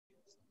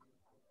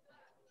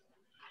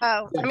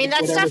Oh, I mean,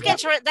 that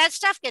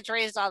stuff gets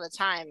raised all the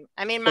time.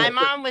 I mean, my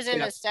mom was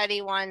in a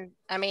study one.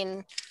 I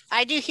mean,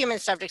 I do human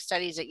subject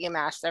studies at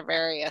UMass. They're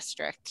very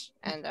strict.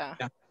 And all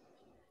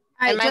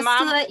right, just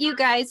to let you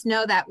guys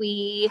know that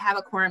we have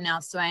a quorum now,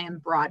 so I am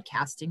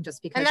broadcasting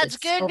just because. And that's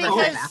good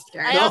because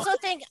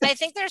I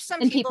think there's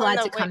some and people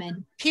had to come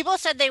in. People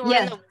said they were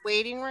in the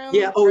waiting room.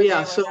 Yeah. Oh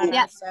yeah. So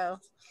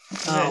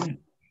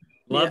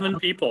 11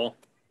 people.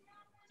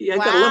 Yeah.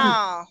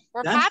 Wow.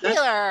 We're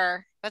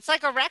popular. That's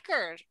like a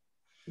record.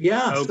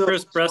 Yeah. Oh,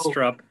 Chris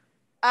Brestrup.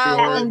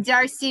 And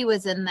Darcy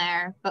was in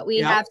there, but we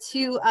have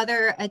 2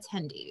 other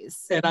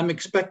attendees. And I'm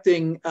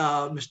expecting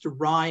Mr.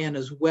 Ryan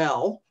as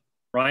well.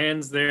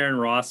 Ryan's there and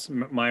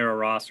Myra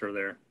Ross are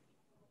there.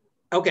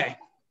 Okay.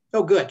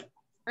 Oh, good.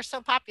 We're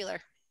so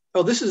popular.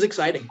 Oh, this is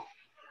exciting.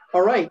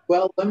 All right.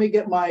 Well, let me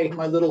get my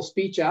little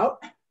speech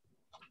out.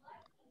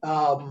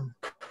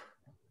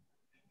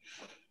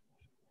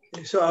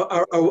 So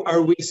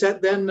are we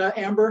set then,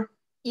 Amber?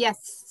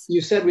 Yes.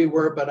 You said we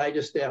were, but I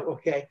just,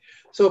 okay.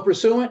 So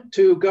pursuant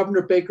to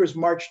Governor Baker's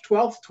March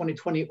 12th,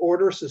 2020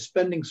 order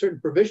suspending certain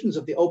provisions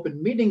of the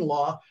open meeting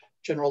law,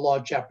 General Law,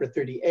 Chapter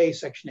 30A,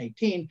 Section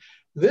 18,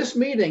 this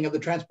meeting of the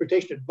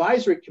Transportation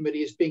Advisory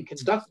Committee is being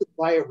conducted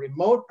via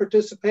remote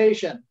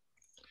participation.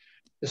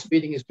 This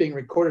meeting is being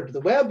recorded to the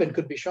web and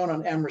could be shown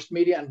on Amherst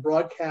Media and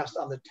broadcast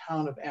on the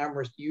Town of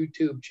Amherst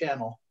YouTube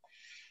channel.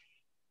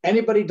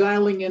 Anybody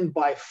dialing in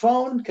by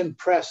phone can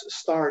press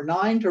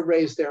 *9 to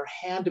raise their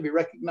hand to be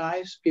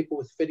recognized. People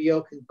with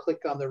video can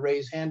click on the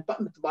raise hand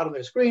button at the bottom of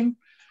their screen.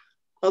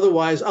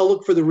 Otherwise, I'll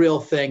look for the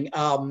real thing.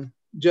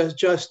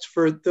 Just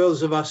for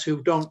those of us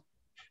who don't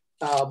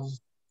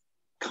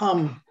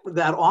come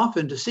that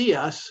often to see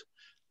us,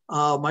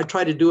 I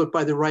try to do it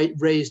by the right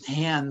raised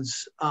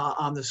hands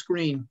on the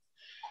screen.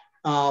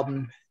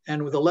 And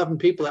with 11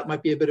 people, that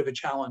might be a bit of a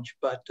challenge,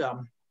 but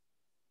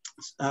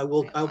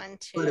I'll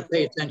try to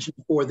pay attention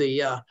for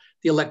the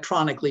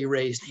electronically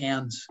raised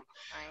hands.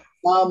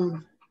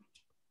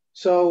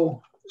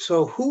 So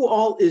who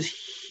all is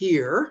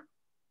here?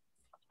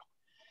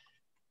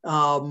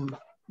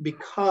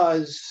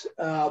 Because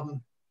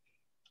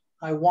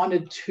I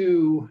wanted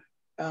to.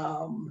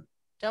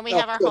 Don't we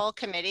have our whole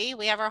committee?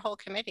 We have our whole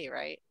committee,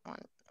 right?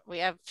 We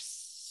have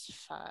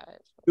 5.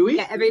 Do we?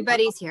 Yeah,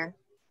 everybody's here.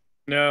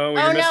 No.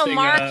 We're missing,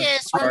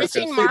 Marcus. We're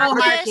missing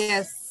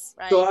Marcus.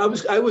 Right. So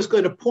I was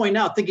going to point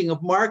out, thinking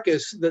of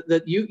Marcus,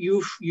 that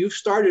you've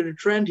started a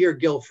trend here,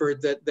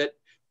 Guilford, that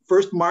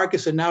first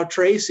Marcus and now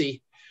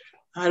Tracy.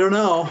 I don't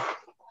know,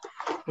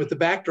 with the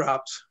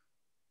backdrops.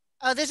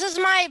 Oh, this is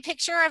my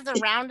picture of the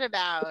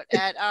roundabout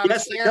at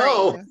yes, I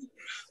know.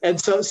 And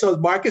so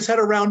Marcus had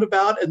a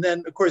roundabout, and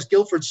then of course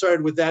Guilford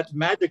started with that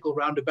magical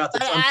roundabout.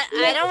 But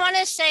I don't want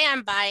to say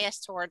I'm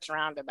biased towards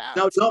roundabouts.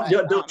 No,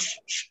 don't.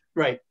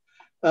 Right.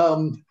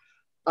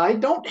 I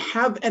don't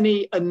have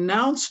any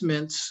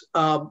announcements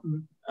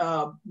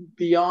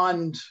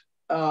beyond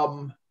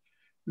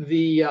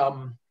the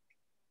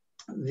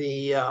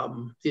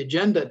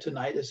agenda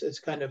tonight. It's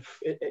kind of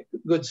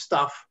good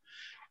stuff.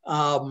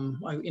 I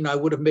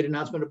would have made an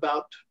announcement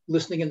about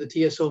listening in the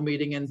TSO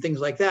meeting and things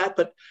like that,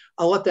 but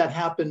I'll let that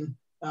happen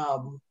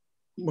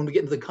when we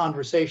get into the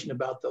conversation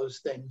about those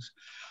things.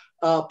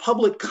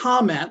 Public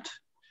comment,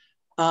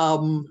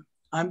 I'm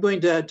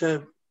going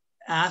to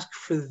ask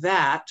for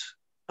that.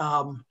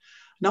 Now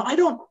I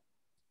don't,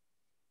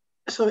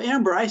 so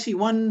Amber, I see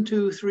 1,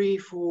 2, 3,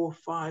 4,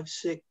 5,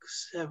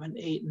 6, 7,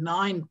 8,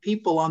 9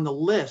 people on the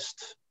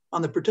list,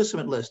 on the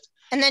participant list.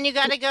 And then you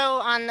got to go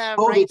on the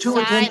right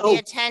side,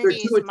 the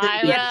attendees.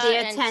 Myra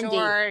and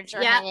George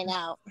are hanging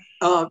out.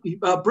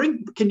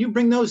 Can you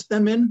bring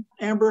them in,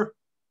 Amber?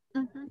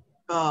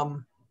 Mm-hmm.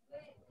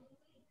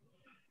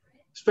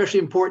 Especially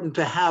important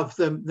to have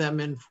them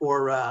in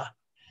for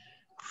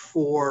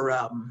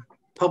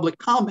public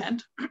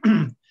comment,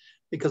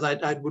 because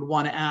I would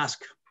want to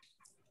ask.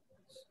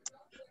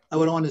 I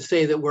would want to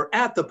say that we're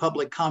at the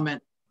public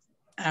comment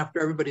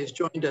after everybody has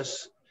joined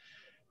us.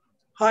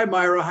 Hi,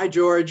 Myra. Hi,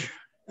 George.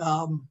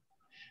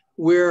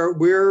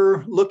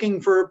 We're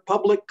looking for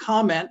public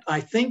comment.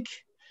 I think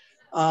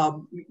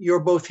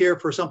you're both here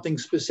for something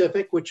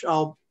specific, which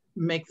I'll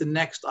make the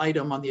next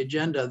item on the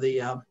agenda,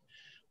 the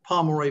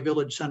Pomeroy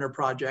Village Center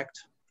project.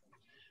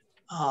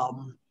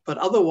 But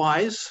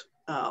otherwise,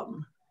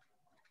 I'm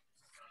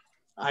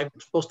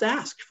supposed to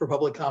ask for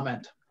public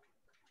comment.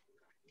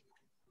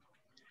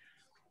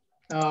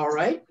 All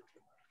right.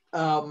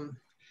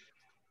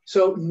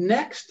 So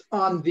next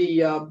on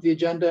the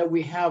agenda,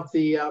 we have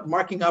the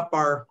marking up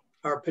our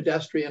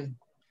pedestrian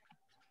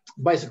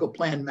bicycle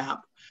plan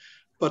map.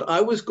 But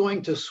I was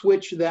going to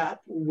switch that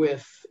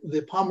with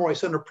the Pomeroy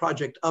Center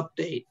project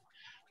update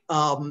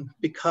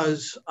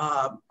because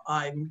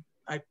I'm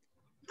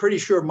pretty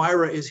sure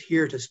Myra is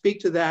here to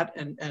speak to that,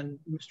 and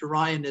Mr.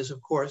 Ryan is,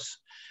 of course.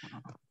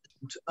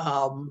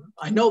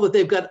 I know that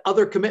they've got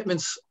other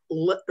commitments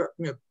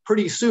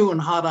pretty soon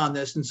hot on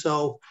this, and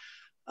so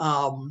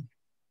so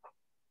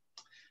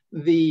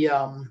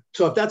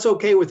if that's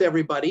okay with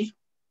everybody,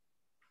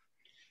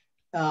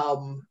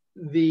 the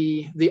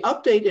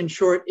update in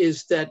short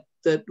is that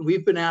that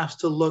we've been asked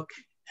to look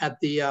at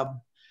the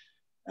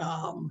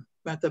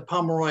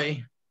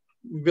Pomeroy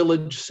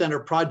Village Center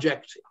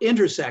project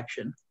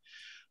intersection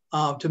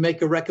to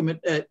make a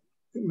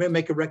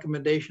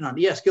recommendation on.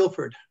 Yes,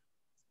 Guilford.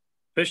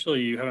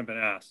 Officially, you haven't been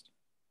asked.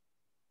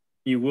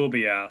 You will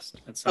be asked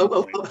at some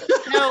point.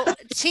 No,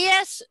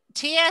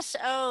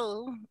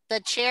 TSO, the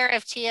chair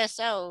of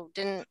TSO,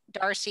 didn't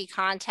Darcy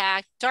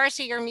contact?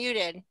 Darcy, you're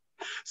muted.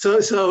 So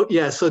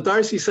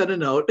Darcy sent a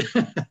note.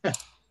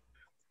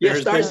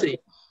 Yes, Darcy.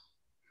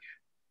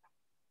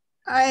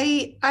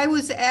 I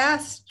was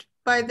asked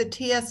by the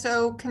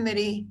TSO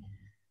committee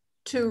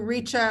to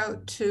reach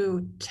out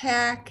to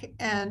TAC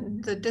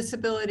and the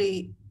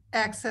Disability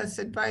Access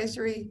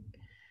Advisory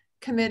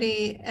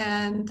Committee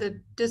and the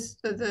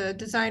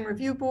Design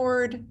Review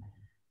Board,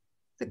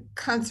 the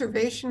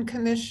Conservation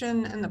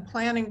Commission, and the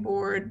Planning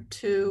Board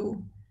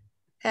to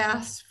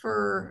ask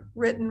for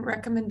written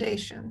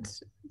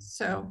recommendations.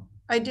 So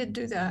I did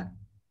do that.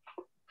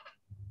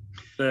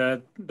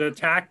 The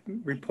TAC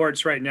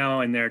reports right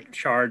now, and they're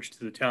charged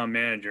to the town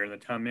manager, and the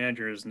town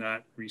manager has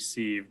not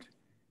received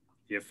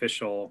the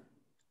official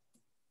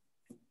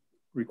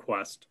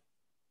request.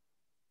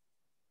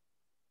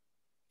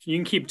 You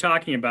can keep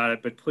talking about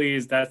it, but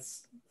please,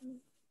 that's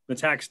the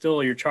TAC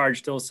still, your charge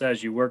still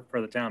says you work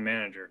for the town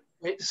manager.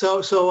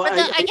 So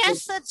I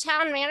guess the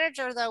town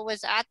manager though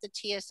was at the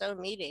TSO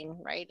meeting,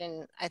 right?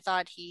 And I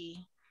thought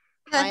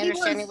my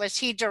understanding was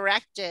he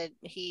directed,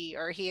 he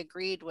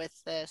agreed with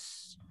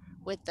this,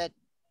 with the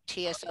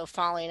TSO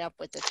following up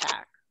with the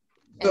TAC.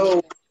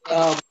 So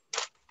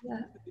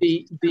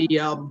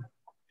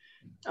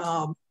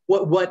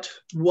what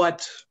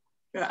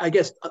I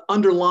guess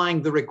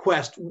underlying the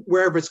request,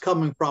 wherever it's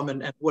coming from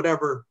and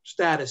whatever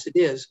status it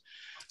is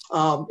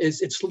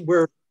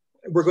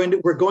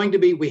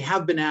we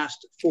have been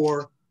asked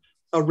for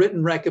a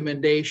written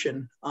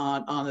recommendation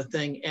on the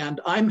thing,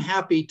 and I'm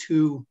happy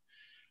to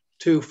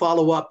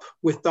follow up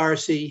with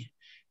Darcy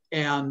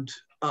and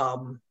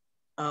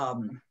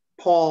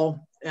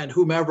Paul and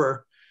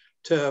whomever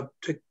to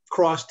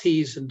cross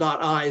T's and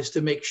dot I's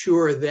to make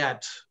sure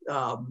that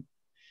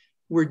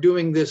we're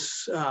doing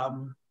this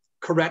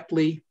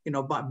correctly,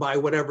 by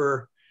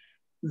whatever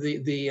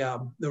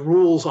the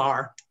rules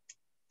are.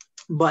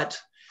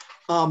 But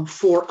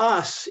for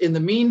us, in the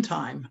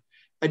meantime,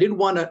 I didn't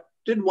want to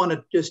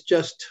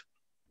just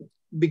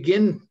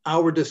begin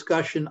our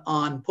discussion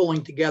on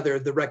pulling together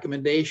the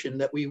recommendation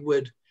that we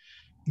would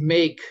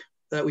make,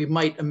 that we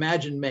might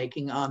imagine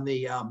making on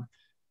the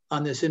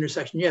on this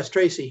intersection. Yes,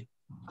 Tracy.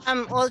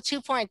 Well,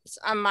 2 points.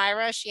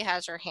 Myra, she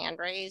has her hand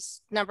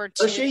raised. Number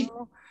two. Does she?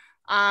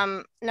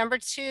 Number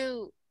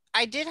two,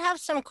 I did have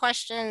some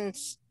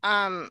questions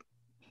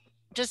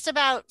just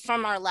about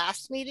from our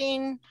last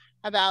meeting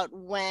about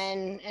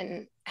when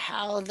and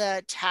how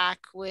the TAC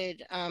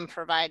would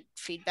provide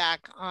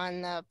feedback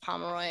on the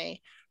Pomeroy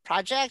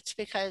project,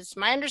 because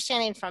my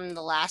understanding from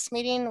the last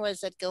meeting was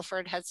that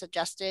Guilford had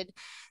suggested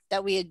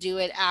that we would do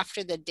it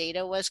after the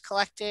data was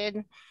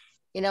collected,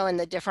 and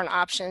the different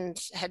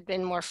options had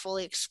been more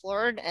fully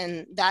explored,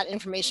 and that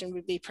information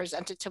would be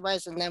presented to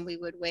us and then we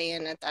would weigh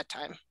in at that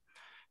time.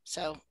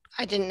 So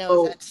I didn't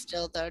know if that's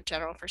still the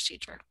general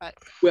procedure, but.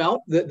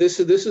 Well, this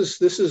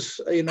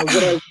is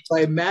what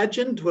I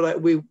imagined, what I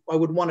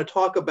would want to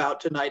talk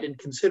about tonight in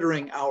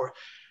considering our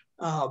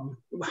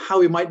how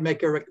we might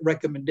make a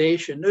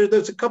recommendation.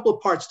 There's a couple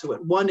of parts to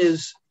it. One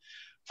is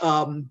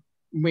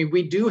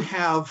we do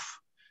have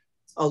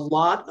a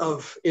lot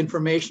of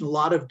information, a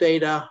lot of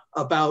data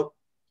about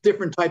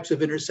different types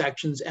of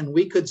intersections, and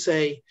we could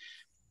say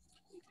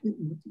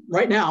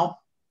right now,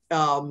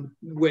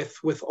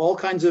 with all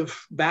kinds of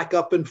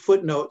backup and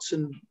footnotes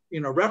and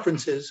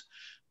references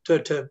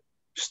to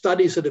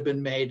studies that have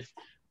been made,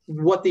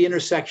 what the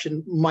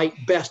intersection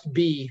might best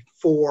be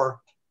for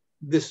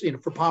this,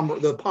 for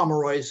the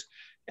Pomeroys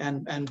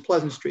and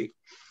Pleasant Street.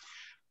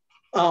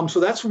 So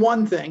that's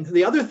one thing.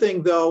 The other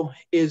thing, though,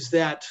 is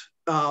that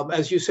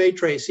as you say,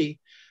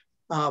 Tracy,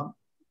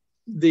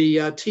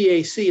 the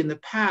TAC in the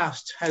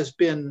past has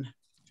been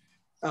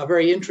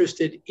very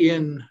interested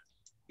in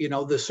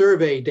the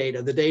survey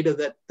data, the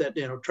data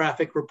that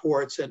traffic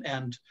reports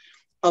and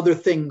other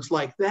things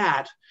like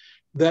that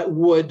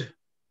would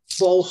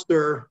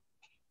bolster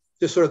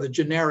just sort of the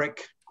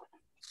generic,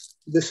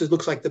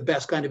 looks like the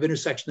best kind of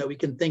intersection that we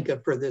can think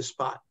of for this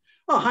spot.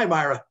 Oh, hi,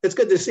 Myra. It's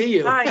good to see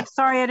you. Hi.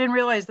 Sorry, I didn't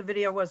realize the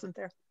video wasn't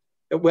there.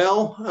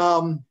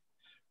 Well,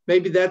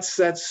 maybe that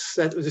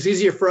was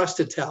easier for us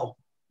to tell.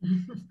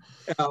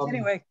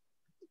 Anyway,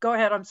 go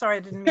ahead. I'm sorry,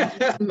 I didn't mean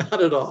to.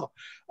 Not at all.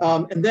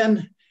 And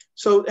then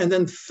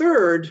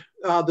third,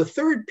 the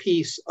third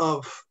piece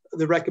of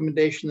the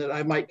recommendation that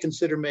I might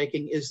consider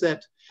making is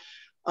that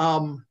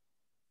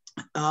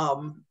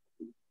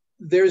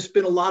there's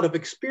been a lot of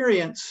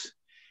experience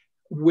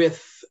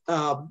with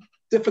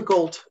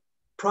difficult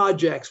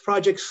projects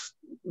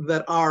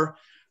that are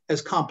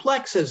as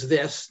complex as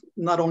this,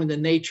 not only in the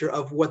nature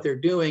of what they're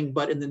doing,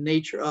 but in the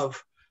nature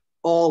of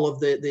all of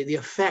the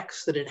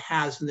effects that it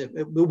has and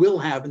it will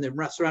have in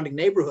the surrounding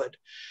neighborhood.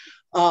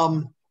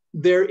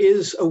 there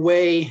is a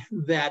way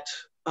that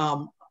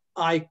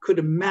I could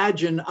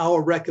imagine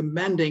our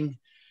recommending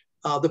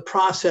the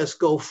process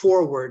go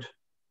forward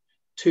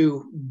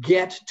to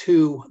get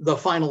to the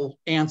final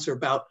answer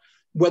about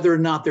whether or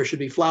not there should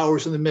be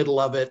flowers in the middle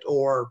of it,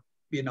 or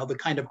the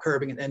kind of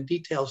curbing and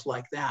details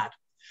like that.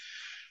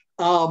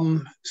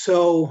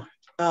 So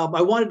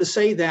I wanted to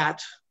say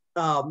that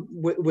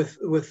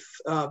with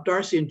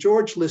Darcy and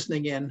George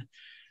listening in,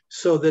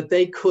 so that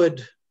they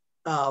could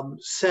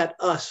set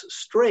us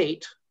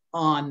straight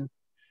on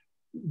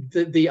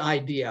the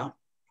idea,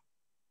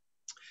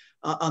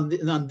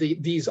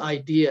 these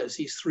ideas,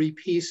 these three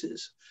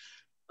pieces.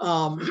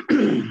 So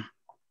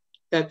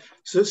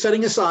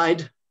setting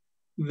aside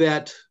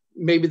that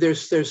maybe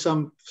there's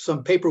some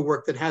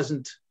paperwork that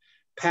hasn't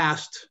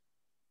passed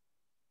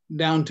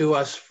down to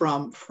us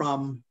from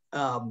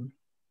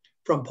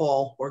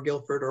Paul or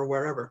Guilford or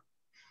wherever.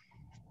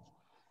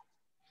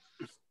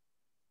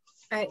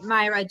 All right,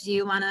 Myra, do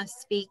you want to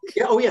speak?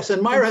 Yeah. Oh, yes.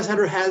 And Myra has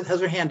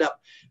her hand up.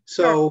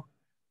 So, sure.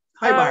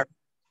 Hi, Myra.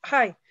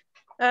 Hi.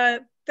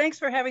 Thanks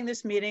for having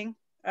this meeting.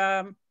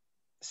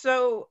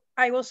 So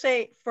I will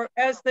say,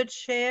 as the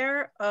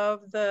chair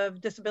of the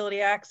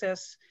Disability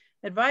Access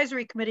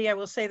Advisory Committee, I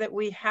will say that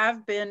we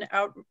have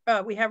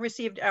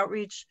received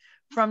outreach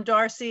from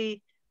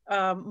Darcy,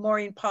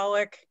 Maureen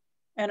Pollock,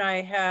 and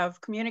I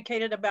have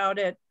communicated about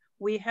it.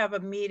 We have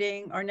a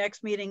meeting. Our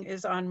next meeting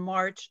is on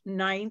March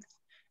 9th.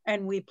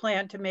 And we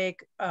plan to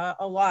make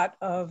a lot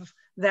of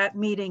that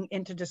meeting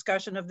into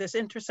discussion of this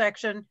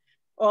intersection.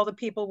 All the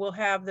people will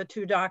have the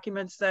 2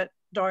 documents that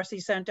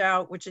Darcy sent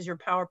out, which is your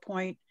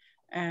PowerPoint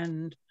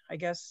and I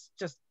guess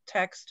just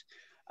text.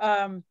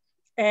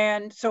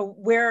 And so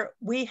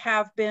we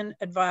have been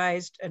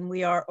advised and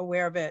we are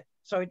aware of it.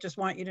 So I just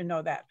want you to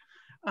know that.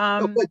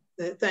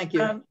 Thank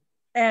you.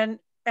 And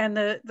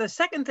the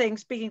second thing,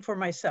 speaking for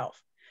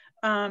myself,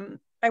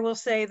 I will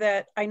say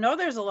that I know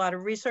there's a lot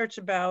of research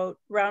about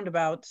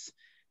roundabouts,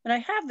 and I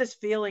have this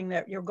feeling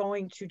that you're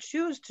going to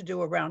choose to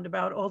do a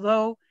roundabout,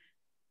 although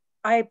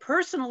I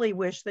personally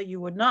wish that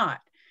you would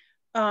not.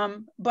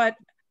 But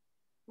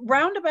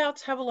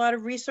roundabouts have a lot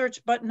of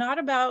research, but not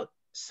about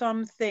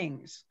some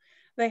things.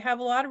 They have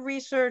a lot of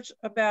research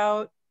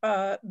about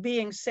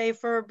being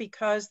safer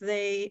because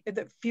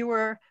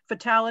fewer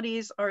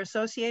fatalities are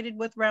associated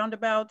with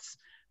roundabouts,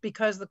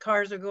 because the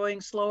cars are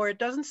going slower. It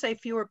doesn't say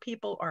fewer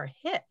people are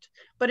hit,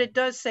 but it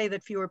does say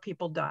that fewer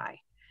people die.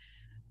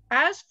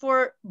 As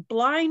for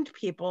blind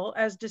people,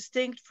 as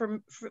distinct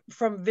from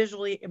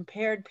visually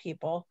impaired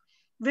people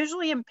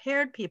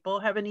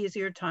have an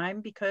easier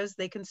time because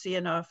they can see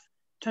enough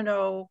to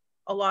know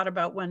a lot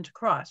about when to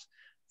cross.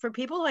 For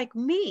people like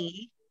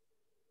me,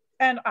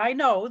 and I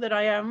know that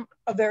I am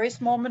a very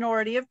small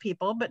minority of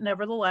people, but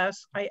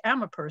nevertheless, I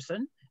am a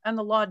person, and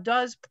the law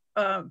does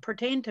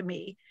pertain to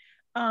me.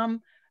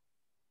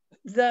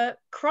 The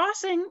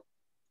crossing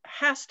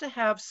has to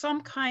have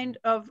some kind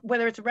of,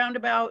 whether it's a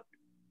roundabout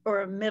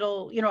or a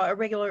middle, a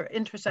regular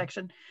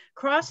intersection,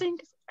 crossing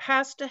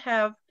has to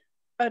have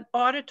an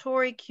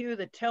auditory cue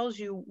that tells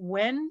you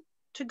when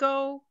to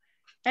go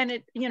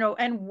and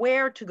and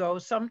where to go.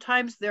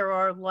 Sometimes there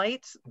are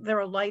lights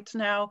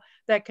now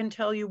that can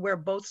tell you where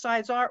both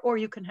sides are, or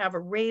you can have a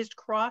raised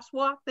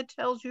crosswalk that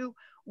tells you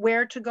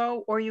where to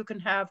go, or you can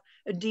have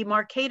a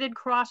demarcated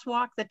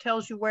crosswalk that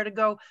tells you where to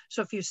go.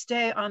 So if you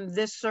stay on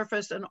this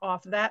surface and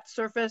off that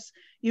surface,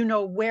 you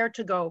know where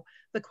to go.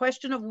 The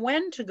question of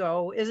when to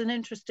go is an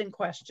interesting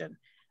question.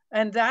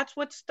 And that's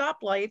what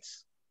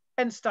stoplights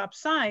and stop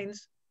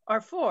signs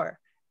are for.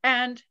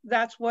 And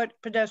that's what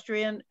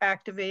pedestrian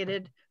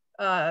activated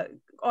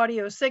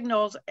audio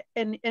signals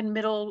in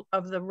middle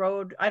of the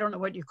road, I don't know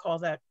what you call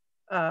that,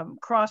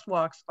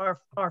 crosswalks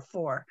are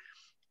for.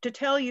 To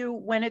tell you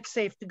when it's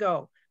safe to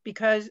go,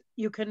 because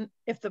you can,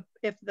 if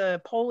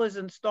the pole is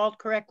installed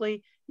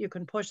correctly, you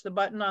can push the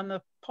button on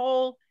the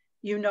pole.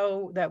 You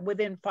know that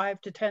within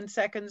 5 to 10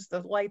 seconds,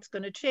 the light's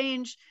going to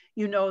change.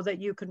 You know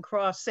that you can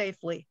cross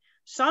safely.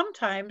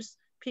 Sometimes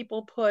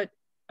people put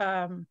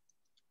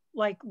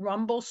like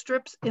rumble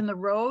strips in the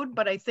road,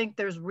 but I think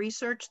there's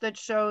research that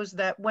shows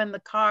that when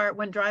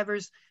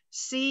drivers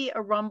see a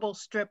rumble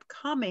strip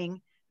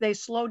coming, they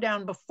slow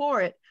down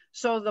before it.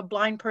 So the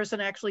blind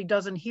person actually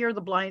doesn't hear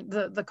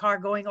the car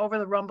going over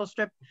the rumble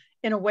strip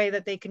in a way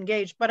that they can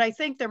gauge. But I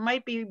think there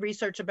might be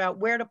research about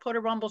where to put a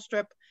rumble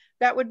strip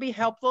that would be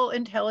helpful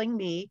in telling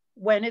me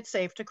when it's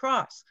safe to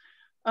cross,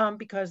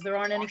 because there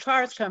aren't any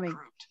cars coming.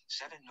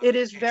 It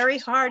is very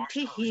hard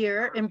to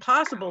hear,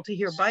 impossible to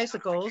hear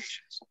bicycles.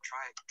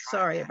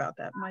 Sorry about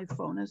that, my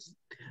phone is.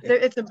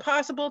 It's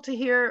impossible to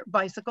hear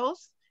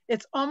bicycles.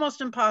 It's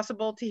almost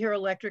impossible to hear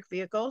electric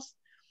vehicles.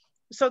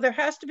 So there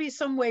has to be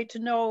some way to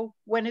know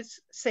when it's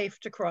safe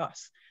to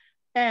cross.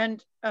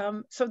 And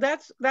so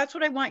that's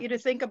what I want you to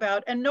think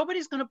about. And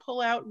nobody's going to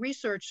pull out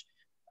research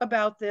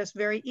about this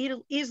very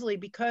easily,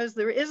 because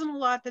there isn't a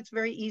lot that's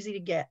very easy to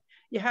get.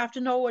 You have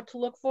to know what to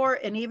look for.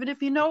 And even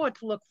if you know what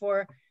to look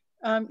for,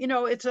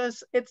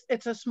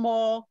 it's a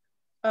small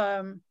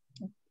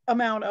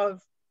amount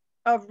of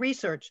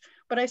research.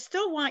 But I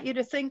still want you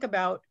to think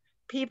about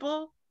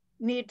people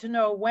need to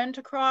know when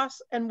to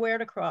cross and where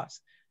to cross.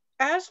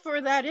 As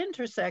for that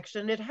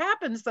intersection, it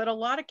happens that a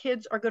lot of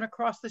kids are going to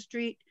cross the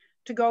street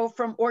to go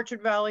from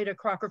Orchard Valley to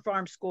Crocker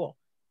Farm School.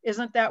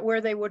 Isn't that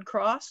where they would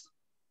cross?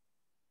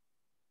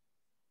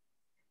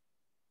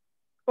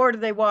 Or do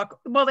they walk?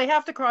 Well, they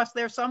have to cross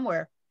there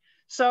somewhere.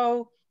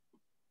 So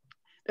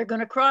they're going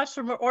to cross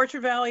from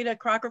Orchard Valley to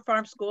Crocker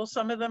Farm School.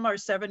 Some of them are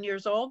 7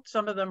 years old.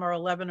 Some of them are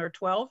 11 or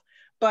 12,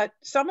 but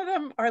some of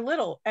them are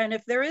little. And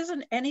if there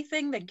isn't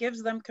anything that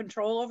gives them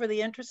control over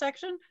the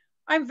intersection,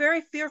 I'm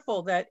very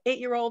fearful that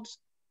 8-year-olds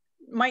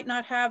might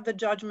not have the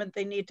judgment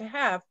they need to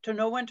have to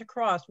know when to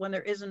cross when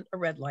there isn't a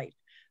red light.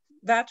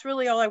 That's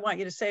really all I want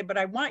you to say, but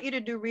I want you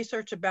to do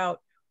research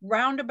about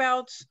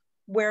roundabouts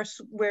where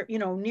you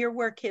know, near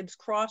where kids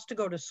cross to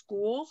go to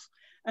schools.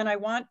 And I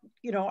want,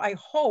 you know, I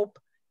hope,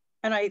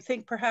 and I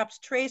think perhaps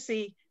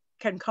Tracy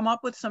can come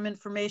up with some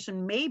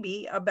information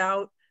maybe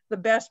about the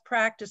best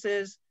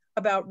practices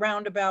about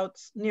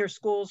roundabouts near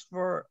schools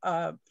for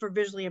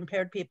visually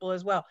impaired people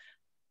as well.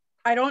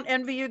 I don't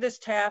envy you this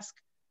task,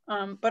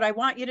 but I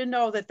want you to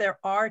know that there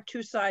are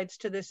two sides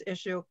to this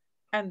issue,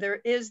 and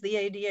there is the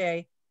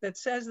ADA that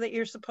says that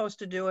you're supposed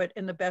to do it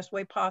in the best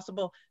way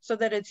possible so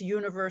that it's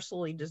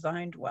universally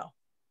designed well.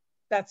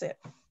 That's it.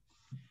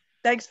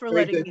 Thanks for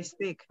letting me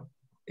speak.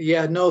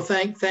 Yeah, no,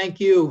 thank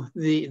you.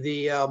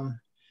 You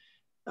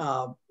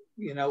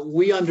know,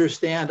 we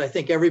understand, I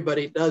think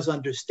everybody does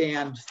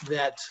understand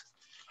that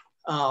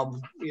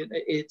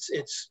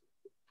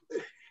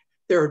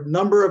there are a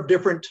number of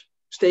different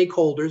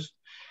stakeholders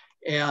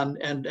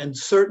and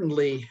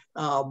certainly,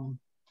 you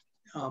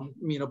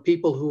know,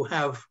 people who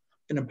have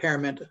an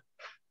impairment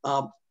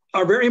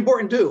are very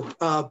important too.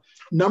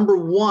 Number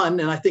one,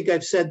 and I think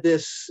I've said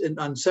this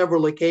on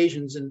several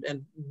occasions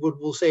and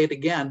we'll say it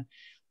again,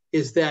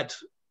 is that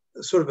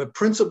sort of a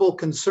principal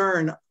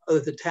concern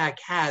that the TAC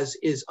has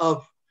is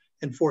of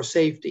and for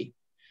safety.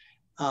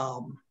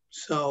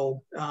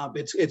 So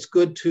it's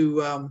good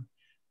to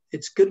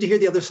hear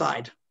the other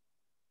side.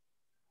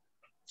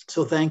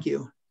 So thank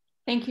you.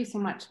 Thank you so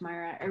much,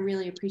 Myra. I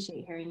really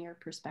appreciate hearing your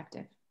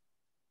perspective.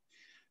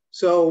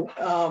 So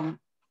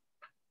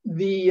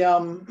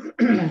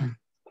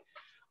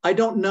I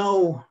don't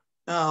know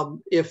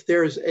if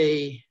there's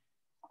a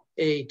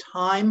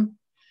time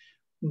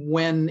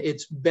when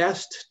it's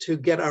best to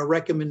get our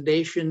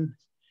recommendation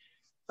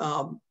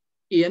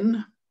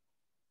in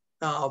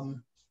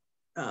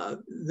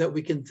that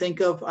we can think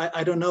of.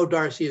 I don't know,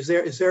 Darcy, is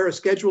there a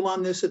schedule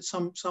on this at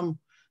some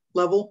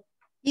level?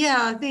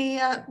 Yeah,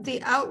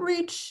 the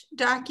outreach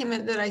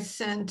document that I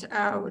sent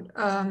out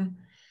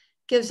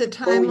gives a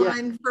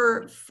timeline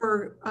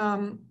for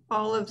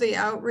all of the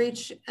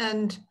outreach,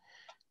 and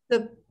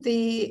the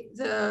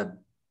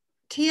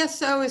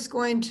TSO is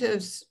going to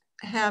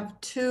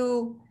have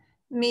 2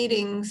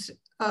 meetings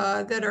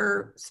that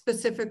are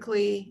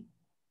specifically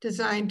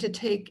designed to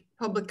take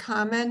public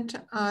comment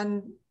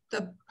on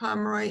the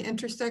Pomeroy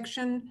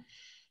intersection,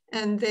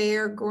 and they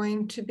are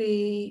going to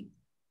be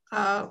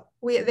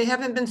they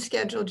haven't been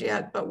scheduled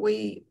yet, but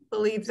we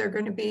believe they're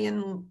going to be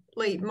in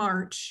late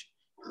March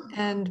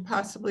and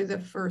possibly the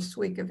first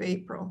week of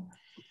April.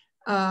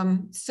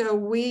 So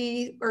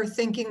we are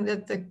thinking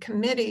that the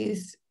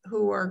committees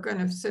who are going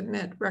to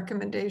submit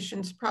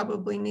recommendations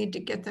probably need to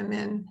get them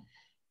in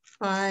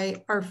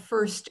by our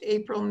first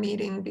April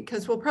meeting,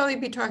 because we'll probably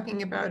be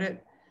talking about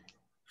it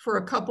for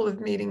a couple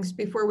of meetings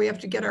before we have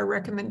to get our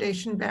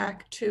recommendation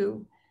back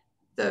to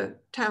the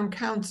town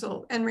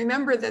council. And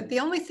remember that the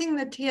only thing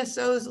that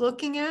TSO is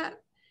looking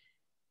at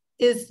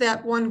is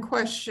that one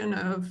question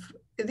of,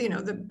 you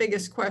know, the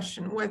biggest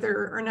question,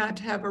 whether or not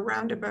to have a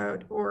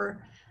roundabout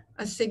or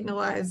a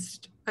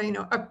signalized, you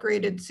know,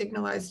 upgraded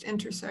signalized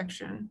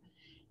intersection.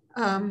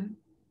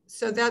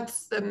 So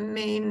that's the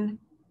main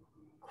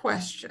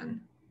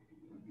question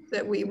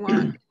that we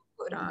want to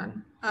put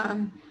on.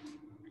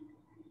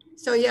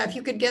 So yeah, if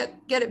you could get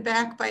it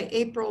back by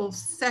April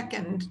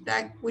 2nd,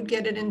 that would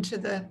get it into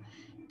the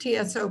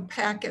TSO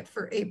packet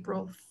for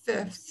April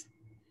 5th.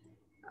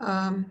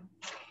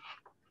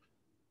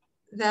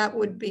 That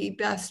would be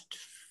best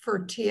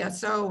for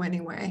TSO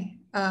anyway,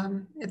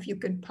 if you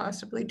could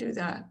possibly do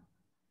that.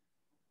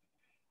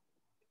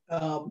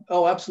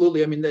 Oh,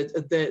 absolutely. I mean,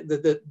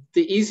 the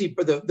easy,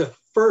 the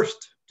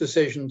first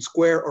decision,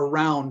 square or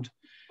round,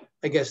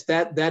 I guess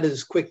that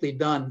is quickly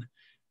done.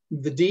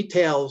 The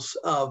details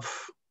of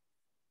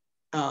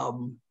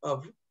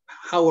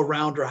how a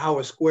round or how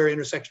a square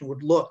intersection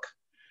would look,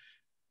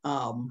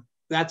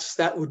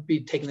 that would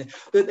be taken.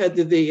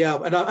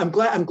 And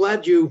I'm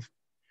glad you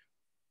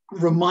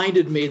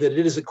reminded me that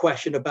it is a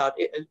question about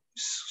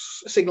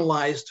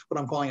signalized, what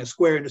I'm calling a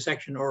square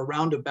intersection or a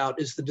roundabout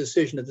is the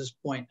decision at this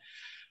point.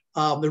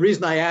 The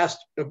reason I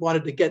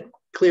wanted to get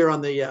clear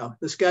on the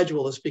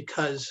schedule is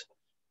because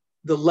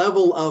the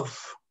level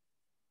of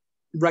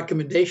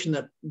recommendation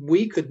that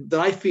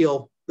I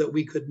feel that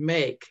we could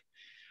make,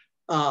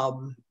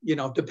 you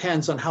know,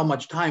 depends on how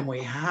much time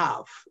we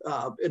have.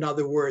 In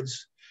other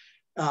words,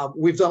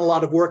 we've done a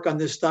lot of work on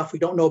this stuff. We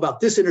don't know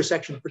about this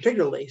intersection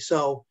particularly.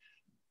 So,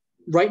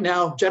 right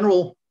now,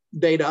 general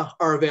data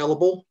are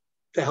available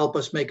to help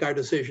us make our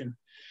decision.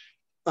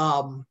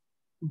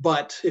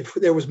 But if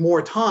there was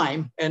more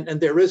time, and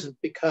there isn't,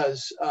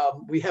 because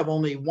we have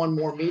only one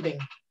more meeting,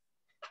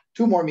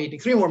 three more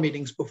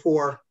meetings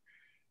before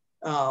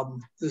the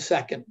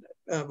 2nd,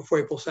 before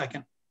April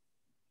 2nd.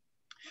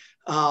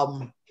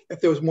 If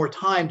there was more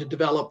time to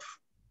develop,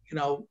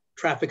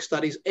 traffic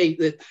studies,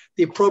 the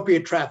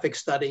appropriate traffic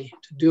study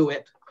to do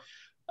it,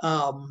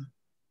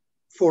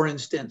 for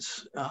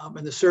instance,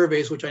 and the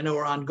surveys, which I know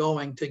are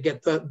ongoing, to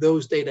get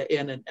those data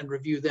in and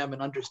review them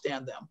and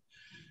understand them.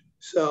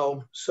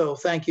 So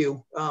thank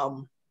you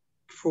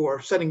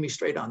for setting us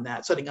straight on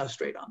that.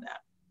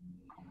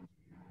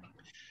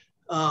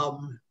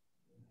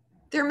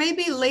 There may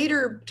be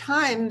later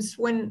times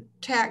when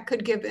TAC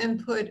could give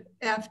input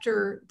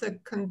after the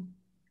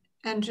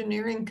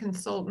engineering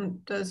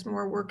consultant does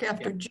more work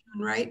after June,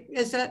 right?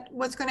 Is that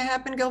what's going to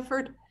happen,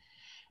 Guilford?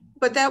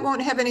 But that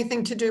won't have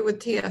anything to do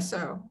with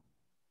TSO.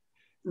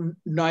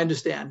 No, I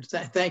understand.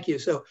 Thank you.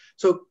 So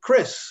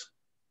Chris,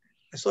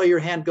 I saw your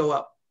hand go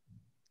up.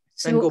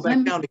 And go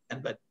back down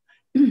again, but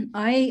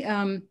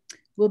I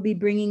will be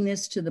bringing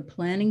this to the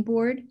planning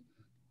board,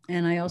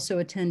 and I also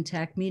attend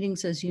TAC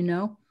meetings, as you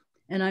know.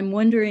 And I'm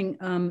wondering,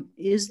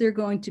 is there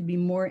going to be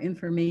more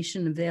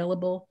information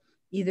available,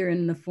 either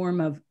in the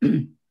form of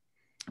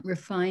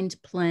refined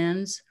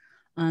plans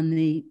on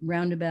the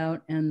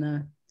roundabout and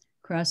the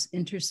cross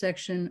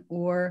intersection,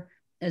 or,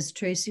 as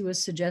Tracy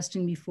was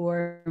suggesting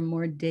before,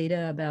 more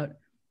data about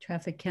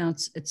traffic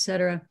counts, et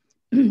cetera,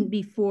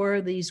 before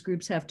these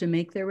groups have to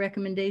make their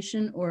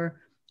recommendation? Or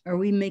are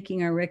we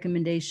making our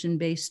recommendation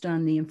based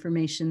on the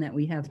information that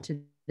we have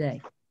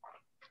today?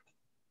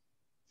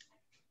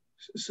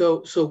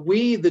 So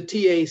we, the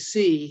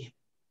TAC,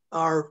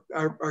 are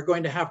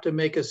going to have to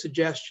make a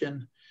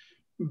suggestion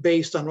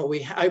based on what we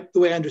have.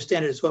 The way I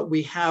understand it is what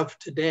we have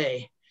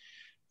today.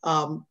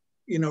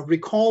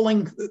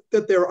 Recalling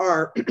that there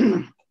are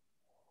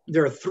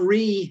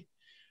three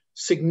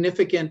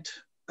significant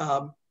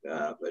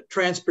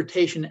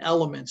transportation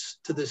elements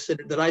to this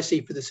that I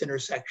see for this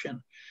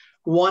intersection.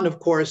 One, of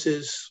course,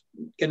 is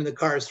getting the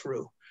cars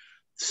through.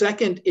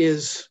 Second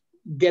is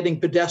getting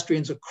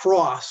pedestrians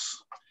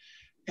across.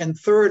 And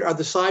third are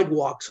the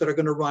sidewalks that are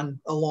going to run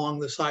along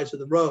the sides of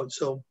the road.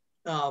 So,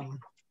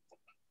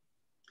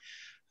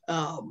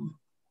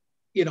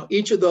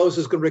 each of those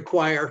is going to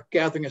require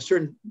gathering a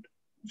certain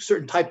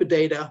type of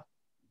data,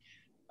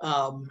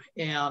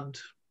 and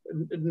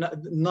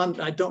none.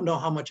 I don't know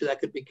how much of that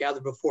could be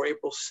gathered before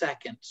April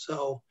 2nd.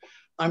 So,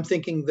 I'm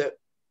thinking that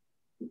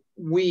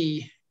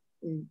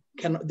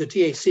the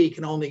TAC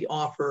can only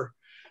offer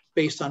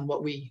based on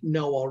what we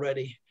know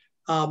already.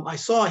 I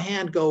saw a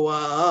hand go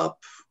up.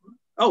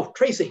 Oh,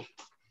 Tracy,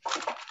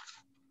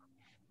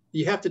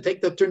 you have to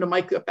turn the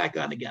mic back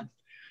on again.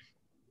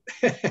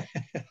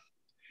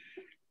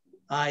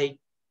 I'm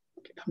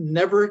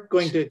never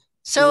going to.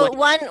 So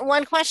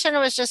one question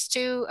was just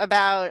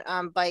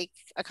about bike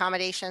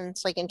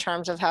accommodations, like in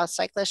terms of how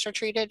cyclists are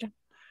treated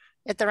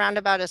at the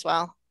roundabout as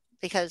well,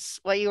 because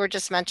what you were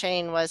just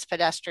mentioning was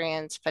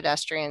pedestrians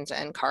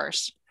and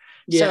cars.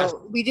 Yeah.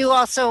 So we do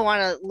also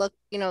want to look,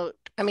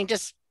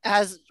 just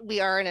as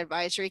we are an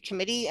advisory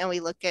committee and we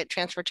look at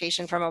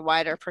transportation from a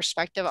wider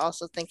perspective,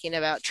 also thinking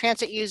about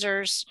transit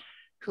users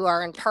who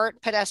are in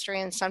part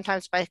pedestrians,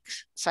 sometimes bike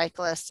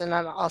cyclists, and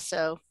then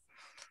also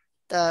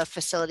the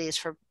facilities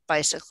for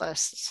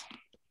bicyclists.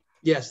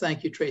 Yes,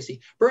 thank you, Tracy.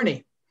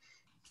 Bernie.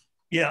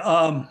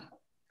 Yeah,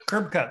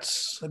 curb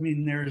cuts.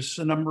 There's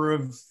a number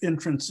of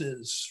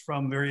entrances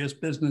from various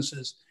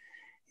businesses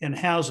in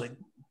housing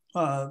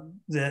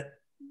that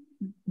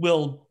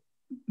will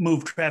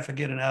move traffic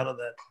in and out of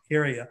that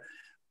area.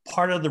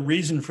 Part of the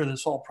reason for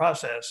this whole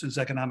process is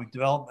economic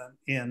development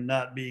and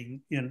not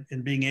being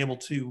being able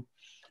to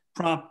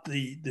prompt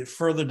the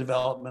further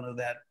development of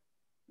that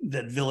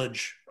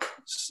village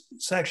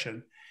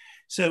section.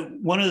 So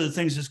one of the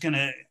things that's going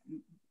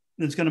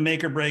to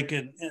make or break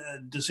a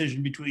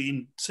decision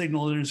between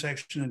signal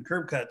intersection and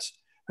curb cuts,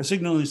 or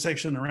signal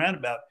intersection and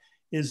roundabout,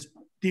 is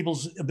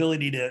people's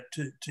ability to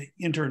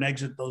enter and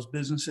exit those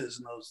businesses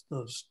and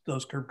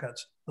those curb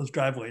cuts, those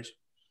driveways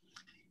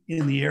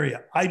in the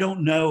area. I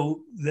don't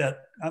know that.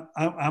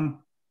 I'm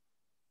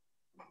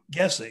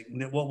guessing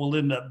that what we'll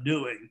end up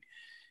doing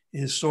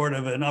is sort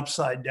of an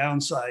upside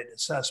downside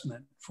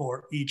assessment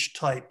for each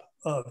type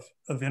of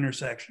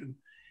intersection,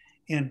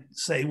 and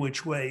say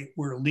which way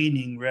we're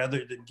leaning,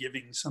 rather than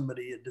giving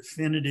somebody a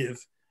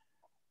definitive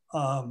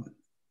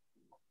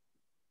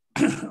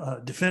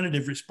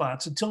definitive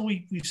response until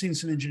we've seen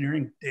some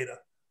engineering data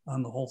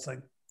on the whole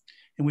thing,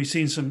 and we've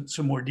seen some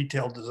more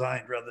detailed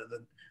design rather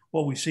than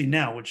what we see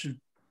now, which is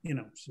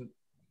some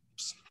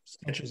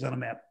sketches on a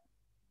map.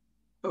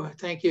 Oh,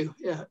 thank you.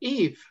 Yeah,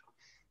 Eve.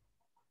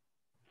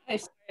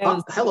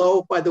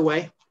 Hello, by the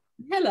way.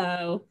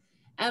 Hello.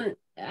 I'm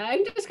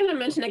just going to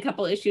mention a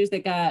couple issues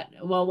that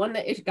one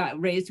that got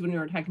raised when we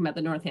were talking about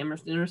the North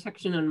Amherst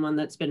intersection, and one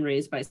that's been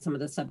raised by some of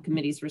the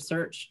subcommittee's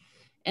research.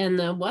 And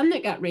the one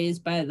that got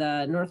raised by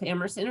the North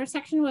Amherst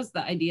intersection was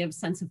the idea of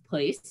sense of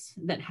place,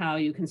 that how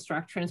you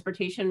construct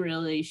transportation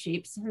really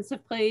shapes sense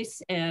of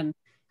place. And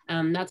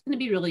that's going to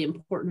be really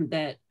important,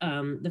 that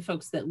the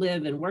folks that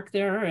live and work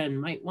there and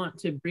might want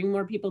to bring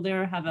more people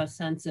there have a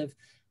sense of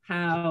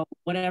how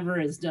whatever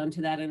is done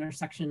to that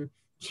intersection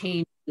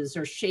changes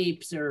or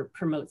shapes or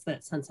promotes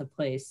that sense of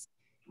place.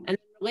 And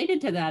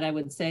related to that, I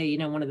would say, you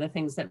know, one of the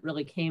things that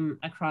really came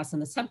across in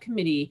the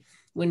subcommittee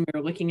when we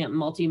were looking at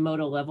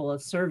multimodal level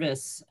of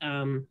service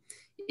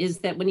is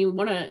that when you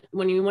want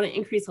to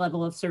increase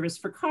level of service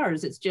for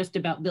cars, it's just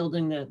about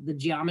building the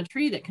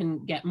geometry that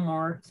can get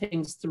more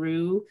things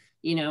through,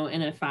 you know,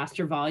 in a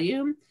faster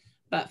volume.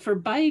 But for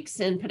bikes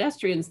and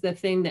pedestrians, the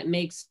thing that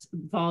makes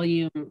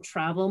volume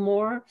travel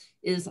more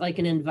is like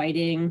an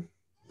inviting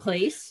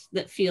place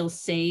that feels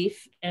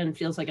safe and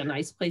feels like a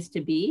nice place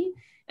to be.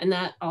 And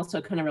that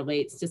also kind of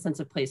relates to sense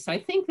of place. So I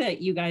think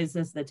that you guys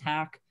as the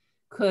TAC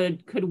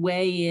could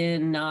weigh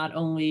in not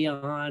only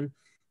on,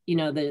 you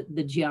know,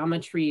 the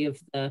geometry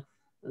of the,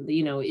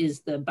 you know,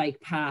 is the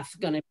bike path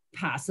going to be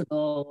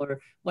passable or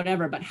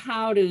whatever, but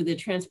how do the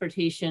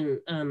transportation,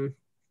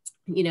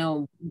 you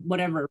know,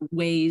 whatever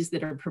ways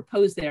that are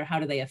proposed there, how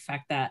do they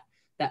affect that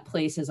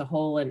place as a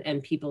whole,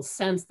 and people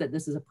sense that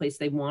this is a place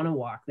they want to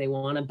walk, they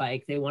want to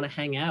bike, they want to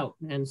hang out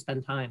and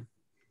spend time.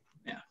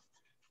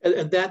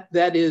 And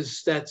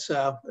that's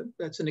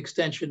an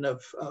extension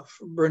of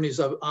Bernie's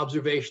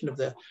observation of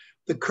the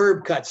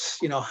curb cuts,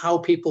 you know, how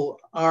people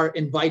are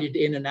invited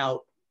in and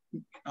out,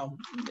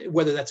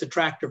 whether that's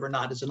attractive or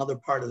not is another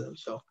part of them.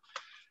 So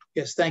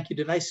yes, thank you.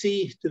 Did I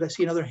see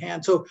another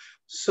hand?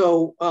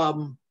 So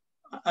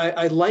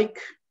I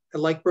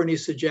like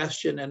Bernie's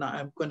suggestion, and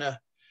I'm going to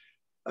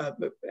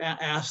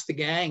ask the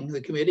gang, the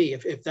committee,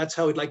 if that's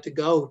how we'd like to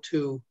go,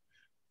 to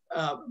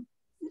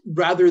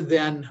rather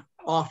than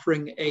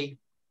offering a,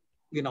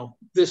 you know,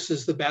 this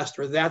is the best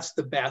or that's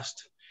the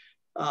best,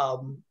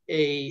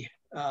 a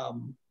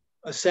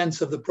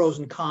sense of the pros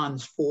and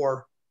cons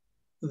for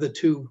the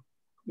two,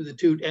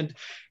 and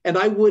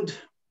I would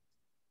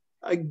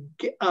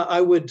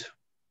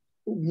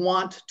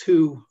want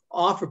to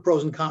offer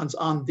pros and cons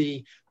on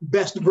the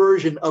best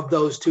version of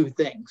those two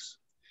things,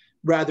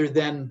 rather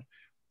than,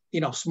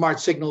 you know,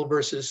 smart signal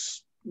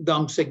versus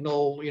dumb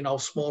signal, you know,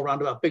 small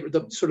roundabout, bigger,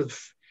 the sort of,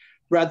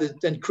 rather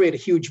than create a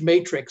huge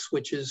matrix,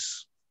 which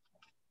is,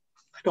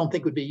 I don't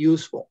think would be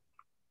useful.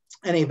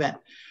 Any event,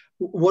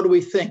 what do we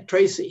think,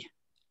 Tracy?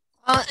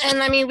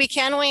 And I mean, we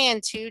can weigh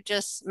in too,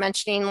 just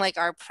mentioning like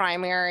our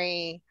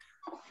primary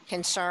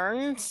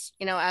concerns,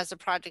 you know, as the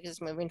project is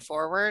moving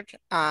forward.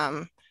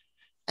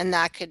 And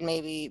that could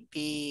maybe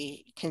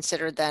be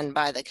considered then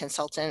by the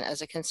consultant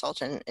as a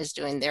consultant is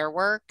doing their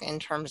work in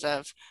terms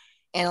of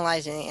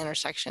analyzing the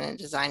intersection and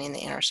designing the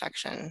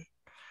intersection.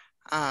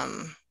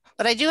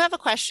 But I do have a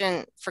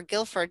question for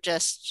Guilford,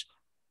 just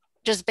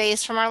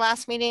based from our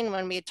last meeting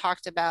when we had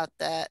talked about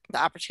the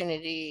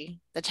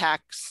opportunity, the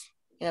tax,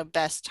 you know,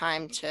 best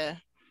time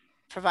to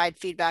provide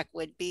feedback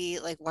would be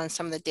like when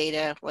some of the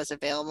data was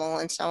available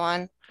and so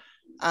on.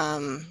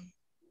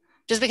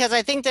 Just because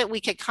I think that we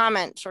could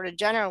comment sort of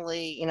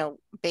generally, you know,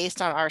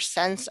 based on our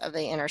sense of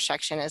the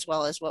intersection as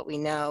well as what we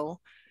know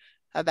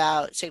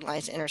about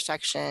signalized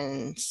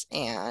intersections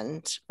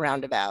and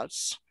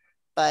roundabouts.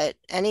 But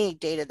any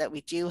data that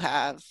we do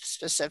have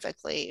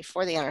specifically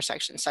for the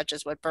intersection, such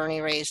as what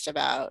Bernie raised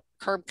about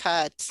curb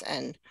cuts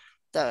and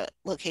the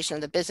location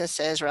of the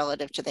businesses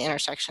relative to the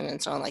intersection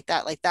and so on like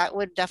that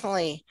would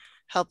definitely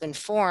help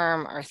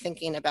inform our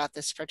thinking about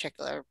this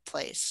particular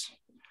place.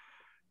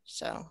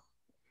 So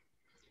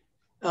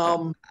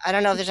I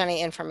don't know if there's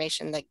any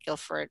information that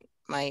Guilford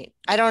might,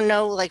 I don't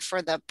know, like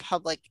for the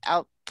public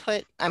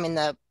output, I mean,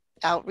 the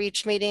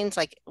outreach meetings,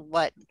 like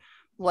what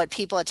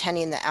people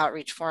attending the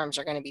outreach forums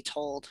are going to be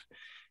told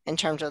in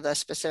terms of the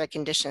specific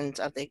conditions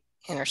of the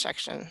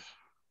intersection.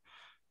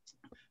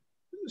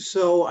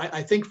 So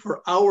I think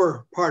for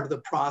our part of the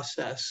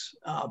process,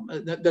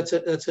 that's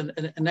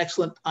an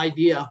excellent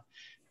idea,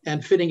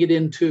 and fitting it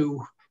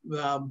into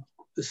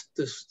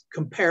this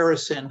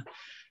comparison.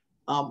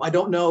 I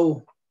don't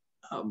know.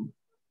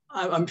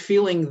 I'm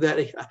feeling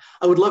that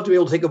I would love to be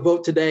able to take a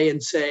vote today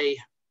and say,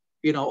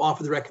 you know,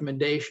 offer the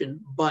recommendation,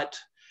 but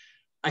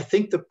I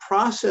think the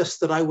process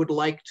that I would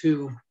like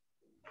to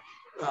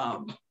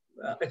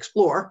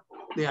explore,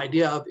 the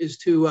idea of, is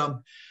to,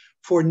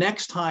 for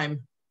next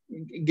time,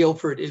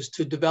 Guilford, is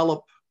to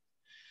develop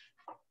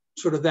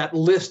sort of that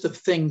list of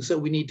things that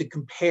we need to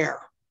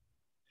compare,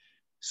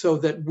 so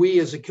that we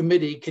as a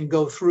committee can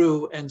go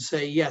through and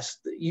say, yes,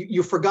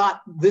 you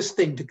forgot this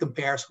thing to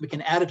compare, so we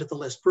can add it to the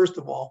list, first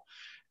of all.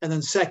 And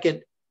then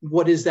second,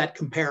 what is that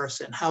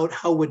comparison?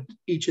 How would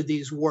each of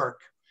these work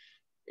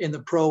in the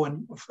pro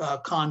and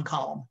con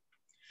column?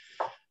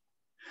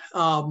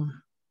 How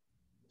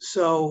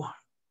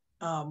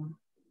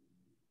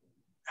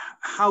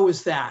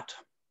is that?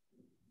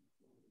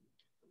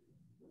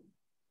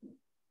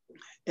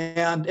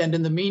 And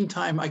in the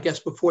meantime, I guess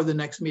before the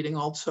next meeting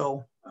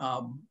also,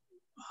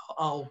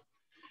 I'll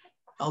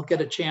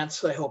get a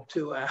chance, I hope,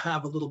 to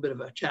have a little bit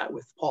of a chat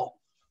with Paul.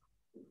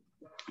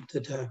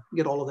 to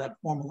get all of that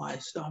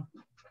formalized. So,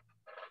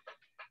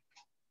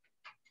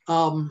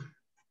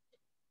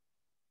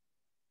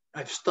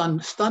 I've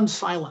stunned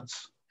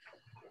silence.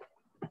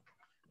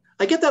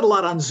 I get that a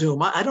lot on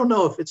Zoom. I don't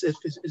know if is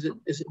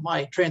it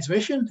my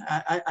transmission?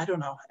 I don't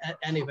know.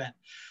 Any event,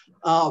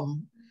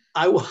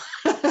 I will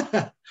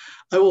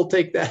I will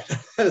take that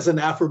as an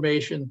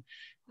affirmation.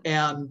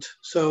 And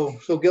so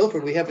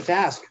Guilford, we have a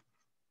task.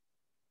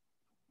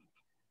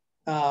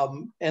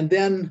 And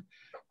then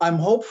I'm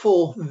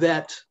hopeful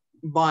that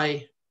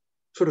by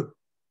sort of,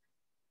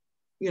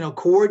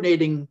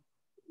 coordinating,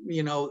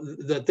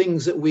 the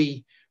things that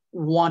we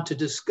want to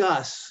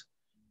discuss,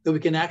 that we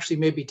can actually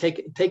maybe take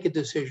a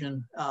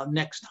decision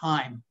next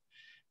time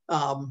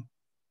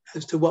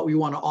as to what we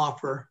want to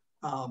offer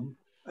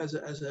as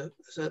a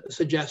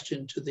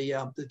suggestion to the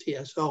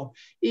TSO.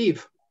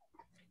 Eve.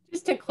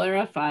 Just to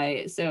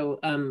clarify, so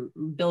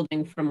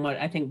building from what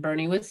I think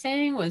Bernie was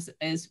saying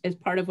is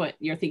part of what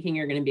you're thinking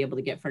you're going to be able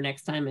to get for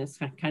next time is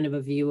kind of a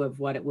view of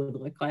what it would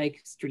look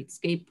like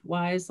streetscape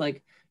wise,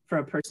 like for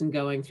a person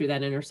going through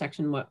that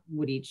intersection, what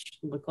would each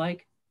look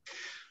like?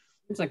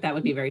 Seems like that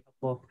would be very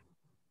helpful.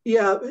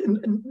 Yeah,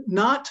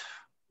 not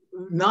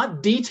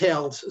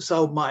detailed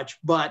so much,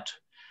 but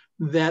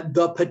that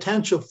the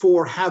potential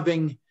for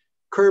having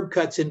curb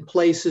cuts in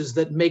places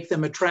that make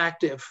them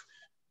attractive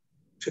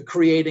to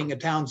creating a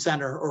town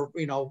center, or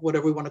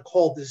whatever we want to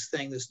call this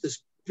thing,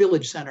 this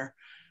village center.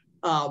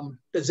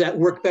 Does that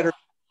work better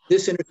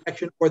this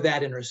intersection or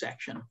that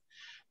intersection?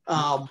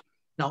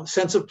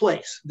 Sense of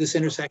place, this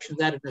intersection,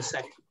 that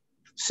intersection.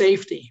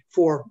 Safety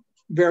for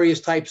various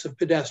types of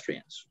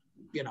pedestrians.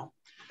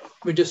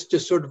 We just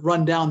sort of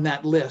run down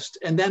that list.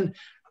 And then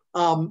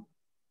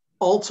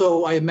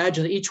also I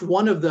imagine that each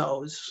one of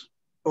those,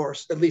 or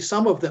at least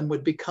some of them,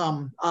 would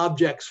become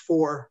objects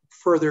for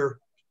further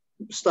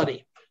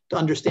study to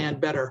understand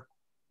better.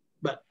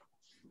 But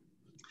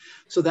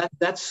so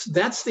that's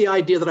the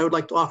idea that I would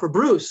like to offer.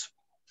 Bruce.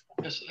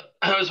 Yes,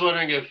 I was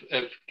wondering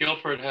if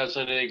Guilford has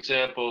any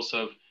examples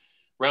of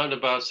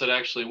roundabouts that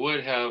actually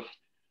would have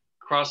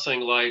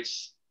crossing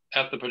lights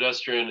at the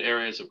pedestrian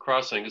areas of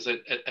crossing. Because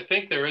I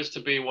think there is to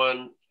be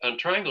one on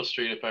Triangle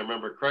Street, if I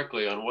remember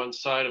correctly, on one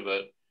side of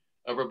it,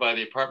 over by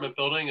the apartment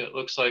building. It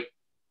looks like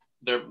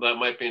that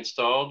might be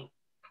installed.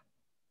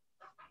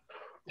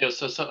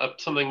 So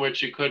something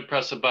which you could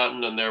press a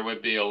button and there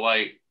would be a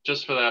light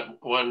just for that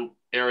one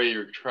area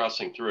you're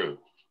crossing through.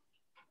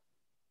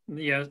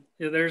 Yeah,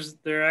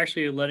 they're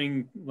actually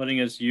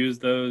letting us use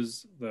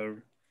those, the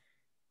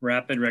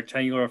rapid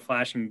rectangular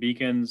flashing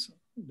beacons.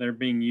 They're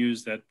being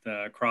used at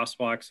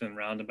crosswalks and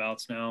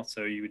roundabouts now.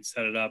 So you would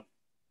set it up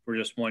for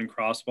just one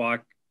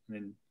crosswalk and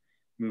then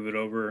move it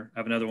over,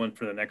 have another one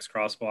for the next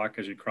crosswalk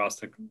as you cross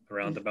the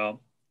roundabout.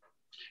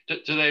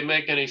 Do they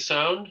make any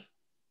sound?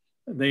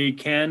 They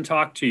can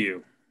talk to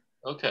you.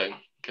 Okay.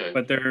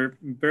 But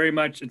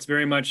it's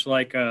very much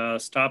like a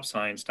stop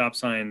sign. Stop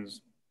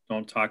signs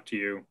don't talk to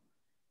you.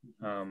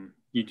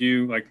 You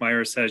do, like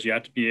Myra says, you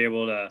have to be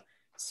able to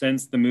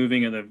sense the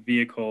moving of the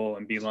vehicle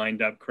and be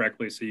lined up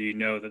correctly so you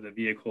know that the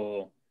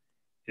vehicle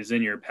is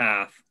in your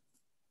path.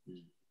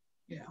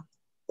 Yeah,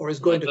 or is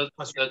going to.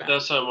 That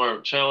does sound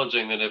more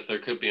challenging than if there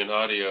could be an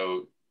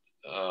audio,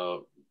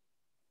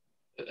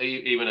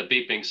 even a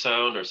beeping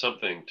sound or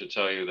something to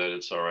tell you that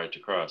it's all right to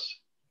cross.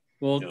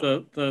 Well,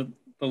 the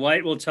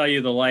light will tell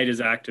you the light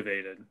is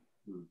activated.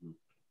 Mm-hmm.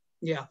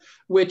 Yeah,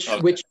 which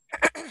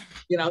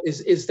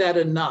is that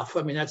enough?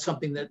 I mean, that's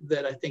something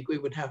that I think we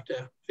would have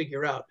to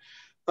figure out.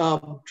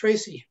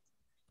 Tracy.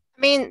 I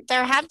mean,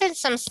 there have been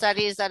some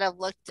studies that have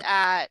looked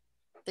at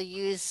the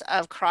use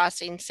of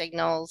crossing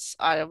signals,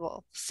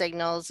 audible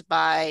signals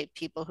by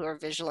people who are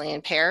visually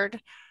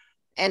impaired.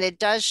 And it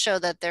does show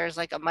that there's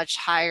like a much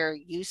higher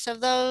use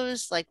of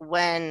those, like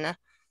when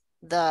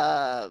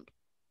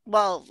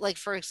like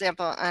for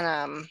example,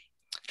 on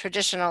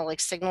traditional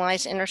like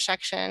signalized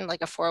intersection,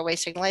 like a four-way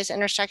signalized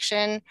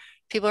intersection,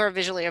 people who are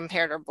visually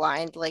impaired or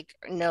blind like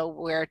know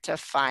where to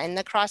find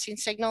the crossing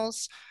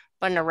signals.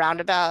 But in a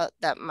roundabout,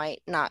 that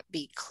might not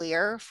be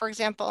clear, for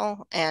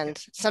example.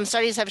 And some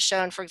studies have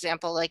shown, for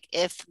example, like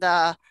if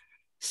the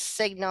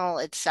signal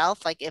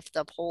itself, like if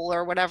the pole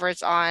or whatever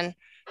it's on,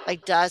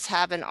 like does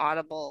have an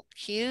audible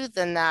cue,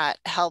 then that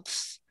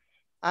helps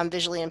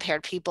visually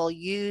impaired people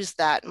use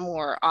that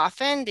more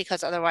often,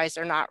 because otherwise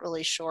they're not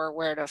really sure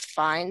where to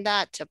find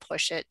that to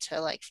push it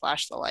to like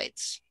flash the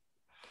lights.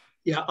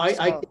 Yeah,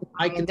 I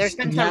can. There's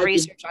been some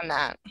research on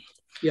that.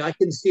 Yeah, I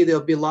can see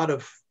there'll be a lot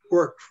of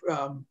work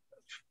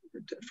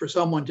for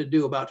someone to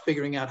do about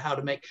figuring out how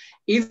to make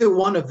either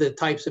one of the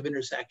types of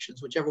intersections,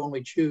 whichever one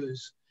we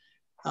choose,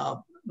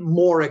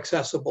 more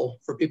accessible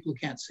for people who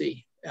can't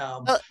see.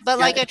 But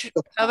like a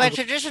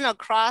traditional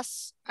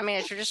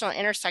a traditional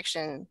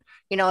intersection,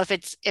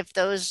 if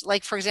those,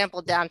 like for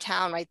example,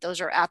 downtown, right,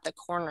 those are at the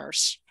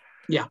corners.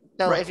 Yeah.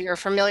 So right. If you're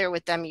familiar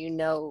with them,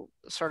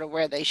 sort of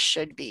where they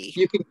should be.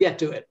 You can get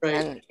to it, right?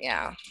 And,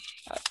 yeah.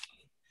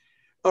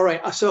 All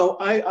right. So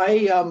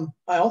I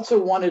also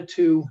wanted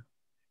to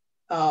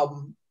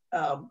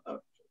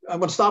I'm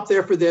going to stop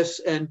there for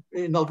this, and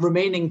in the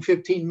remaining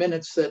 15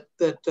 minutes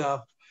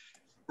that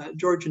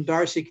George and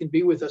Darcy can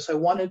be with us, I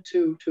wanted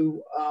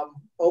to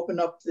open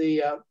up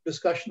the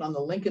discussion on the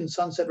Lincoln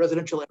Sunset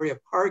residential area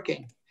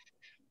parking,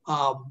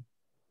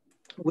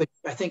 which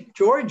I think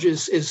George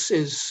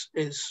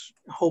is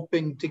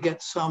hoping to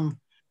get some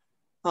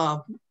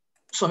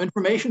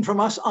information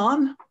from us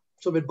on,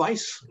 some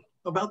advice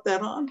about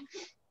that on.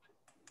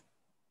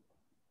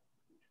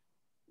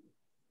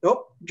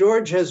 Oh,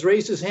 George has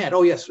raised his hand.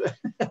 Oh, yes.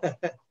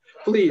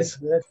 Please.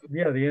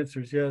 Yeah, the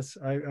answer is yes.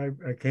 I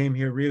came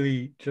here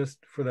really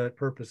just for that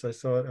purpose. I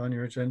saw it on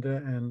your agenda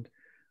and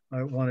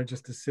I wanted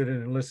just to sit in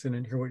and listen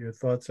and hear what your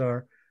thoughts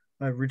are.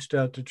 I've reached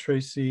out to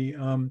Tracy,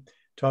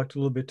 talked a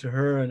little bit to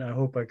her, and I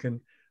hope I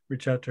can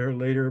reach out to her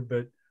later.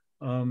 But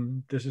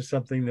this is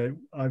something that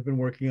I've been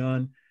working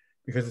on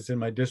because it's in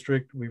my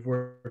district. We've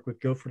worked with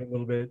Guilford a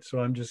little bit. So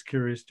I'm just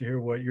curious to hear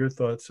what your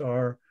thoughts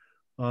are.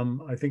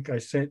 I think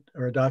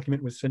a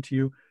document was sent to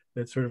you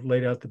that sort of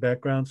laid out the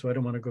background, so I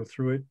don't want to go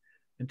through it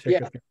and take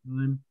up your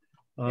time.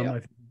 I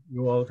think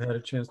you all have had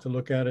a chance to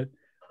look at it.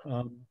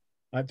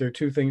 There are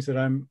two things that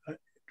I'm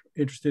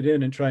interested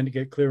in and trying to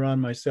get clear on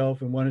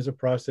myself, and one is a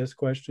process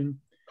question.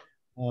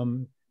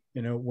 You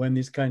know, when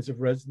these kinds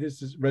of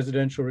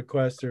residential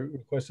requests or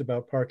requests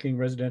about parking,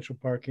 residential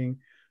parking,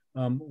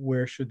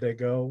 where should they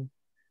go?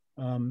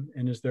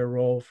 And is there a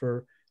role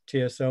for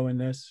TSO in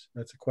this?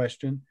 That's a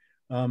question.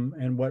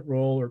 And what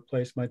role or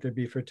place might there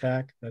be for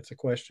TAC? That's a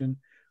question.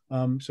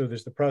 So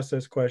there's the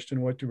process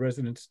question, what do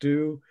residents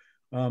do?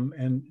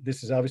 And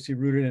this is obviously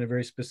rooted in a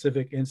very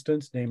specific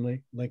instance,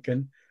 namely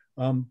Lincoln.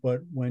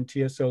 But when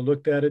TSO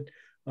looked at it,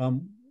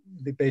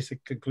 the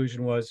basic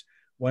conclusion was,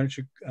 why don't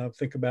you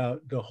think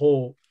about the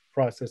whole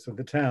process of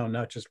the town,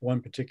 not just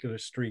one particular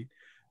street.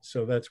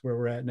 So that's where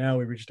we're at now.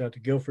 We reached out to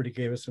Guilford, he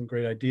gave us some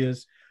great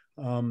ideas.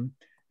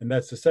 And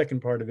that's the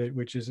second part of it,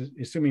 which is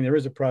assuming there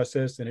is a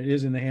process and it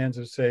is in the hands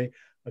of, say,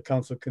 a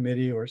council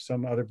committee or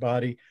some other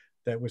body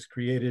that was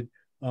created,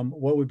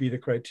 what would be the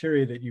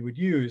criteria that you would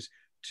use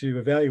to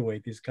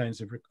evaluate these kinds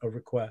of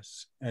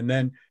requests? And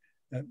then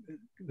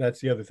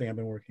that's the other thing I've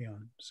been working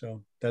on.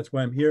 So that's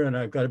why I'm here, and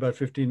I've got about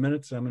 15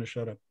 minutes, so I'm going to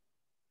shut up.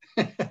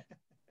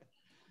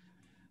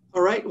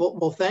 All right,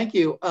 well, thank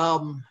you.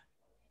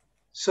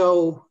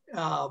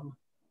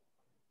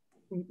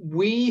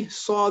 We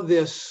saw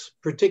this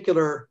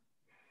particular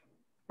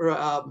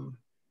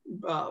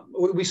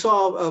we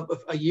saw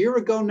a year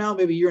ago now,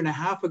 maybe a year and a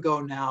half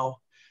ago now,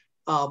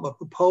 a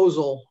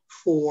proposal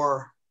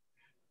for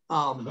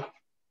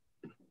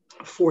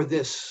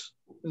this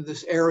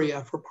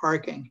area for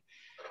parking.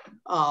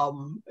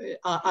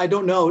 I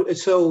don't know.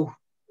 So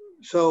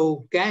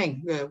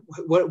gang,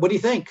 what do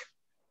you think,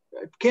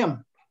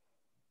 Kim?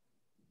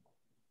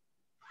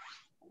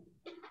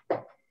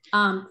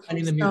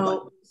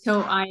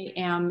 So I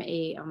am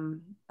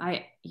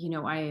I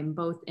am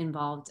both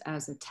involved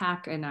as a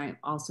TAC, and I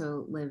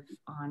also live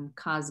on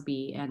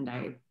Cosby, and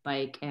I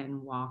bike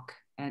and walk,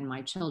 and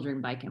my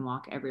children bike and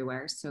walk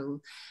everywhere.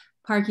 So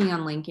parking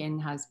on Lincoln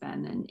has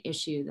been an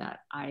issue that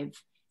I've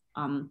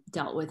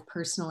dealt with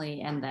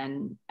personally, and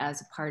then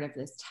as a part of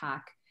this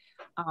TAC.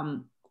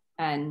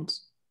 And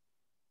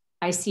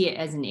I see it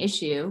as an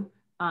issue,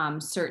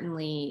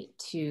 certainly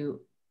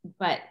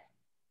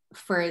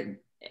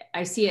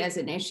I see it as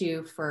an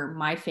issue for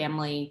my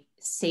family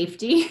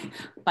safety.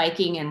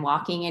 Biking and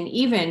walking and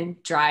even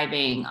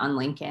driving on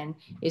Lincoln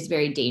is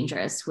very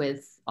dangerous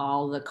with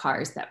all the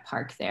cars that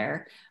park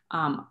there.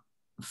 They're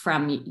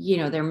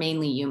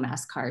mainly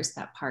UMass cars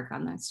that park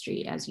on that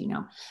street, as you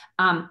know,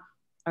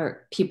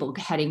 or people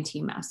heading to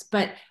UMass.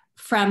 But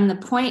from the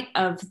point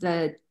of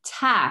the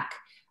TAC,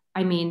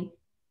 I mean,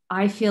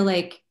 I feel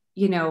like,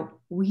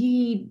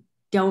 we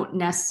don't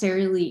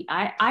necessarily,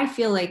 I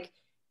feel like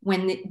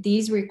when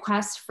these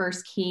requests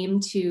first came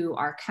to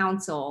our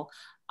council,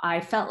 I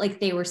felt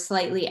like they were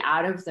slightly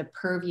out of the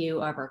purview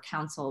of our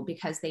council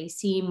because they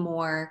seem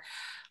more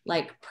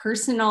like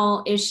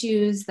personal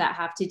issues that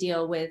have to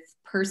deal with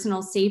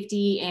personal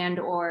safety and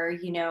or,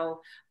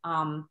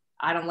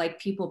 I don't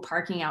like people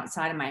parking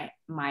outside of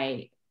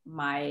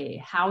my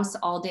house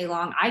all day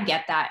long. I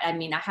get that. I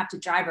mean, I have to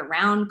drive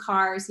around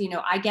cars,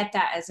 I get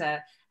that as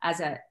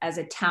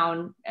a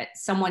town,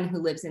 someone who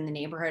lives in the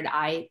neighborhood.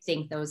 I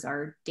think those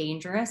are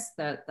dangerous,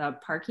 the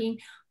parking.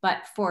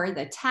 But for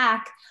the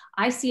TAC,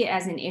 I see it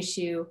as an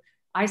issue.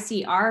 I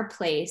see our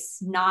place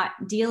not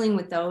dealing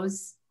with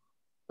those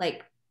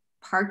like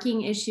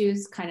parking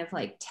issues, kind of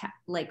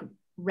like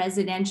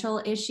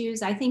residential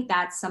issues. I think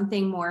that's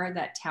something more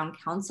that town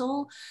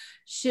council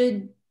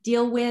should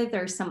deal with,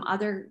 or some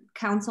other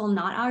council,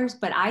 not ours.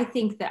 But I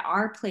think that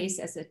our place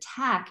as a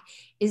TAC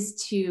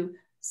is to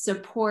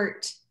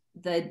support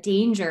the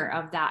danger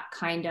of that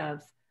kind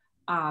of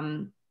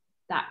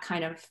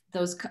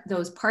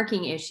those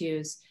parking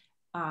issues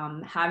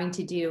having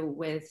to do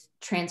with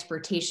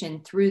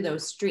transportation through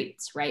those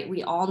streets, right?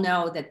 We all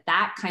know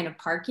that kind of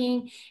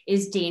parking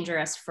is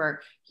dangerous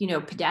for,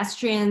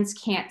 pedestrians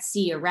can't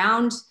see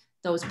around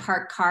those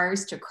parked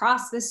cars to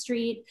cross the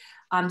street.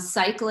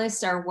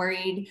 Cyclists are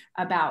worried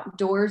about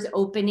doors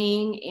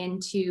opening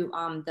into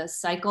the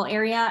cycle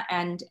area,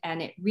 and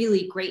it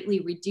really greatly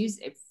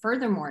reduces,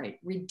 furthermore, it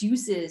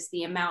reduces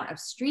the amount of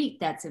street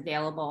that's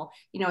available.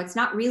 You know, it's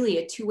not really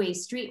a two-way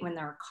street when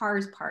there are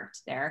cars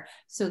parked there.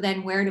 So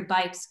then where do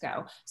bikes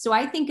go? So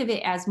I think of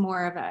it as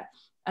more of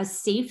a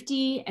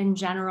safety and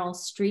general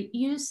street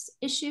use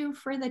issue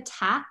for the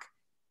TAC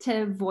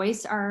to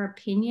voice our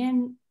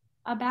opinion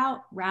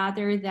about,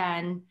 rather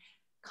than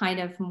kind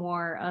of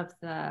more of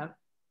the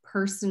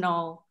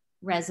personal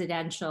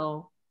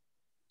residential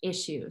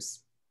issues.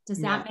 Does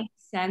that make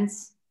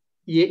sense?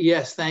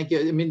 Yes, thank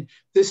you. I mean,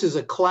 this is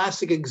a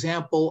classic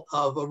example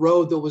of a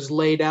road that was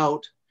laid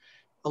out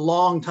a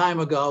long time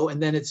ago,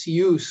 and then its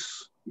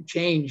use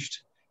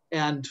changed,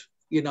 and,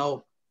 you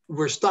know,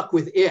 we're stuck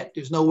with it.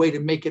 There's no way to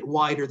make it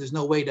wider. There's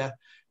no way to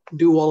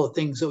do all the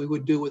things that we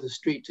would do with a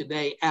street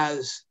today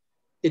as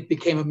it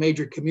became a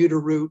major commuter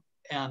route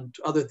and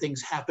other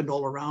things happened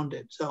all around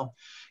it. So,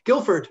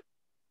 Guilford.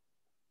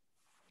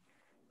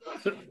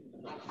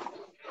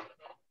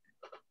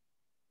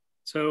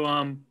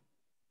 So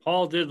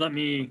Paul did let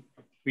me,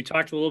 we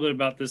talked a little bit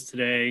about this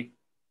today,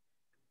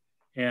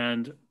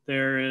 and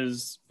there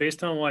is,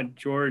 based on what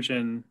George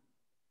and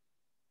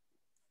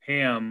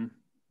Pam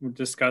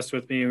discussed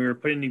with me, we were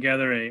putting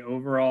together an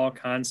overall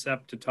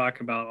concept to talk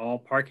about all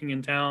parking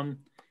in town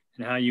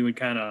and how you would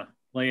kind of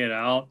lay it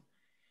out.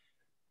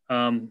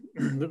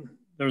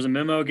 There was a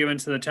memo given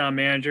to the town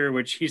manager,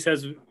 which he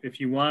says if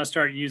you want to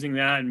start using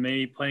that and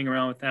maybe playing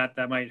around with that,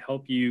 that might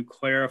help you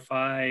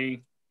clarify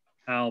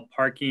how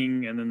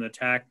parking and then the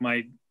TAC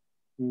might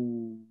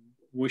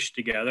mush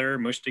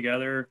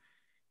together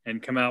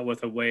and come out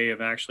with a way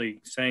of actually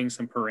saying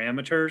some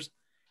parameters.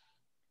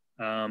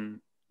 The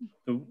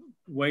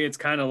way it's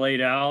kind of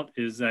laid out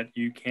is that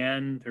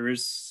there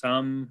is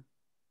some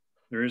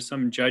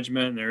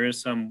judgment, there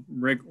is some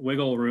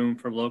wiggle room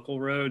for local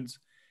roads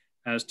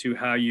as to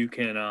how you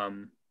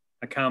can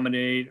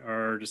accommodate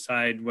or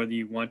decide whether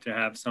you want to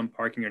have some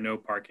parking or no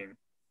parking.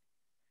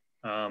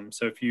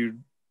 So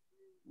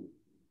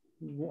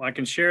I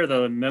can share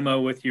the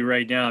memo with you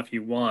right now if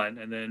you want,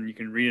 and then you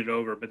can read it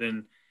over, but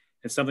then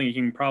it's something you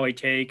can probably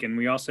take. And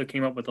we also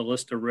came up with a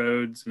list of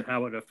roads and how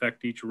it would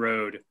affect each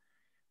road.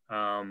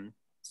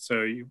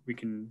 So we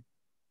can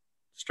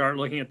start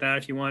looking at that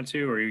if you want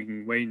to, or you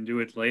can wait and do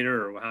it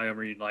later, or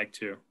however you'd like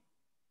to.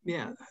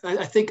 Yeah,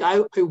 I think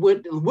I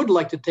would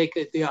like to take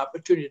the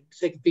opportunity to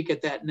take a peek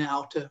at that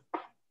now to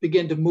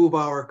begin to move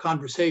our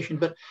conversation.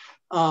 But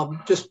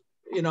just,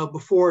 you know,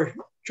 before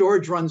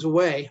George runs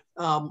away,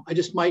 I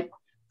just might,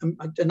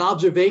 an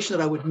observation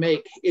that I would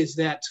make is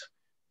that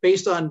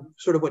based on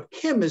sort of what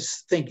Kim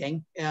is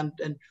thinking, and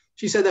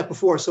she said that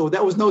before, so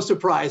that was no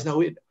surprise,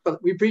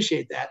 but we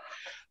appreciate that,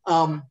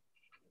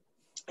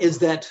 is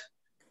that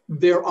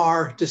there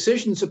are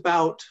decisions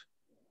about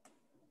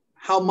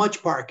how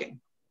much parking.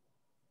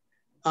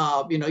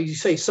 You know, you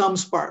say some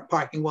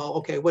parking, well,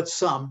 okay, what's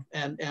some?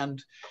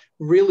 And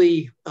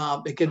really,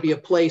 it can be a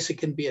place, it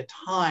can be a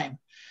time.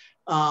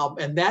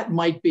 And that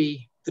might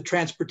be the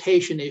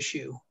transportation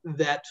issue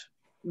that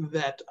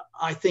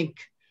I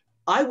think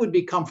I would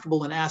be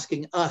comfortable in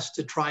asking us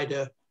to try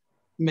to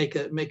make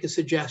a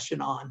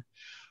suggestion on.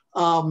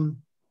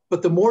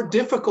 But the more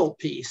difficult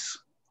piece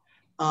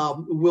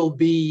will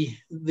be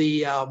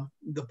the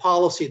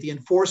policy, the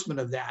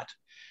enforcement of that,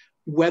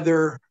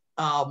 whether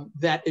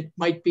that it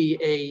might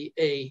be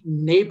a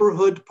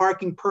neighborhood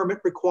parking permit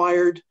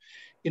required,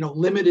 you know,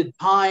 limited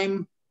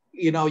time,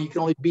 you know, you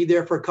can only be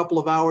there for a couple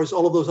of hours,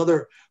 all of those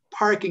other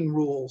parking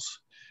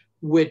rules,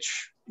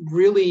 which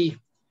really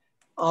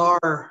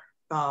are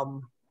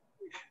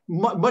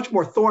much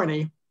more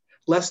thorny,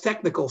 less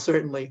technical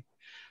certainly,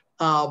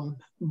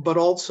 but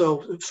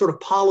also sort of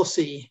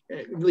policy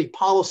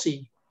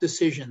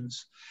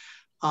decisions,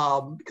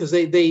 because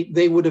they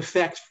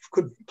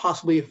could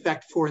possibly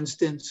affect, for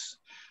instance,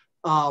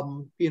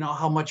 you know,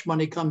 how much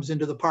money comes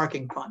into the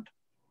parking fund.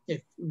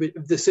 If the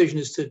decision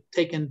is to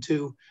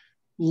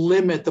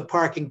limit the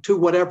parking to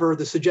whatever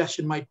the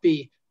suggestion might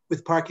be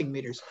with parking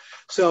meters.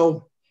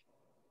 So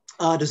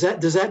does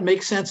that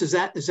make sense? Is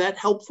that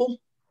helpful?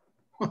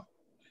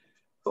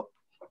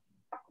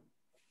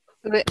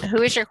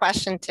 Who is your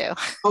question to?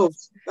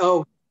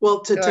 Oh,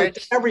 well, to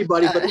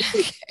everybody, but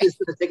who's going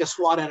to take a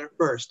swat at it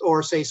first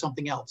or say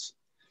something else?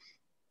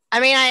 I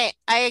mean, I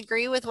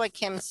agree with what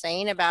Kim's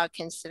saying about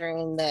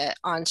considering the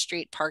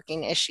on-street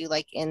parking issue,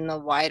 like in the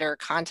wider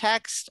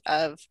context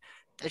of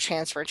the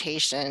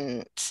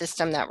transportation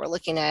system that we're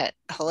looking at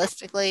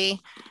holistically,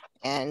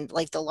 and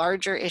like the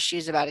larger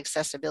issues about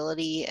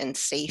accessibility and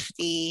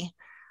safety.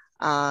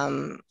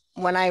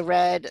 When I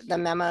read the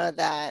memo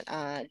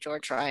that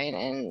George Ryan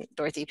and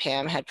Dorothy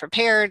Pam had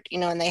prepared, you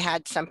know, and they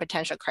had some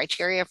potential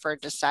criteria for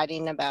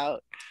deciding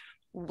about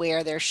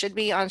where there should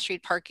be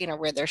on-street parking or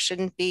where there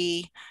shouldn't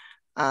be.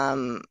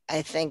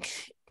 I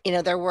think, you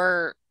know, there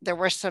were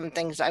some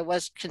things I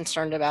was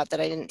concerned about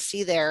that I didn't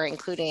see there,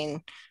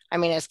 including I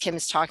mean, as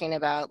Kim's talking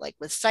about, like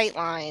with sight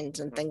lines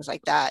and things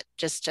like that,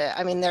 just to,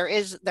 I mean, there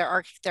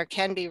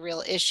can be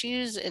real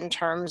issues in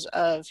terms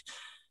of,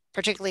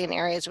 particularly in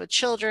areas with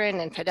children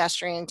and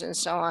pedestrians and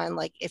so on.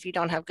 Like if you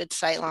don't have good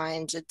sight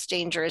lines, it's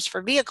dangerous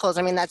for vehicles.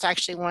 I mean, that's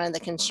actually one of the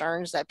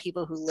concerns that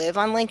people who live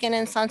on Lincoln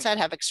and Sunset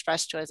have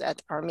expressed to us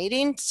at our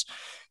meetings.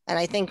 And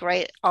I think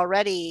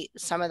already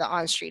some of the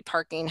on-street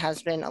parking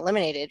has been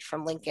eliminated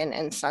from Lincoln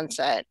and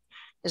Sunset,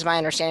 is my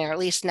understanding, or at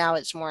least now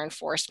it's more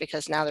enforced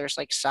because now there's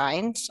like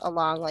signs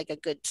along like a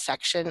good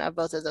section of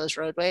both of those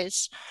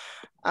roadways.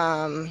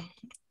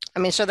 I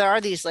mean, so there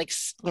are these like,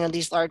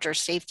 these larger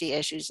safety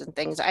issues and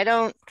things. I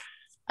don't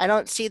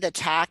see the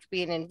TAC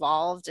being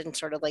involved in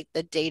sort of like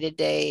the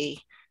day-to-day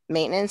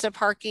maintenance of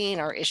parking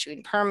or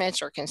issuing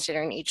permits or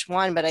considering each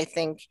one, but I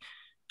think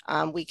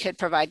we could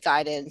provide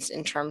guidance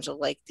in terms of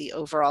like the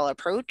overall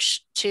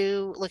approach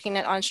to looking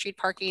at on-street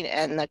parking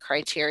and the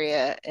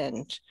criteria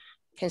and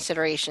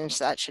considerations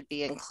that should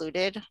be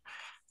included.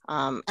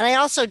 And I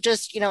also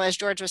just, as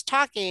George was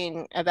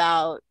talking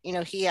about,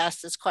 he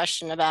asked this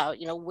question about,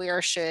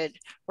 where should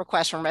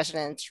requests from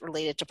residents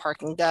related to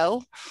parking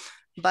go?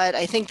 But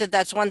I think that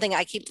that's one thing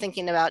I keep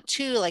thinking about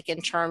too, like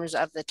in terms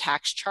of the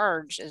tax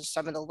charge, is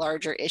some of the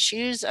larger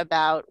issues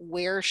about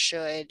where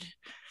should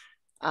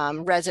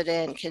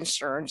resident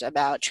concerns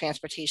about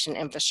transportation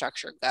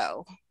infrastructure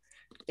go?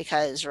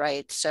 Because,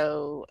 right,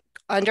 so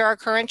under our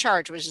current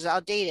charge, which is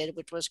outdated,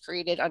 which was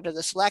created under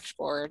the select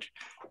board,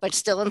 but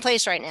still in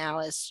place right now,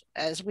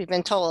 as we've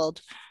been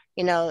told,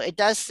 it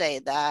does say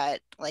that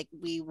like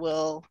we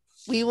will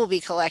be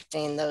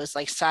collecting those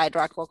like side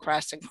Rockwell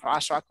Crest and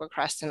cross Rockwell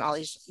Crest and all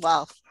these.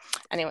 Well,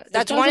 anyway,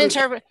 that's one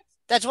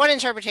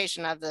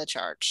interpretation of the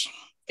charge.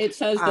 It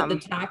says that the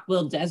TAC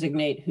will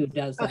designate who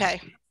does that.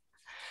 Okay.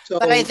 So,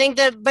 but I think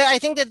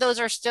that those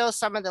are still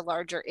some of the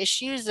larger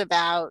issues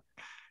about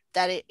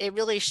that it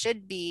really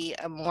should be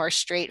a more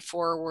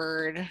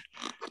straightforward,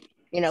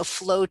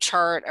 flow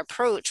chart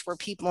approach where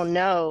people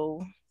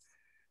know,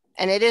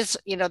 and it is,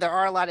 there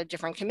are a lot of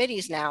different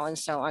committees now and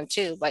so on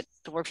too, but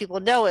where people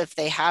know if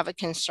they have a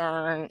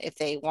concern, if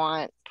they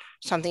want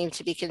something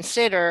to be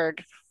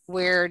considered,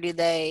 where do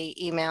they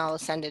email,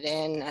 send it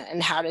in,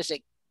 and how does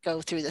it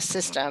go through the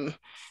system,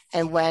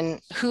 and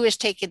who is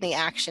taking the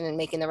action and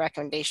making the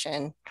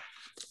recommendation,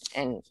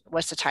 and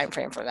what's the time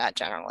frame for that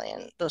generally,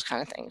 and those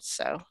kind of things.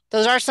 So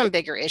those are some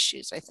bigger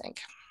issues, I think.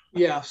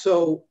 Yeah.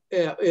 So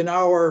in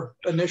our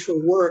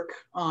initial work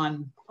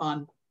on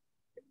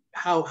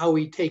how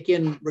we take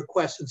in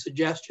requests and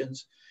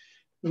suggestions,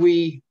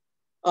 we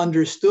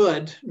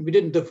understood, we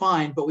didn't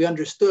define, but we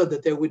understood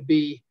that there would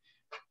be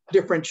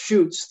different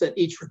chutes that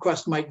each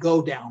request might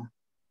go down,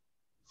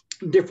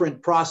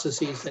 different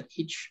processes that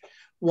each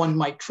one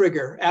might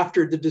trigger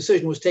after the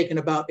decision was taken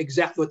about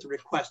exactly what the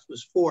request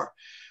was for.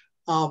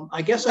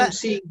 I guess I'm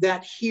seeing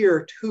that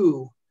here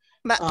too.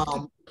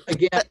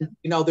 Again,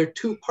 there are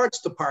two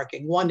parts to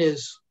parking. One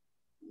is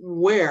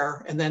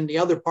where, and then the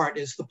other part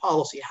is the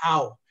policy.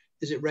 How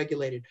is it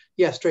regulated?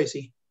 Yes,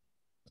 Tracy.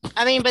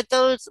 I mean, but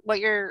those,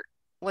 what you're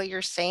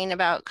saying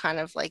about kind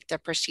of like the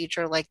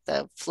procedure, like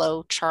the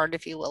flow chart,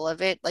 if you will,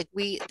 of it, like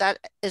that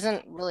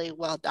isn't really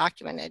well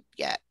documented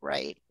yet,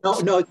 right?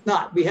 No, it's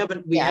not. We have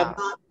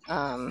not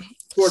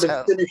sort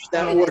of finished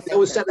that work. That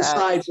was set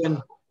aside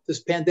when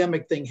this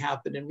pandemic thing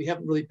happened, and we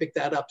haven't really picked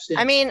that up since.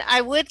 I mean,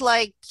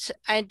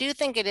 I do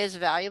think it is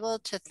valuable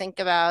to think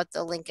about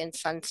the Lincoln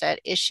Sunset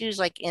issues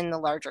like in the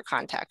larger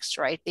context,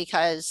 right?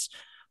 Because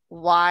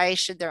why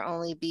should there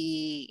only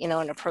be,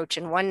 an approach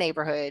in one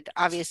neighborhood?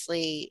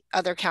 Obviously,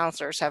 other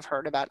counselors have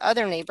heard about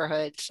other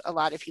neighborhoods. A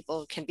lot of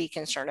people can be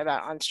concerned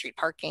about on-street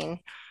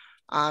parking.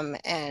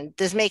 And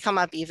this may come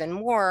up even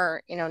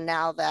more,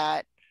 now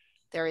that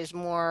there is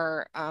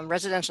more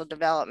residential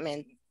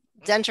development,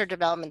 denser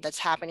development that's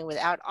happening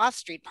without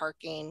off-street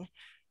parking,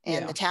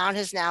 and the town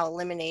has now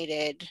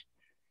eliminated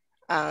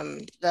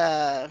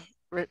the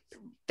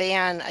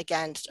ban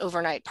against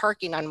overnight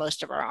parking on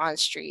most of our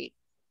on-street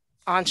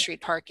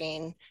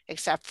parking,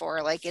 except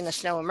for like in a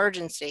snow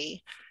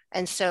emergency.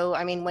 And so,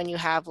 I mean, when you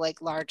have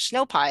like large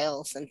snow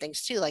piles and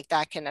things too, like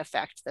that can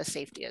affect the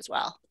safety as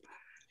well.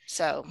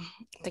 So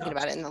thinking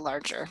about it in the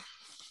larger.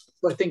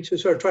 I think to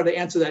sort of try to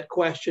answer that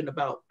question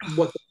about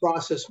what the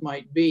process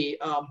might be,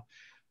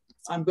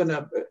 I'm going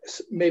to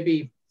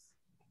maybe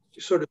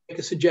sort of make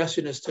a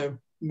suggestion as to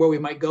where we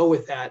might go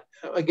with that.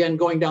 Again,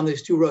 going down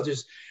these two roads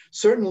is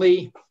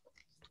certainly,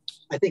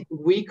 I think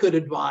we could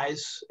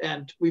advise,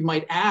 and we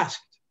might ask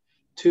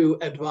to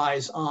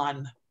advise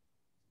on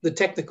the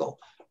technical.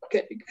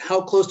 Okay, how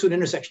close to an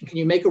intersection? Can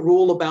you make a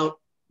rule about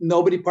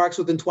nobody parks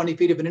within 20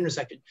 feet of an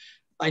intersection?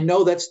 I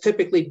know that's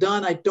typically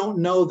done. I don't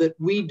know that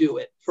we do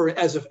it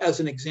as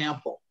an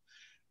example.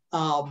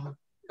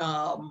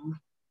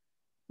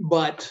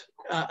 But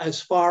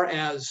as far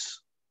as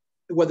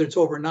whether it's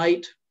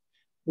overnight,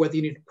 whether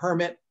you need a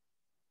permit,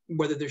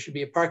 whether there should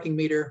be a parking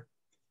meter,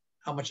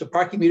 how much the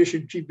parking meter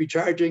should be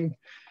charging,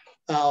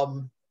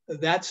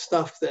 that's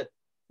stuff that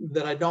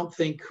I don't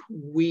think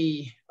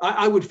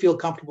I would feel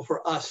comfortable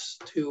for us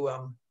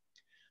to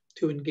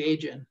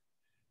engage in.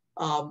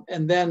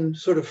 and then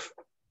sort of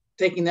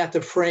taking that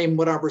to frame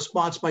what our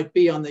response might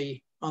be on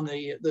the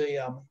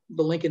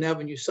Lincoln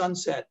Avenue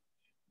sunset,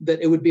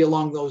 that it would be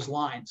along those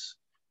lines.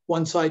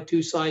 One side,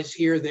 two sides,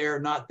 here, there,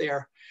 not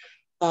there.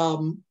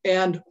 Your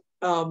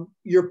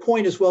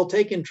point is well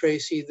taken,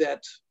 Tracy,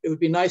 that it would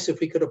be nice if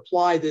we could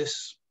apply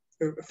this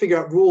or figure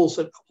out rules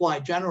that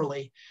apply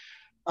generally.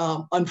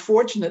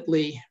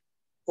 Unfortunately,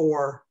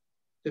 or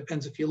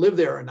depends if you live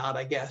there or not,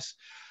 I guess,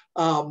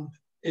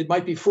 it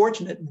might be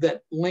fortunate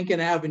that Lincoln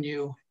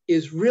Avenue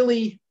is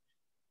really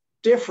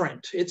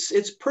different.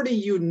 It's pretty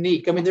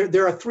unique. I mean,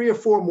 there are 3 or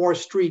 4 more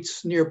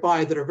streets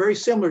nearby that are very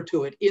similar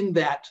to it in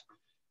that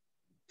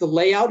the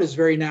layout is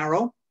very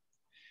narrow,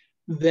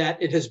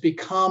 that it has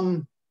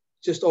become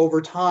just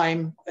over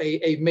time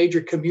a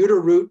major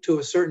commuter route to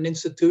a certain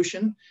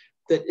institution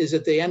that is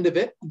at the end of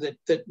it,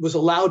 that was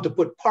allowed to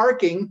put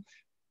parking,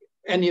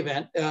 any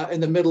event, in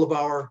the middle of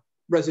our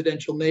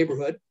residential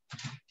neighborhood,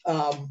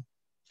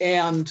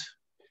 and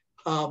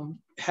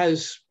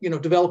has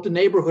developed a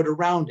neighborhood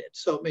around it.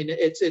 So I mean,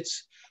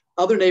 it's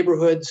other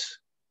neighborhoods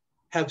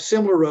have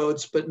similar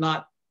roads, but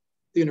not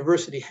the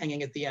university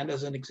hanging at the end,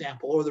 as an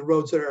example, or the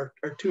roads that are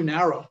too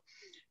narrow.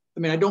 I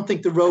mean, I don't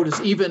think the road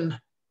is even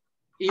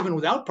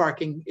without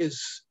parking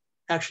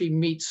actually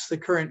meets the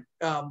current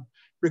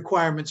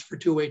requirements for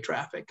two-way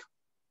traffic.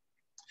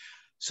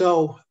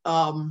 So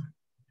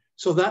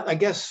that, I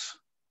guess,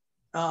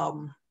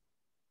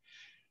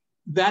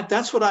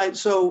 that's what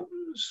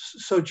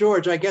so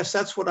George, I guess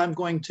that's what I'm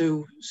going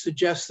to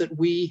suggest that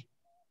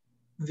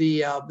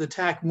the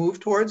TAC move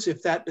towards,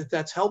 if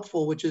that's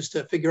helpful, which is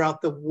to figure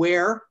out the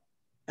where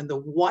and the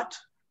what,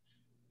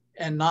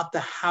 and not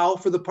the how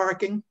for the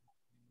parking.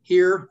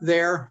 Here,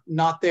 there,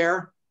 not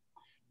there.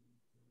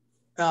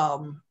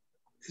 Does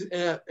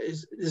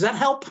that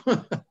help?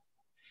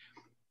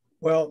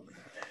 Well,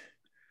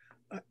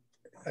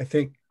 I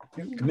think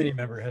the committee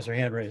member has her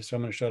hand raised, so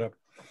I'm going to shut up.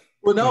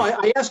 Well, no,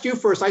 I asked you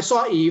first. I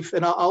saw Eve,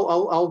 and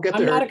I'll get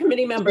there. I'm not a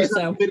committee member,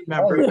 so.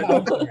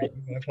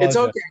 It's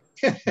okay.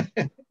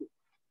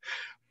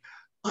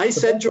 I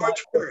said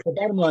George first. The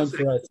bottom line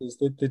for us is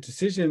that the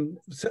decision,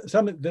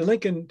 the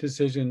Lincoln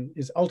decision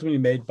is ultimately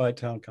made by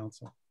town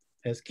council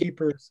as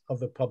keepers of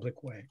the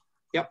public way.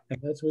 Yep. And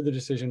that's where the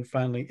decision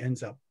finally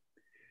ends up.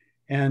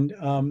 And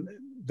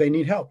they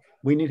need help.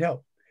 We need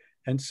help.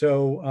 And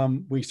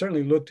so we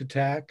certainly look to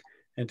TAC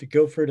and to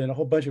Guilford and a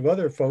whole bunch of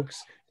other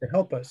folks to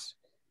help us.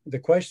 The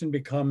question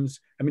becomes,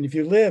 I mean, if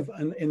you live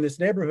in this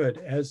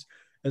neighborhood, as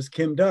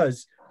Kim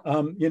does,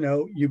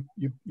 you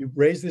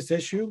raise this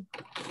issue.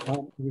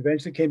 We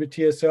eventually came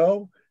to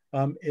TSO,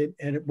 and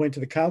it went to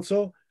the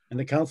council, and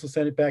the council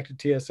sent it back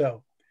to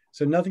TSO.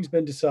 So nothing's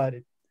been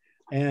decided.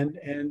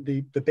 And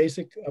the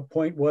basic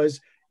point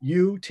was,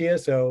 you,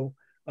 TSO,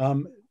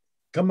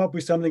 come up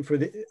with something for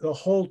the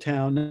whole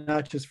town,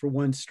 not just for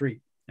one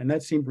street. And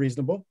that seemed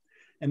reasonable.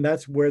 And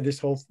that's where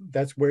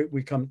that's where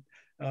we come.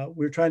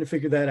 We're trying to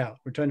figure that out.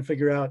 We're trying to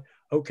figure out,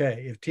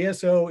 okay, if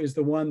TSO is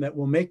the one that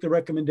will make the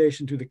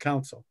recommendation to the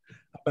council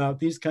about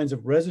these kinds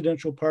of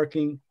residential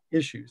parking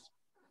issues,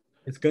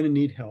 it's going to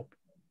need help.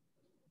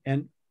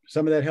 And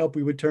some of that help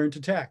we would turn to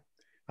TAC.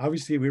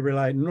 Obviously, we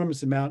rely an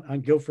enormous amount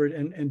on Guilford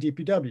and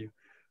DPW.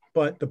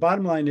 But the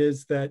bottom line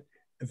is that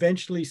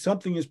eventually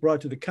something is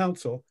brought to the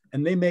council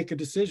and they make a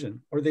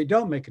decision, or they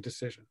don't make a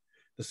decision.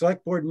 The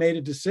select board made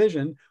a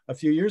decision a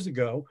few years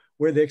ago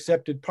where they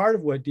accepted part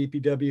of what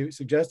DPW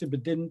suggested,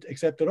 but didn't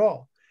accept it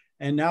all.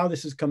 And now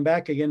this has come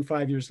back again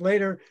 5 years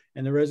later,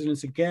 and the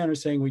residents again are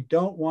saying, we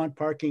don't want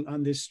parking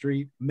on this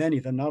street, many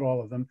of them, not all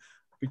of them,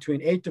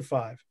 between 8 to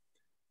 5,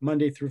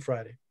 Monday through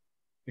Friday,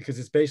 because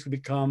it's basically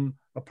become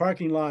a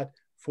parking lot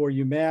for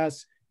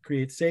UMass,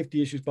 creates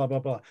safety issues, blah, blah,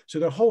 blah. So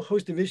there are a whole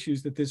host of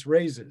issues that this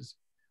raises,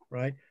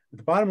 right? But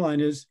the bottom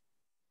line is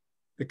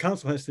the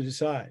council has to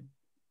decide.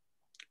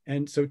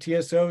 And so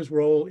TSO's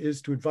role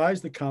is to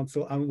advise the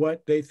council on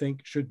what they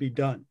think should be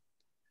done.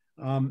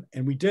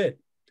 And we did.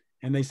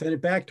 And they sent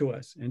it back to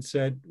us and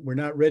said, we're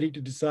not ready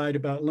to decide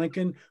about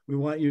Lincoln. We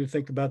want you to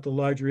think about the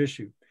larger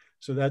issue.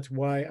 So that's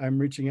why I'm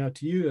reaching out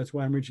to you. That's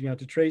why I'm reaching out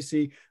to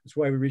Tracy. That's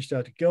why we reached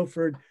out to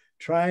Guilford,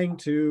 trying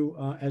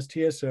to, as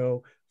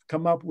TSO,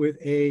 come up with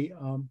a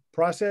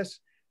process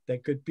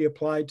that could be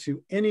applied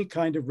to any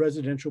kind of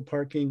residential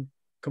parking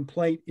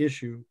complaint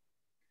issue,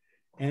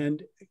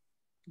 and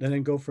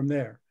then go from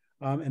there.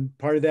 And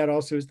part of that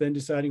also is then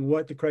deciding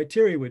what the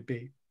criteria would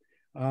be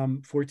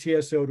for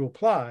TSO to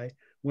apply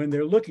when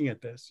they're looking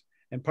at this.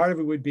 And part of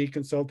it would be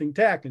consulting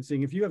TAC and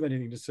seeing if you have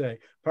anything to say.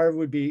 Part of it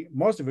would be,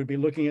 most of it would be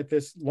looking at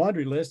this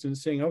laundry list and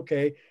saying,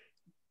 okay,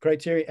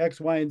 criteria X,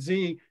 Y, and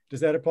Z, does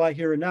that apply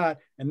here or not?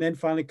 And then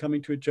finally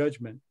coming to a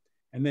judgment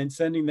and then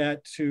sending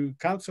that to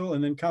council,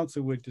 and then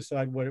council would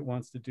decide what it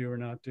wants to do or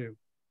not do.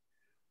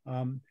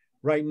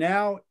 Right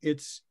now,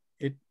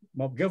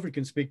 well, Guilford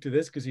can speak to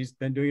this because he's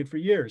been doing it for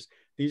years.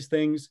 These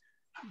things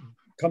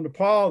come to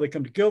Paul, they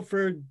come to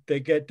Guilford, they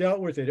get dealt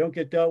with, they don't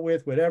get dealt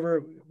with,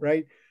 whatever,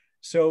 right?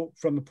 So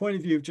from the point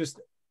of view of just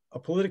a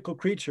political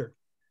creature,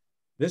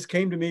 This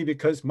came to me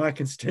because my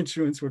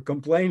constituents were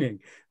complaining.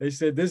 They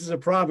said, this is a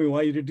problem, we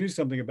want you to do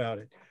something about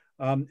it.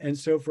 And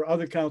so for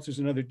other councils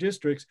in other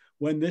districts,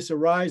 when this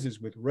arises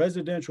with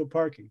residential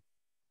parking,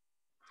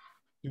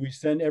 do we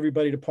send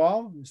everybody to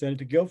Paul, send it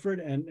to Guilford,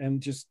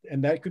 and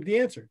that could be the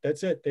answer.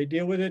 That's it, they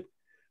deal with it.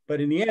 But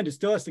in the end, it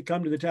still has to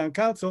come to the town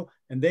council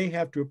and they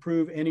have to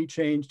approve any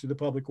change to the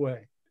public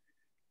way.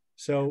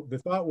 So the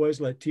thought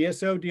was let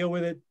TSO deal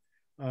with it.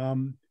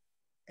 And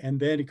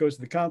then it goes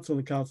to the council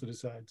and the council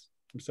decides.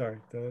 I'm sorry.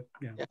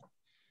 Yeah.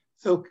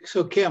 So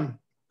Kim,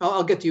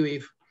 I'll get to you,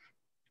 Eve.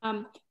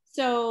 I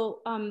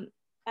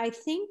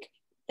think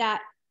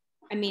that,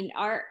 I mean,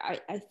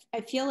 I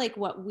feel like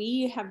what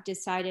we have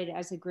decided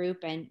as a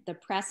group, and the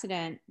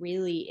precedent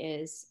really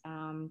is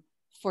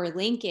for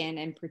Lincoln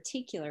in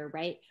particular,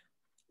 right?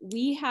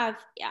 We have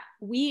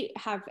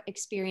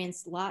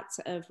experienced lots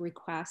of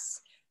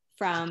requests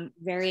from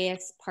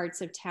various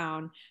parts of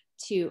town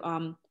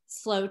to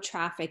slow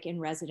traffic in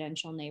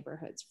residential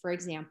neighborhoods, for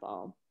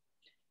example,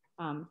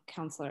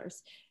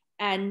 counselors.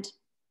 And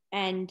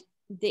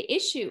the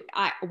issue,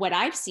 what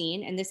I've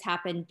seen, and this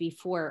happened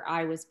before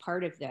I was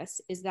part of this,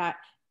 is that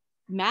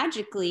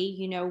magically,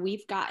 you know,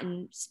 we've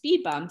gotten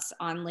speed bumps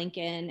on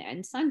Lincoln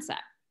and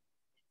Sunset.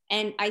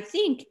 And I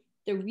think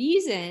the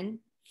reason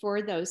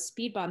for those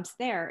speed bumps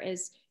there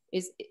is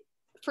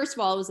first of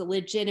all, it was a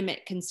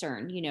legitimate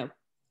concern. You know,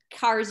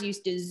 cars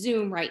used to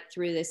zoom right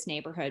through this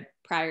neighborhood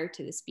prior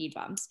to the speed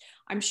bumps.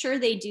 I'm sure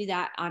they do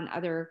that on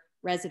other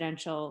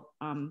residential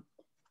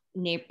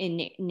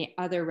in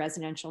other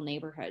residential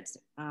neighborhoods.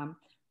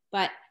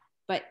 But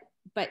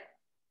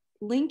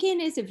Lincoln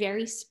is a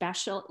very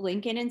special,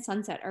 Lincoln and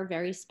Sunset are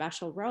very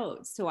special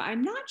roads. So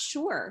I'm not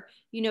sure,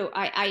 you know,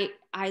 I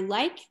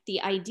like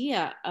the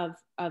idea of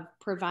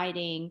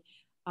providing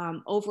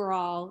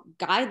overall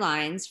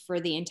guidelines for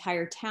the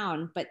entire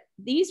town, but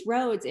these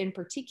roads in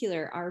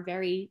particular are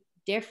very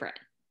different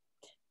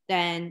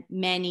than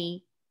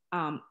many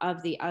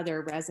of the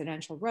other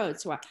residential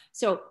roads.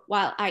 So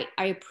while I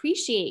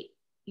appreciate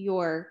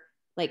your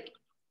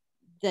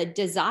the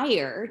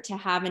desire to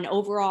have an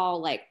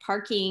overall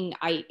parking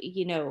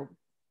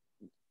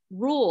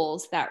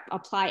rules that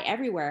apply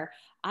everywhere,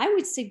 I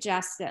would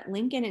suggest that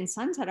Lincoln and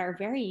Sunset are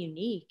very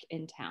unique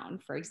in town,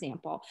 for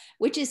example,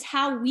 which is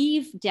how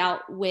we've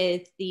dealt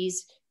with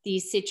these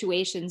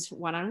situations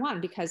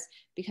one-on-one, because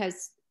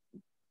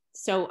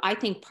so I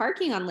think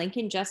parking on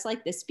Lincoln, just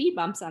like the speed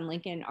bumps on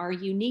Lincoln, are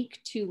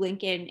unique to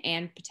Lincoln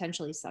and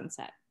potentially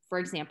Sunset, for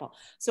example.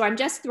 So I'm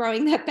just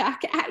throwing that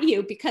back at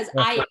you because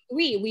I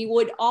agree. We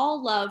would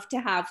all love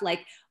to have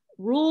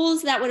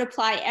rules that would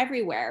apply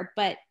everywhere,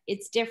 but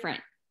it's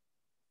different.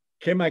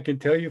 Kim, I can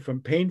tell you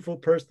from painful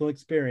personal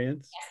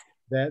experience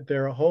that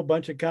there are a whole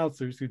bunch of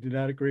counselors who do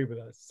not agree with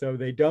us. So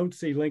they don't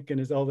see Lincoln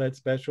as all that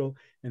special,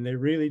 and they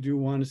really do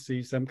want to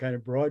see some kind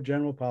of broad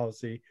general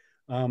policy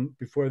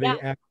before they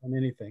act on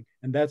anything.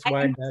 And that's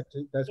why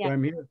why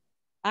I'm here.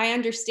 I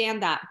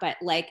understand that, but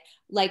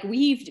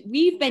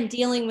we've been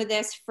dealing with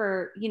this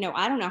for,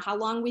 I don't know how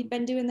long we've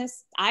been doing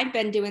this. I've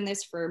been doing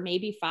this for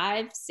maybe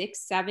 5, 6,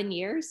 7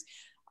 years.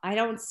 I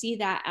don't see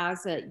that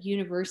as a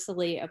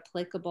universally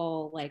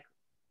applicable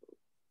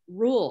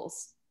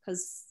rules,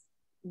 because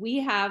we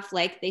have,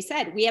 like they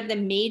said, we have the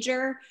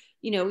major,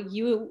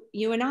 you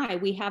and I,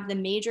 we have the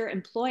major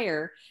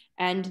employer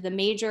and the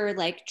major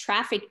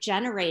traffic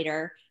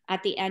generator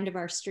at the end of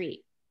our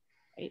street.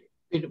 Right?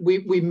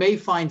 We may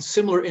find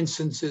similar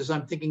instances.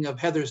 I'm thinking of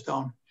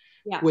Heatherstone,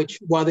 which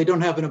while they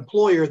don't have an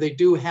employer, they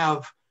do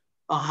have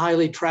a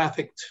highly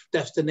trafficked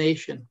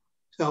destination.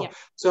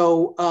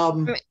 So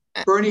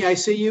Bernie, I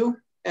see you,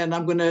 and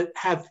I'm going to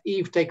have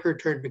Eve take her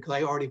turn because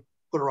I already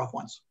put her off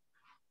once.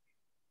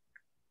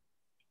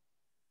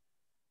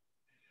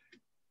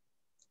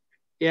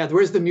 Yeah,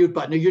 where's the mute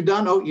button? Are you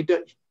done? Oh, you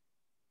did.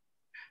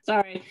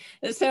 Sorry.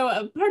 So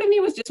part of me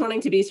was just wanting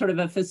to be sort of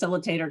a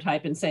facilitator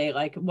type and say,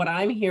 what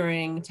I'm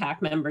hearing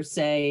TAC members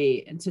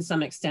say to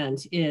some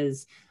extent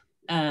is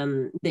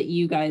that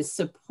you guys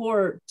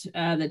support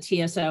the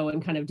TSO in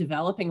kind of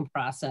developing a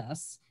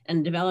process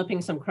and developing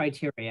some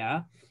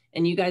criteria.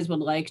 And you guys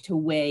would like to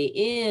weigh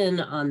in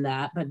on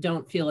that, but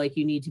don't feel like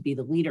you need to be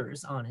the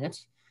leaders on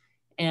it.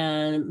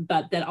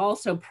 But that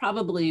also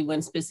probably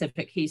when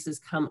specific cases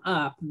come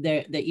up,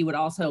 that you would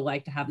also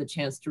like to have the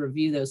chance to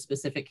review those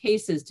specific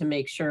cases to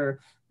make sure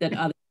that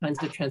other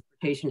kinds of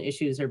transportation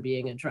issues are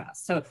being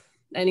addressed. So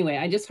anyway,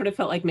 I just sort of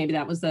felt like maybe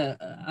that was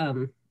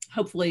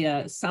hopefully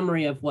a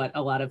summary of what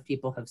a lot of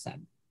people have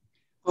said.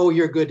 Oh,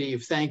 you're good,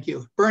 Eve. Thank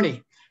you.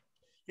 Bernie.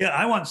 Yeah,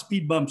 I want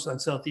speed bumps on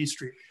Southeast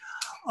Street.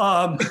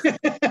 I've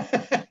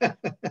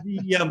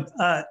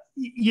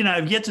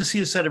yet to see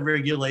a set of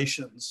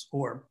regulations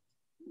or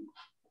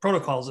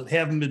protocols that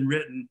haven't been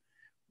written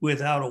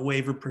without a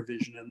waiver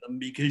provision in them,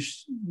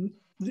 because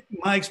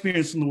my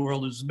experience in the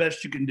world is the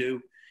best you can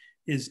do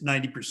is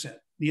 90%.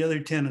 The other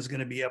 10 is going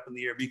to be up in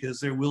the air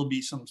because there will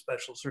be some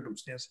special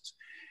circumstances.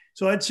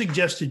 So I'd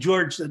suggest to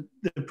George that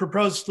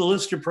the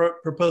list of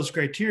proposed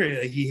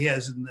criteria he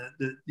has in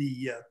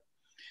the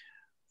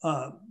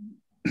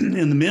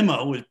in the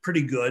memo was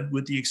pretty good,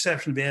 with the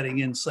exception of adding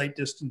in site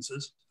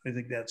distances. I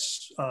think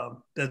that's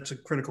a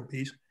critical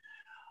piece.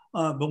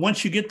 But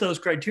once you get those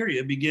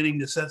criteria, beginning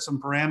to set some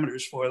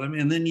parameters for them,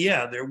 and then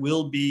yeah, there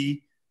will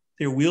be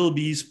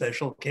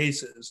special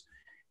cases,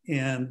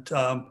 and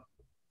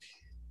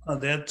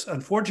that's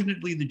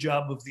unfortunately the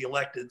job of the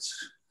electeds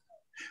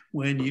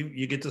when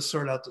you get to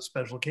sort out the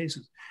special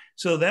cases.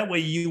 So that way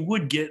you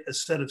would get a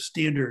set of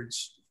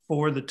standards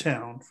for the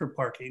town for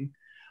parking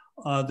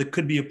that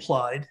could be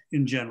applied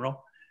in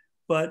general,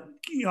 but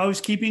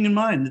always keeping in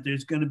mind that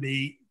there's going to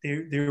be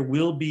there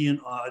will be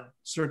an odd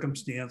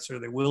circumstance, or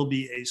there will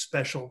be a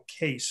special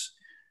case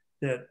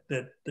that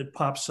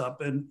pops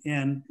up,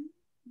 and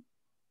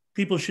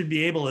people should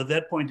be able at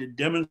that point to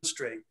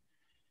demonstrate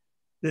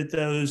that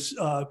those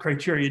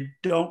criteria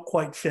don't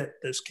quite fit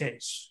this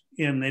case,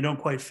 and they don't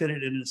quite fit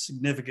it in a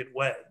significant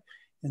way.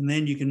 And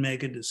then you can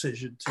make a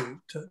decision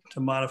to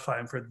modify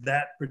them for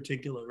that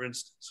particular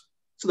instance.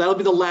 So that'll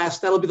be the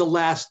last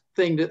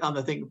thing on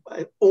the thing,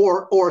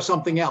 or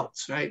something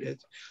else, right?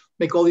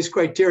 Make all these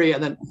criteria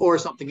and then or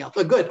something else.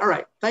 Oh, good. All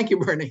right. Thank you,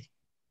 Bernie.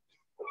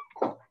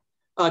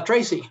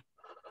 Tracy.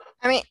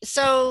 I mean,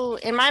 so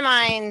in my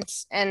mind,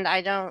 and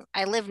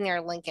I live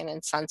near Lincoln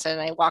and Sunset,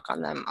 and I walk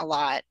on them a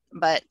lot,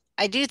 but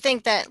I do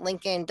think that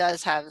Lincoln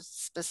does have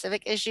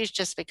specific issues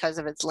just because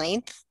of its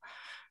length.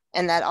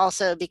 And that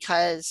also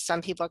because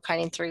some people are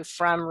cutting through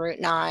from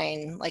Route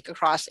 9, like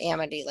across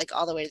Amity, like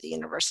all the way to the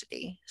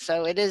university.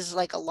 So it is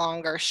like a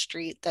longer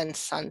street than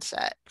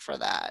Sunset for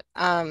that.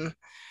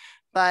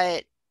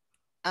 But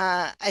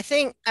I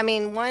think, I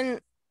mean, one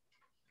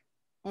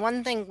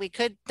thing we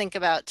could think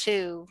about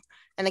too,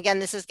 and again,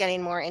 this is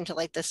getting more into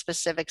like the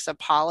specifics of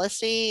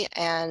policy,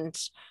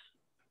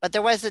 but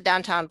there was the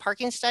downtown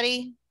parking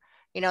study,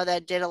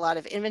 that did a lot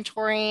of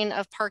inventorying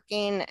of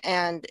parking.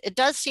 And it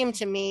does seem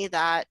to me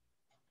that,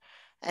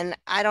 and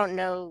I don't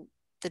know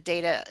the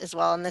data as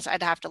well in this,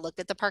 I'd have to look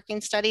at the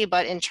parking study,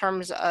 but in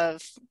terms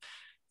of,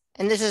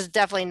 and this is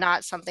definitely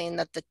not something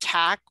that the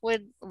TAC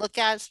would look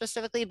at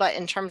specifically, but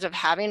in terms of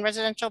having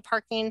residential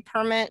parking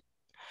permits,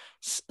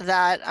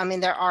 that, I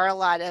mean, there are a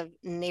lot of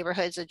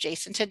neighborhoods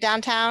adjacent to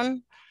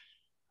downtown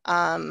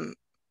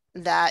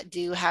that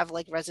do have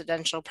like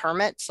residential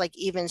permits, like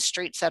even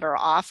streets that are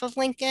off of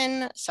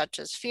Lincoln, such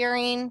as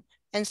Fearing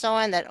and so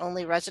on, that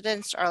only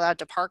residents are allowed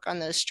to park on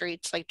those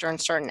streets like during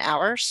certain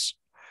hours.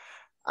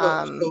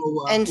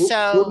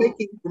 We're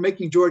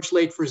making George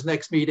late for his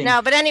next meeting.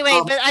 No, but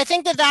anyway, but I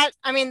think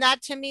that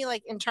to me,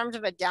 like in terms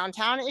of a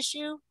downtown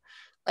issue,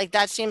 like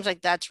that seems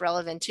like that's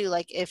relevant too.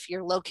 Like if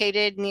you're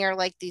located near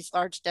like these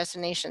large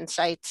destination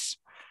sites,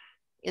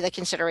 the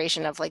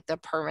consideration of like the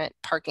permit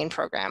parking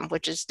program,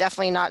 which is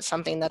definitely not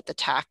something that the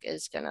TAC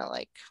is gonna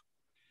like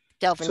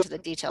delve into the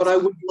details. What I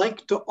would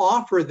like to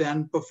offer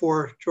then,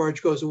 before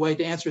George goes away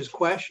to answer his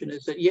question,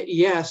 is that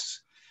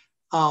yes,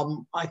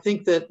 I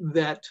think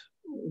that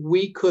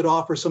we could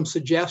offer some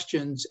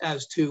suggestions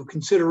as to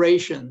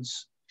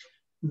considerations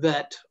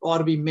that ought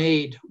to be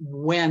made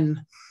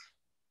when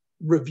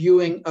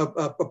reviewing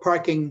a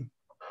parking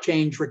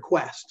change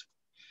request.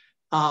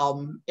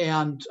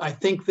 And I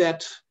think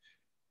that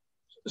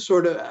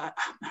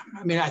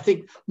I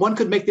think one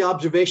could make the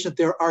observation that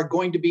there are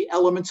going to be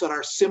elements that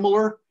are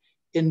similar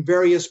in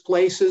various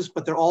places,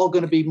 but they're all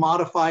going to be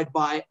modified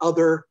by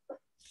other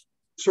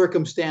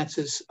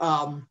circumstances.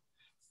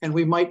 And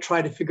we might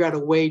try to figure out a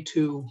way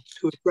to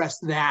address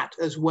that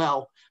as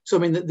well. So, I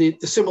mean, the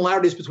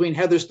similarities between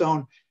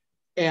Heatherstone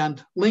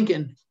and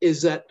Lincoln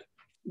is that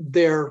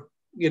they're,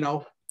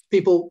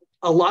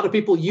 a lot of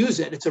people use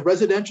it. It's a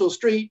residential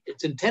street.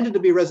 It's intended to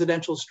be a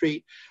residential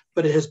street,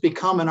 but it has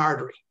become an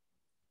artery.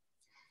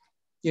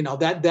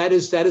 That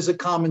is a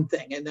common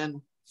thing. And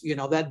then,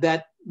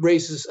 that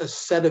raises a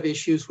set of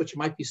issues which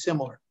might be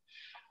similar.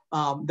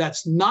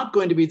 That's not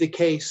going to be the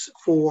case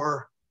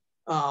for,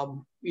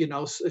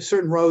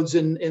 certain roads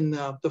in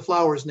the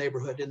Flowers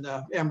neighborhood in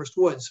the Amherst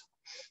Woods.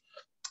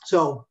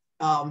 So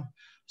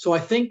I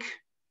think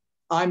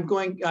I'm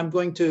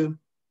going to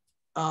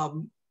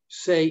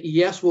say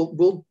yes.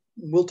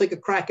 We'll take a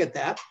crack at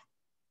that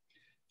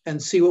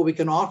and see what we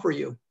can offer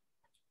you.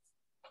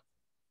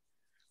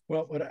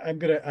 Well,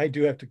 I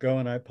do have to go,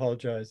 and I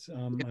apologize. I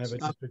have a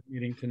district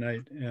meeting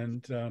tonight,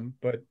 and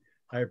but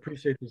I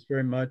appreciate this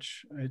very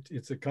much.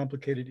 It's a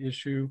complicated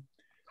issue,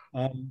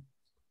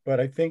 but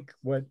I think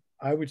what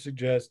I would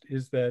suggest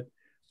is that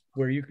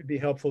where you could be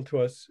helpful to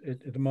us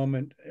at the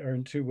moment are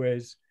in two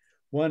ways.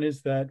 One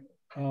is that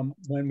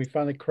when we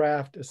finally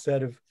craft a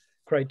set of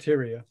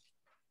criteria,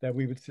 that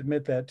we would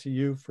submit that to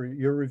you for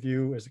your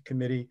review as a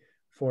committee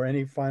for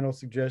any final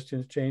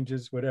suggestions,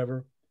 changes,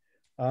 whatever.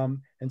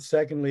 And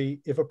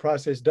secondly, if a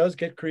process does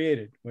get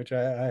created, which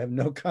I have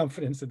no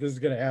confidence that this is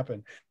going to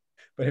happen,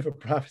 but if a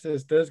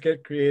process does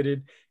get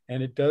created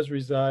and it does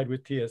reside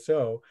with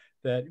TSO,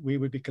 that we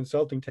would be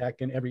consulting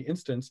TAC in every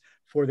instance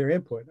for their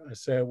input,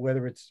 so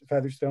whether it's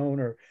Featherstone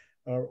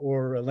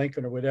or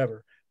Lincoln or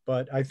whatever.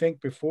 But I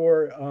think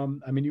before,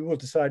 you will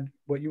decide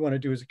what you want to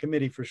do as a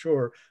committee for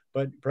sure,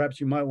 but perhaps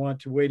you might want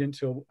to wait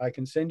until I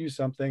can send you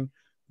something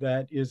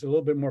that is a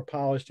little bit more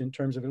polished in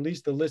terms of at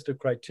least the list of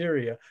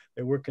criteria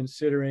that we're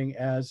considering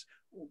as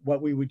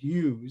what we would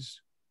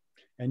use.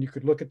 And you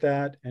could look at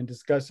that and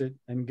discuss it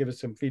and give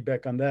us some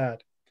feedback on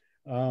that.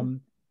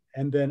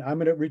 And then I'm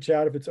going to reach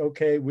out if it's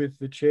okay with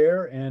the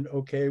chair and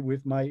okay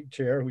with my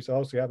chair, who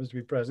also happens to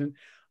be present.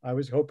 I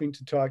was hoping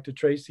to talk to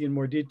Tracy in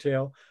more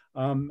detail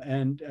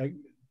and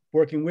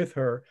working with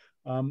her,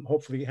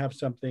 hopefully have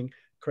something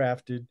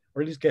crafted,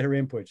 or at least get her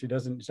input.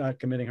 She's not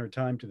committing her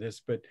time to this,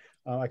 but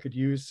I could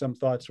use some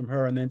thoughts from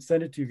her and then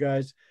send it to you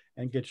guys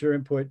and get your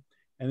input.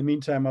 In the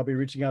meantime, I'll be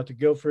reaching out to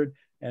Guilford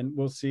and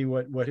we'll see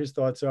what his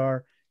thoughts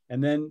are.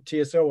 And then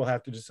TSO will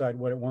have to decide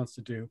what it wants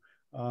to do.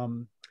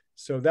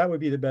 So that would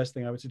be the best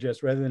thing I would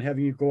suggest. Rather than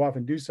having you go off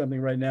and do something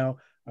right now,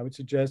 I would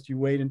suggest you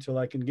wait until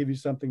I can give you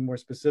something more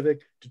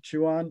specific to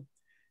chew on.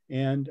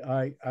 And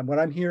what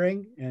I'm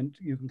hearing, and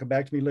you can come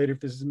back to me later if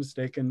this is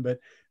mistaken, but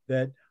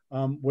that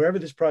wherever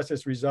this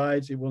process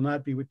resides, it will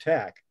not be with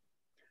TAC.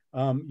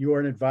 You are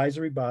an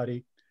advisory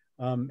body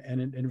and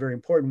a very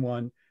important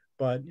one,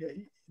 but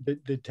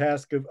the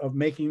task of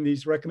making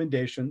these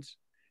recommendations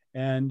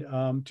and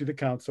to the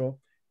council,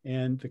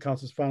 and the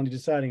council's finally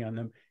deciding on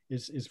them,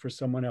 is for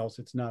someone else.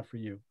 It's not for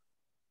you.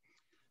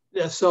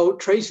 Yeah, so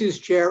Tracy's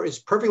chair is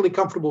perfectly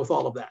comfortable with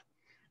all of that.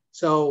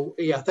 So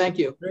yeah, thank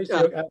you. Tracy,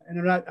 and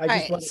I'm not, I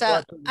just want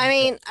to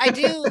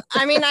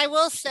I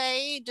will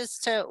say,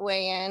 just to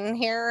weigh in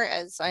here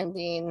as I'm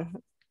being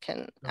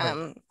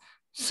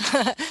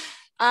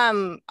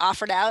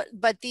offered out,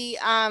 but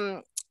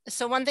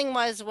so one thing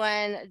was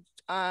when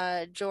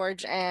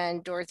George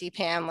and Dorothy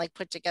Pam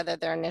put together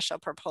their initial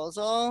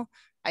proposal,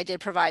 I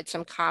did provide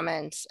some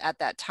comments at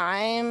that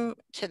time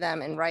to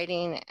them in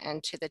writing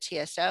and to the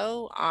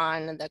TSO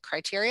on the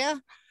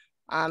criteria.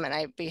 And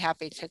I'd be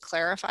happy to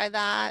clarify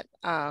that.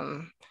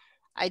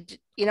 I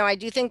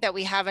do think that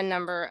we have a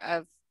number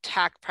of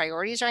TAC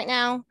priorities right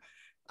now,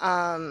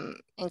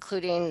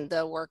 including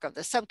the work of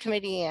the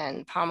subcommittee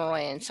and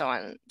Pomeroy and so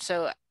on.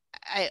 So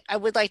I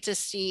would like to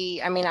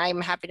see,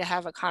 I'm happy to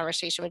have a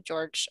conversation with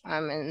George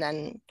and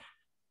then,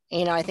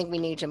 I think we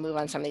need to move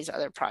on some of these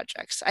other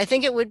projects. I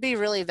think it would be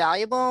really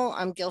valuable.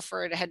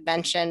 Guilford had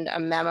mentioned a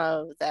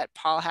memo that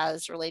Paul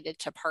has related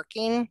to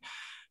parking.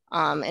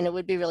 And it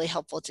would be really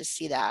helpful to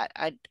see that.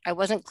 I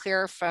wasn't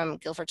clear from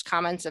Guilford's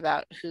comments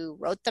about who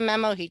wrote the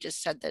memo. He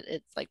just said that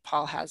it's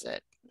Paul has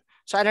it.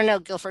 So I don't know,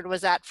 Guilford, was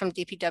that from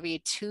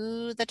DPW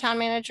to the town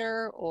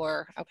manager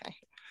or, okay.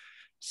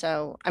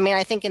 So,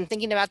 I think in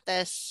thinking about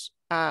this,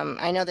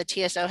 I know the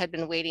TSO had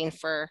been waiting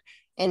for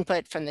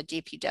input from the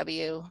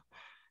DPW,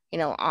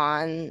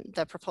 on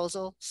the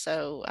proposal.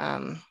 So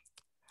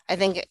I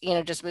think,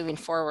 just moving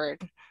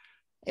forward,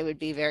 it would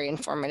be very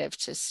informative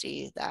to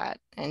see that.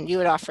 And you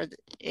would offer,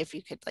 if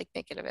you could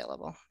make it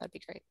available, that'd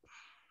be great.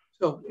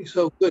 So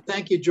good,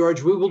 thank you,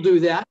 George. We will do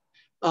that.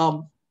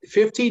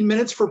 15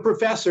 minutes for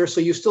Professor.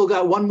 So you still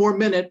got one more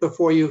minute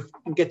before you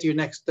can get to your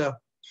next.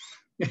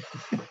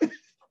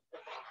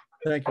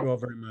 Thank you all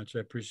very much. I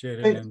appreciate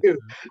it. Thank you.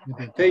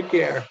 Take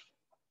care.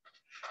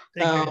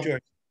 Thank you,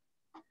 George.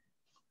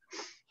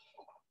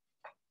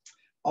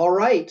 All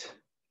right.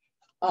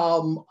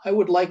 I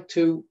would like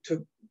to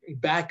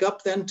back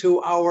up then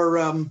to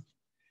our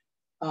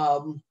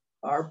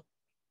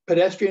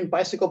pedestrian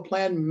bicycle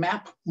plan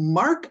map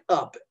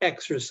markup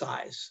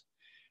exercise.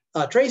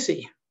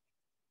 Tracy,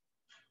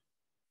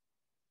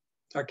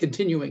 our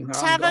continuing.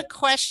 I have a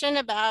question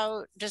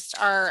about just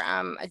our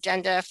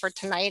agenda for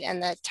tonight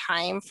and the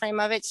time frame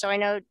of it. So I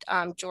know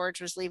George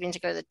was leaving to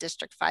go to the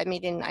District 5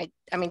 meeting.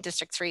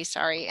 District 3,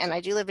 sorry. And I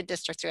do live in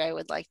District 3. I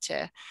would like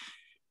to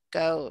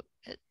go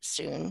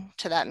soon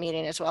to that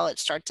meeting as well. It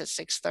starts at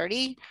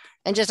 6:30.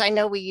 And I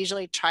know we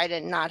usually try to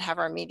not have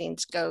our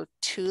meetings go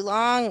too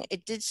long.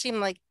 It did seem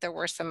like there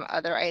were some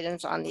other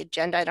items on the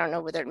agenda. I don't know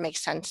whether it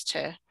makes sense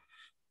to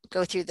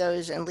go through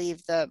those and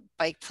leave the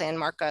bike plan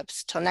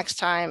markups till next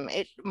time.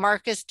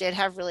 Marcus did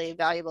have really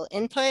valuable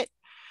input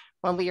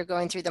when we were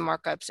going through the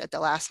markups at the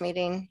last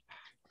meeting.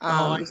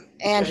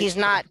 And he's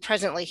not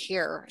presently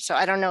here. So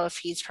I don't know if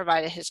he's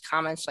provided his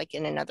comments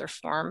in another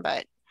form,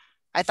 but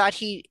I thought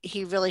he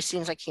really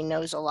seems like he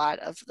knows a lot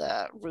of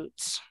the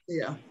routes.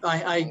 Yeah,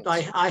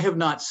 I have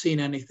not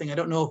seen anything. I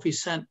don't know if he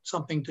sent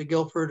something to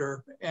Guilford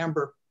or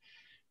Amber.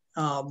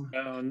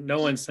 No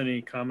one sent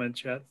any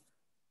comments yet.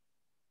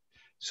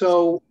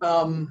 So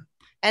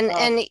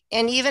and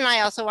even I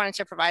also wanted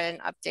to provide an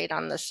update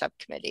on the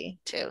subcommittee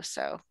too.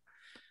 So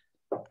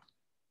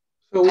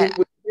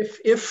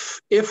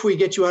if we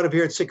get you out of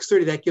here at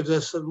 6:30, that gives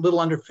us a little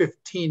under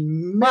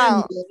 15 minutes.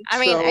 Well,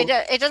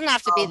 it doesn't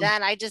have to be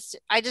then. I just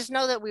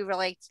know that we were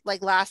like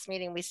last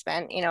meeting, we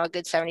spent, a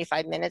good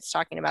 75 minutes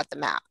talking about the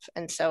map.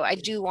 And so I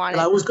do want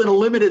to. I was going to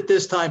limit it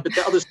this time, but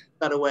the others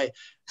got away.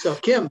 So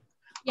Kim.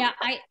 Yeah,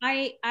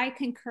 I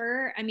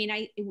concur.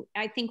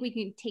 I think we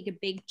can take a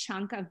big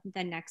chunk of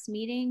the next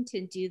meeting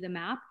to do the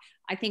map.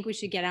 I think we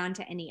should get on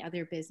to any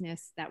other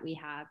business that we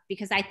have,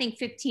 because I think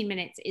 15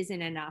 minutes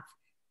isn't enough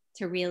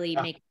to really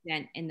make a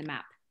dent in the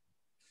map.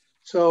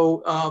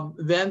 So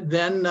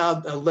then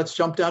let's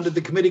jump down to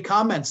the committee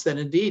comments then,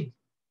 indeed.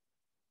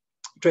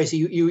 Tracy,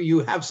 you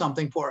have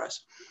something for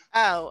us.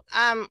 Oh,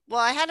 well,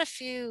 I had a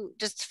few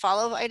just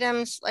follow-up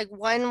items. Like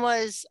one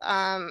was,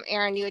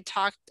 Aaron, you had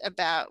talked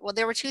about, well,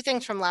 there were two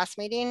things from last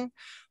meeting.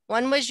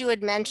 One was you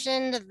had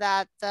mentioned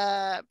that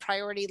the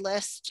priority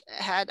list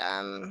had,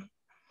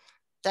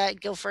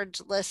 that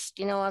Guilford's list,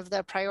 you know, of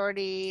the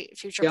priority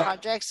future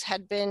projects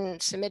had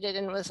been submitted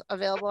and was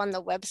available on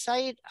the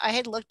website. I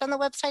had looked on the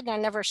website and I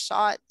never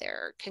saw it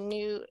there. Can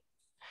you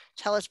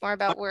tell us more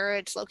about where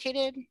it's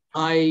located?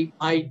 I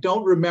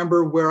don't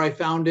remember where I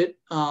found it.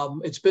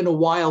 It's been a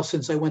while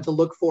since I went to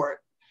look for it.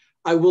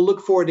 I will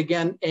look for it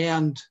again.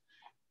 And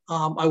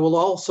I will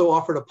also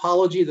offer an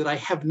apology that I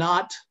have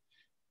not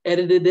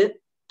edited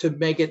it to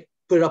make it,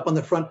 put it up on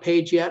the front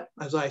page yet.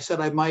 As I said,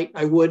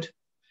 I would.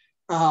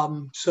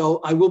 So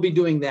I will be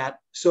doing that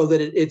so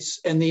that it's,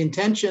 and the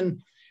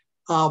intention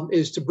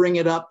is to bring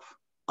it up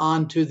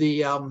onto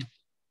the,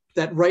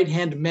 that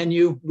right-hand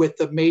menu with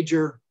the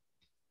major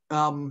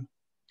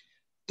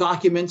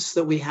documents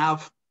that we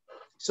have.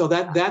 So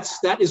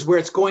that is where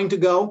it's going to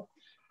go.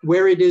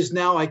 Where it is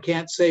now, I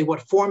can't say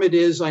what form it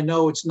is. I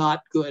know it's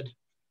not good.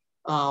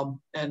 And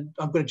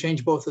I'm going to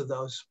change both of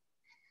those.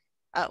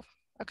 Oh,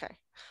 okay.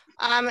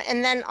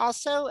 And then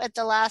also at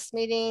the last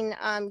meeting,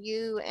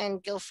 you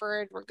and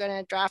Guilford were going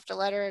to draft a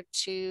letter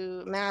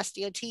to Mass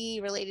DOT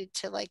related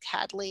to like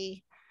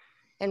Hadley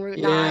and Route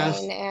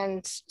 9.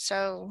 And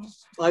so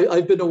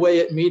I've been away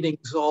at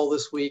meetings all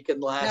this week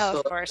and last. No,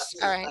 of course.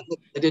 All right.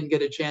 I didn't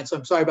get a chance.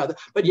 I'm sorry about that.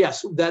 But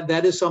yes,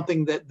 that is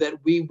something that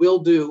we will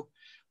do.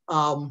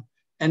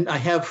 And I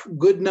have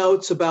good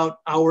notes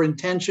about our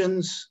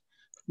intentions,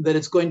 that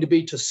it's going to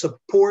be to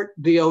support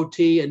DOT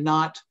and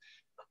not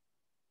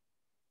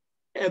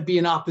be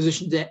in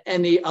opposition to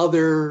any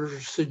other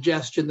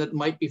suggestion that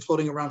might be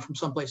floating around from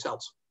someplace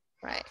else.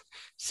 Right.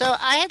 So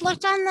I had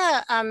looked on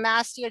the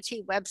Mass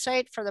DOT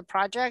website for the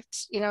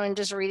project, you know, and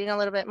just reading a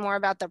little bit more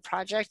about the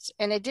project.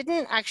 And it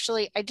didn't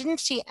actually, I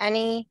didn't see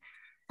any.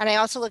 And I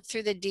also looked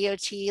through the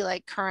DOT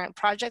like current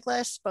project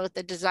list, both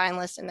the design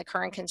list and the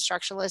current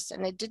construction list,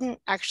 and it didn't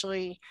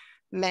actually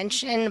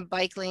mention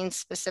bike lanes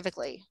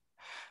specifically.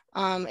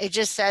 It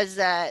just says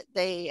that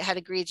they had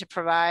agreed to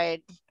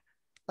provide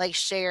like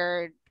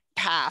shared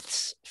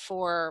paths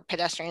for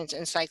pedestrians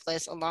and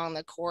cyclists along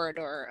the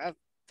corridor of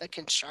the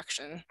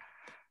construction.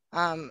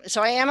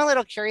 So I am a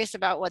little curious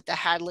about what the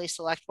Hadley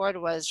Select Board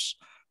was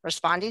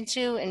responding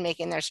to and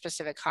making their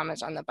specific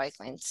comments on the bike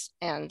lanes.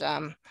 And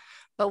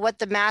but what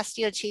the Mass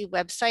DOT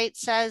website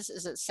says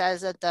is it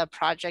says that the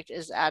project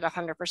is at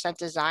 100%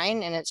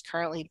 design and it's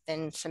currently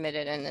been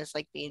submitted and is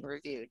like being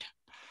reviewed.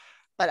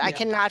 But I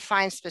cannot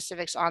find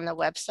specifics on the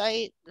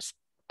website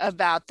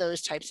about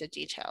those types of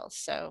details.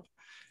 So,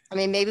 I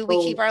mean, maybe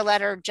we keep our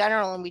letter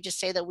general and we just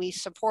say that we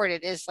support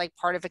it as like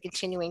part of a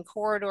continuing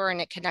corridor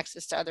and it connects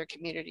us to other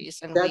communities.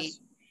 And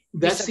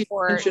that's the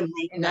intention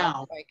right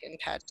now.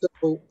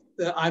 So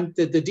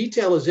the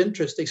detail is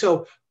interesting.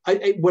 So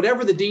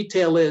whatever the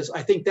detail is,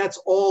 I think that's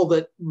all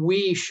that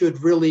we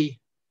should really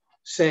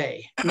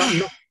say.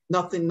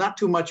 Nothing, not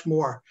too much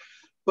more.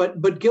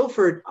 But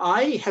Guilford,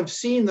 I have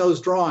seen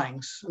those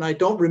drawings and I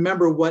don't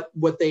remember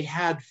what they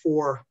had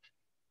for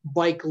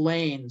bike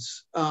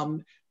lanes.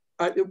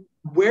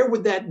 Where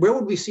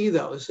would we see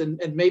those?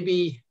 And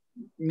maybe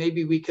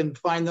we can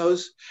find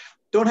those.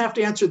 Don't have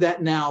to answer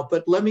that now,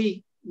 but let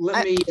me.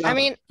 I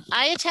mean,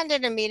 I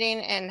attended a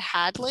meeting in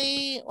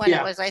Hadley when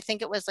it was, I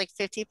think it was like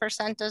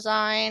 50%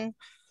 design,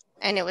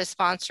 and it was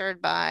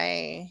sponsored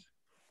by,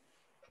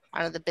 I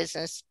don't know, the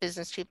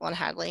business people in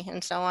Hadley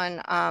and so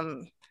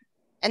on.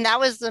 And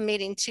that was the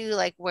meeting too,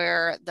 like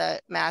where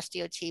the Mass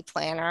DOT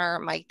planner,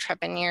 Mike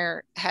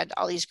Trepanier, had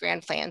all these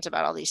grand plans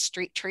about all these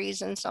street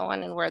trees and so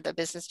on, and where the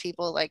business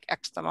people like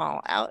X'd them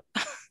all out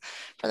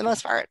for the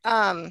most part.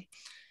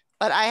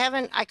 But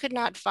I could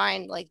not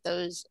find like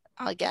those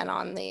again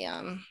on the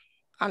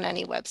on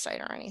any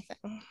website or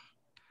anything.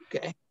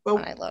 Okay. Well,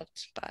 when I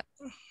looked, but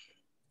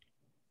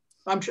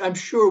I'm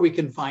sure we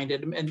can find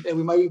it, and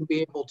we might even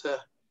be able to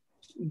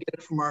get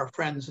it from our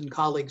friends and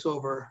colleagues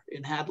over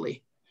in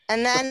Hadley.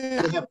 And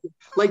then we have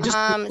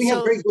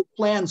very good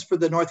plans for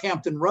the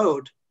Northampton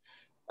Road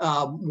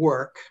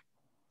work.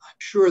 I'm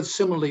sure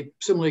similarly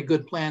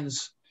good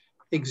plans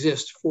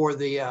exist for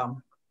the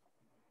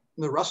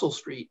Russell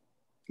Street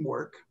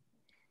work.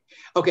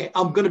 Okay,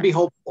 I'm going to be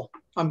hopeful.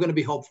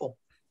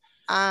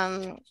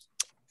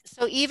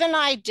 So even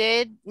I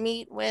did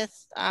meet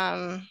with,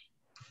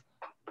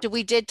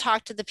 we did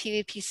talk to the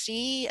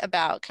PVPC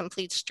about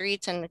Complete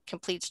Streets and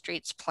Complete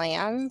Streets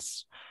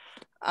plans.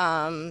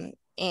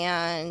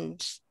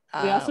 And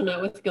we also met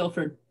with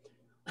Guilford.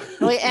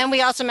 And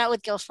we also met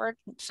with Guilford.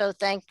 So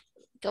thank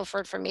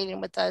Guilford for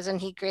meeting with us, and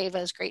he gave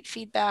us great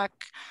feedback.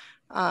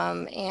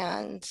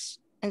 And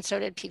so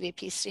did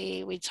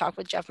PVPC. We talked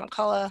with Jeff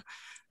McCullough.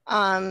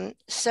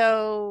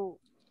 So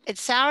it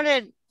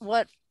sounded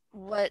what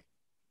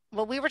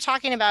we were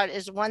talking about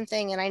is one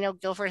thing, and I know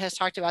Guilford has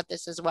talked about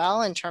this as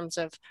well in terms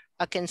of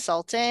a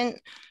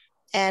consultant.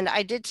 And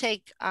I did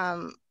take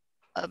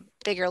a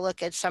bigger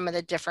look at some of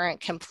the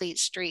different complete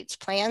streets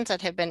plans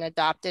that have been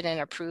adopted and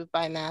approved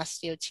by Mass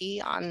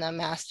DOT on the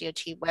Mass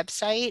DOT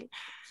website,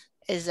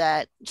 is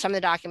that some of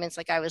the documents,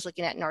 like I was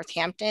looking at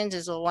Northampton's,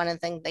 is one of the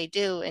things they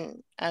do,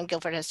 and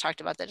Guilford has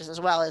talked about this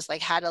as well, is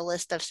like had a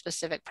list of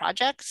specific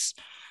projects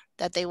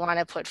that they want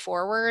to put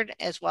forward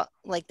as well,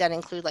 like that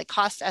include like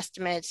cost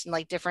estimates and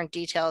like different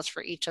details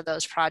for each of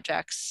those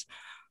projects.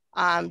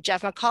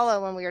 Jeff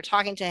McCullough, when we were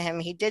talking to him,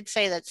 he did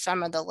say that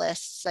some of the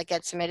lists that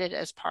get submitted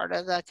as part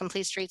of the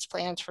complete streets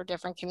plans for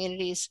different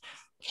communities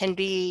can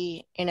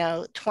be, you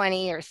know,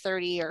 20 or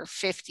 30 or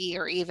 50,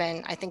 or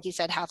even, I think he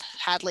said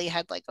Hadley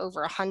had like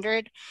over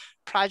 100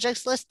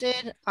 projects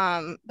listed,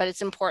 but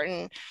it's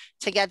important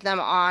to get them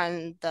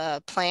on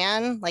the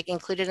plan, like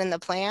included in the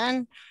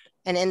plan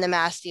and in the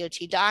Mass DOT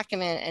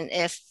document. And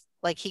if,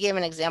 like he gave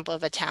an example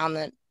of a town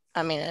that,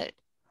 I mean, a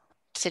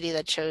city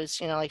that chose,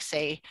 you know, like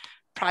say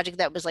project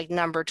that was like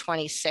number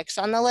 26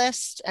 on the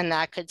list, and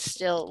that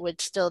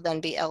would still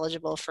then be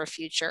eligible for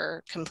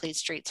future complete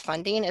streets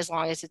funding as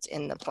long as it's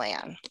in the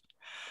plan.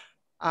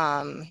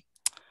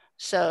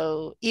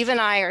 So Eve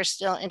and I are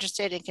still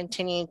interested in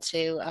continuing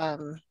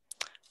to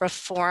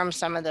reform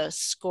some of those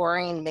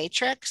scoring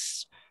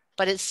matrix,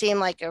 but it seemed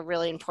like a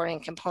really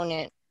important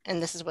component,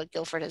 and this is what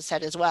Guilford has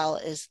said as well,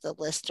 is the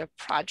list of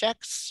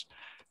projects.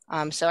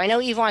 So I know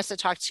Eve wants to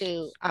talk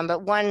too,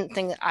 but one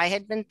thing that I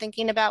had been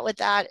thinking about with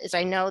that is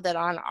I know that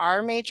on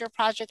our major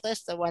project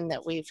list, the one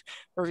that we've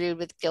reviewed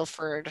with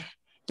Guilford,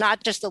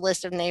 not just the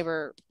list of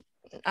neighbor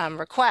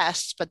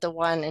requests, but the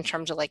one in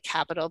terms of like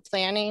capital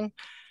planning,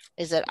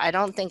 is that I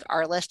don't think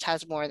our list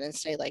has more than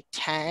say like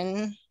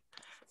 10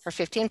 or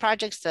 15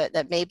 projects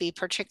that may be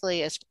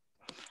particularly as,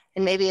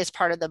 and maybe as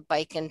part of the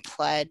bike and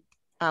pled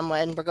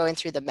when we're going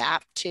through the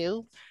map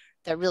too,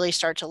 that really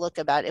start to look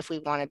about if we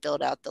want to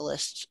build out the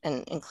list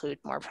and include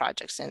more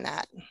projects in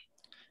that.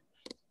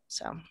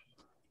 So.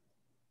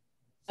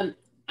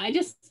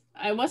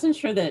 I wasn't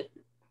sure that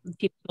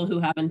people who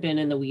haven't been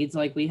in the weeds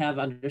like we have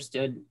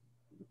understood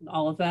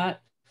all of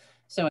that.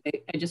 So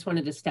I just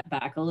wanted to step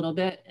back a little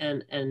bit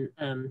and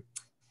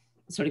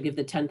sort of give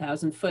the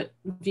 10,000 foot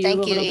view.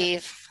 Thank you,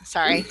 Eve.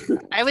 Sorry,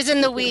 I was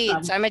in the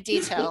weeds. I'm a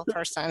detail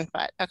person,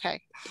 but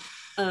okay.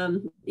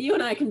 You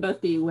and I can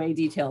both be way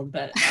detailed,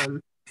 but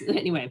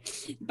anyway,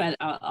 but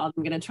I'm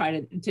going to try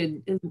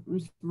to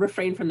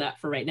refrain from that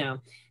for right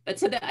now. But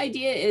so the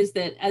idea is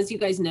that, as you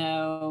guys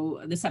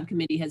know, the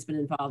subcommittee has been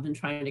involved in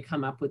trying to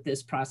come up with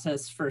this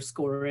process for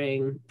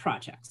scoring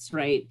projects,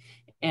 right?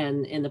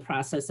 And in the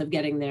process of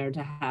getting there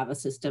to have a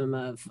system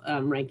of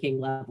ranking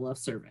level of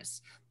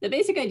service. The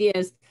basic idea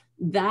is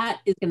that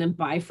is going to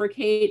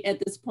bifurcate at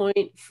this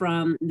point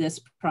from this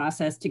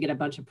process to get a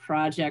bunch of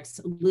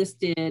projects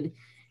listed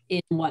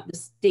in what the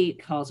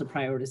state calls a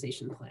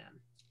prioritization plan.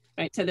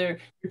 Right, so there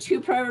are two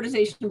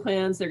prioritization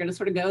plans. They're going to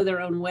sort of go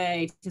their own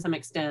way to some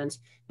extent.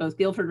 Both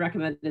Guilford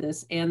recommended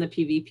this and the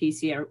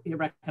PVPC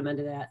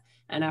recommended that.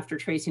 And after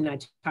Tracy and I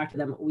talked to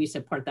them, we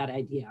support that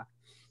idea.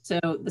 So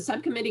the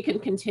subcommittee can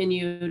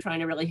continue trying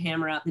to really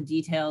hammer out the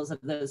details of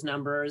those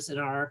numbers in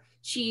our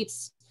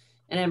sheets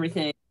and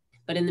everything.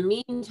 But in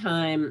the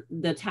meantime,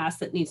 the task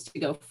that needs to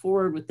go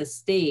forward with the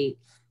state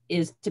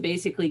is to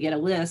basically get a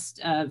list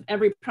of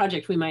every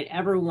project we might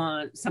ever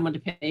want someone to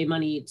pay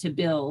money to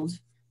build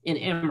in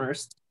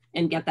Amherst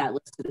and get that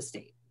list to the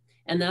state.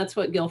 And that's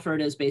what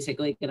Guilford is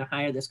basically going to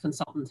hire this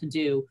consultant to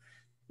do.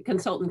 The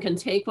consultant can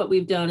take what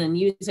we've done and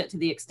use it to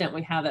the extent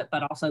we have it,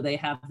 but also they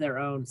have their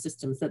own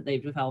systems that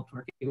they've developed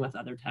working with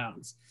other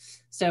towns.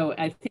 So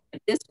I think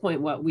at this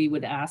point, what we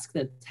would ask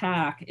the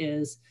TAC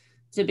is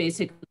to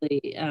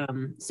basically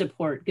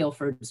support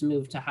Guilford's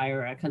move to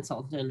hire a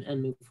consultant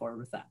and move forward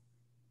with that.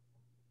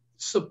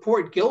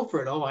 Support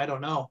Guilford? Oh, I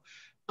don't know.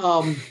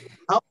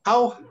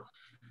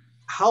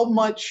 How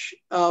much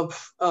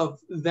of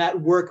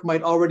that work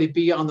might already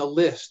be on the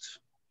list,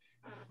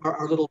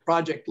 our little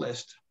project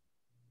list?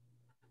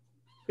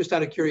 Just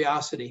out of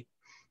curiosity.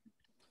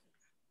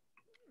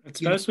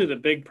 Especially the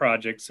big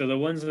projects. So the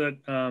ones that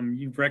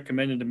you've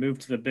recommended to move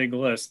to the big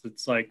list,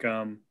 it's like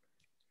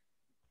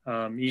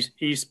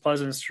East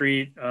Pleasant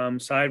Street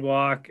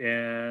sidewalk,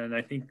 and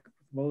I think,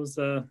 what was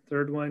the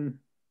third one?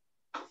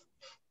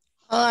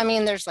 Well, I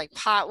mean, there's like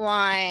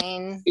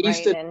Potwine,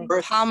 right, and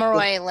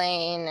Pomeroy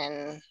Lane,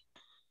 and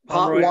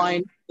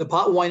the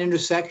Potwine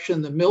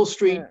intersection, the Mill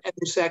Street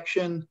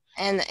intersection,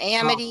 and the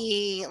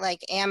Amity, like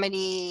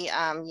Amity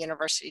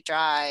University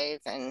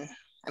Drive, and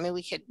I mean,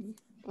 we can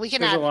There's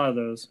add a lot of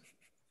those.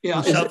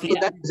 Yeah,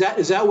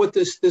 is that what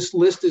this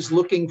list is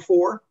looking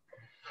for?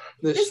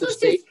 This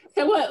list is,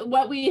 so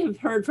what we have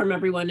heard from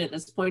everyone at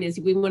this point is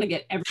we want to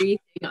get everything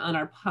on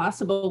our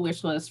possible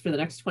wish list for the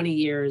next 20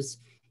 years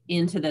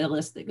into the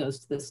list that goes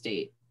to the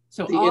state.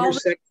 So the all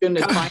intersection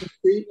at Pine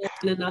Street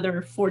and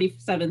another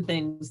 47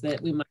 things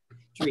that we might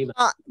dream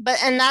of.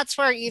 And that's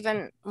where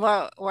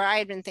where I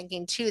had been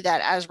thinking too,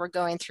 that as we're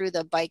going through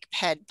the bike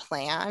ped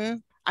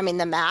plan, I mean,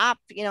 the map,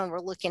 you know, we're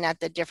looking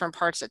at the different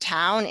parts of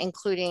town,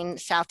 including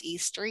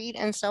Southeast Street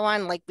and so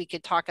on. Like we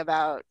could talk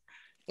about,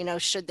 you know,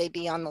 should they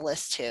be on the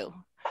list too?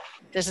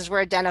 This is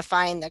we're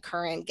identifying the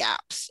current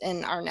gaps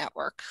in our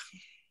network.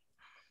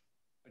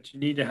 But you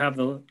need to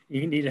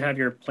have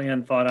your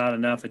plan thought out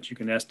enough that you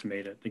can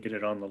estimate it to get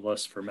it on the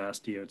list for Mass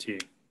DOT.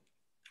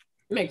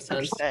 Makes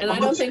sense. And I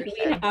don't think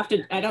we have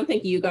to, I don't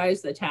think you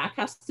guys, the TAC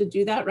has to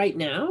do that right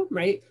now,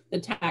 right? The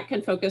TAC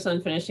can focus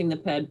on finishing the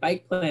PED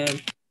bike plan.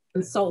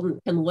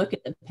 Consultant can look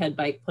at the PED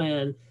bike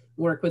plan,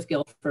 work with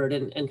Guilford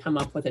and come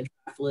up with a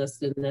draft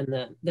list. And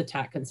then the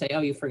TAC can say, oh,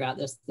 you forgot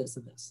this, this,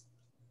 and this.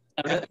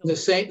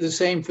 The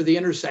same for the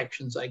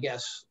intersections, I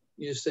guess.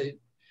 You say,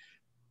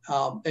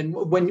 and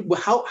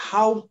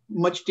how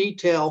much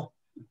detail,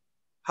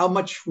 how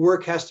much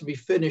work has to be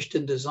finished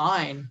in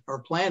design or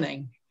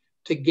planning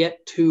to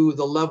get to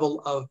the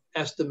level of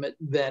estimate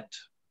that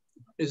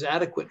is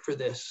adequate for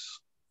this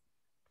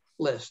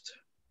list?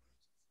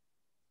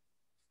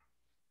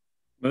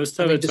 Most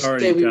of it's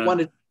already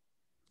done.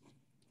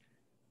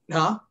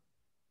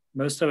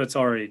 Most of it's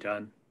already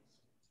done.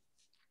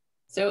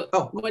 So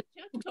what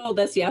Jeff told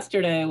us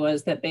yesterday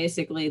was that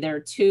basically there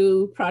are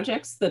 2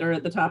 projects that are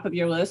at the top of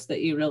your list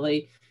that you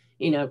really,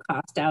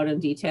 cost out in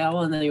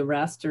detail, and then the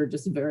rest are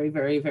just very,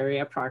 very, very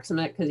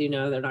approximate because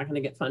they're not going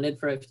to get funded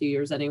for a few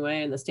years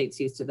anyway, and the state's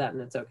used to that,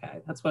 and it's okay.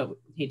 That's what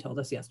he told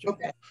us yesterday.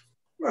 Okay,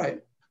 right.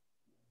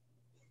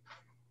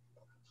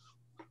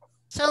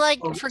 So like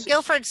for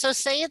Guilford, so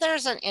say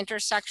there's an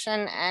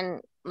intersection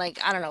and like,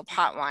 I don't know,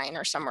 Potwine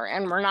or somewhere,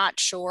 and we're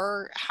not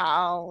sure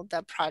how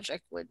the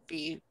project would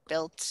be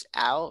built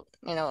out,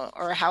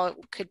 or how it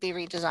could be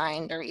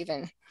redesigned, or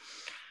even,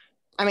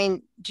 I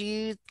mean, do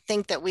you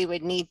think that we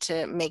would need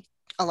to make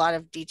a lot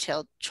of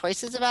detailed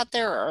choices about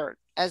there, or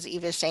as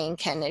Eva's saying,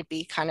 can it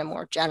be kind of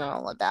more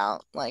general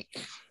about like?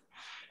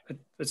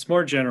 It's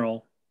more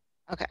general.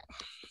 Okay,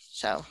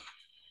 so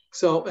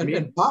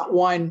and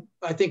Potwine,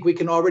 I think we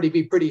can already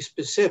be pretty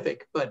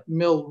specific, but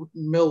Mill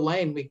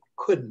Lane, we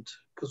couldn't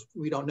because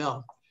we don't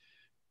know.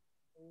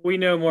 We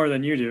know more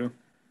than you do.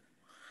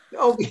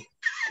 Oh, you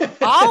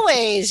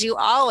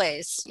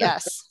always,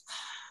 yes.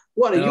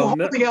 What, are you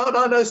holding out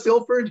on us,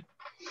 Guilford?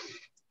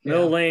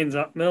 Mill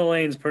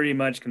Lane's pretty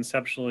much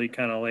conceptually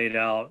kind of laid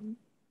out.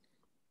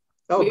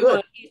 Oh,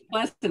 good. East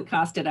Pleasant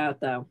costed out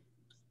though.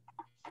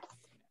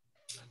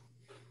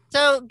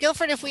 So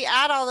Guilford, if we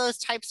add all those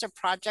types of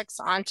projects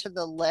onto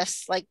the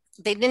list, like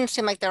they didn't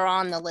seem like they're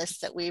on the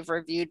list that we've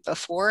reviewed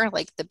before,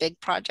 like the big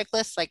project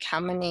list, like how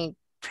many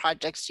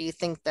projects do you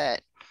think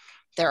that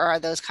there are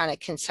those kind of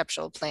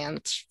conceptual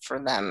plans for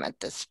them at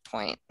this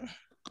point?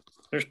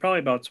 There's probably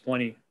about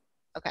 20.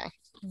 Okay.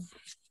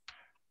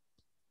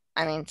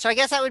 I mean, so I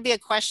guess that would be a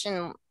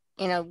question,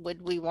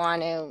 would we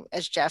want to,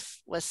 as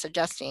Jeff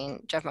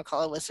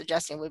McCullough was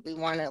suggesting, would we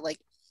want to like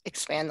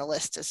expand the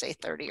list to say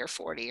 30 or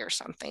 40 or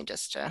something,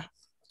 just to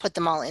put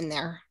them all in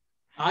there?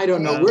 I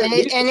don't know.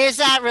 And is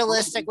that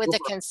realistic with the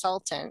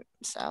consultant?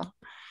 So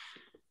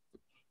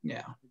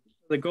yeah,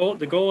 the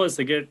goal is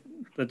to get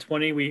the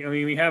 20.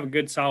 We have a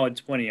good solid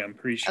 20, I'm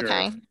pretty sure.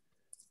 Okay.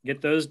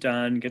 Get those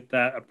done, get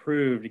that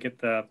approved, get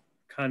the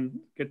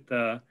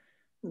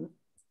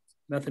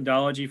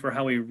methodology for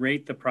how we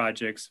rate the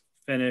projects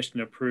finished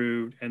and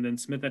approved, and then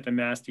submit that to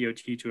Mass DOT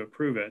to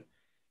approve it.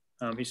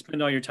 If you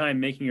spend all your time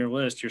making your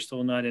list, you're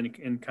still not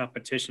in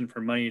competition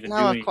for money to do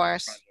anything.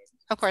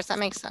 Of course, that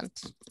makes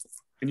sense.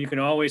 And you can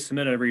always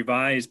submit a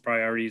revised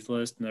priorities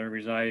list and a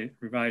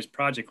revised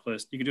project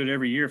list. You can do it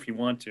every year if you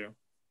want to.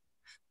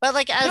 But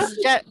like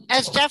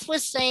as Jeff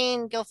was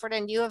saying, Guilford,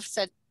 and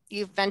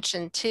you've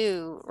mentioned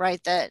too,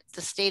 right, that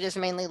the state is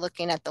mainly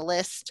looking at the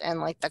list and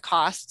like the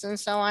costs and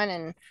so on.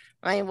 And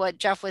I mean, what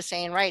Jeff was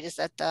saying, right, is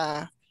that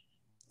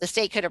the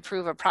state could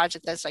approve a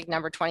project that's like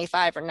number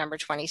 25 or number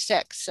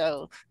 26.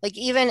 So like,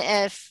 even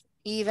if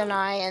Eve and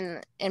I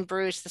and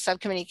Bruce, the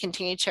subcommittee,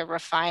 continue to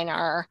refine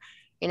our,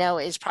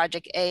 is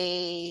project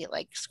A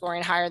like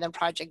scoring higher than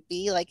project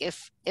B? Like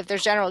if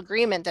there's general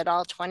agreement that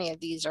all 20 of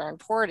these are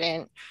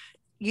important,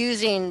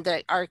 using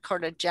our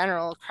sort of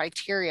general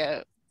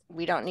criteria,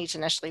 we don't need to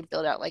necessarily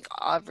build out like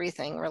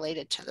everything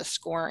related to the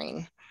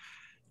scoring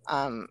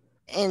in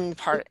the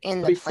plan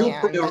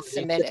that's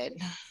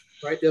submitted.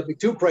 Right, there'll be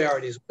 2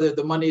 priorities: whether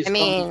the money is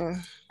coming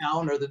from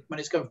town or the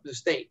money's coming from the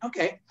state.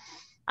 Okay.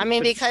 I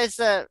mean, because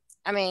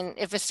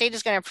if a state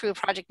is going to approve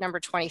project number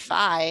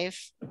 25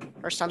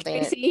 or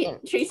something.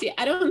 Tracy,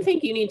 I don't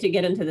think you need to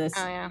get into this.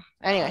 Oh yeah.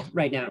 Anyway,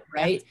 right now,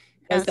 right?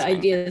 Because the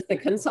idea is the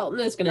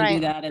consultant is going to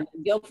do that, and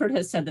Guilford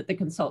has said that the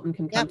consultant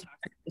can come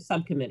talk to the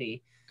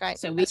subcommittee. Right.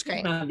 So we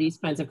can have these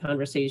kinds of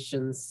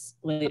conversations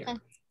later. Okay.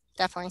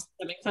 Definitely. Does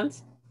that make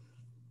sense?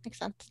 Makes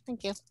sense.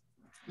 Thank you.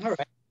 All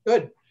right.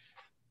 Good.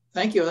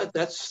 Thank you.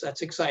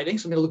 That's exciting.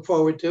 Something to look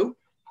forward to.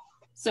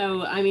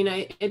 So, I mean,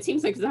 it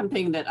seems like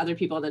something that other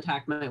people on the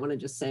TAC might want to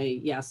just say,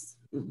 yes,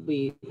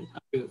 we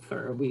approve,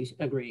 or we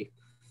agree.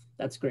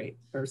 That's great,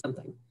 or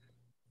something.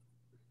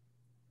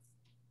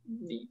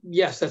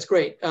 Yes, that's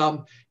great.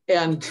 And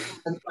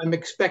I'm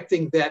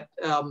expecting that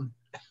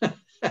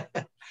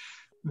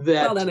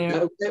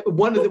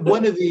one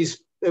of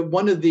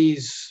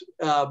these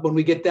when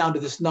we get down to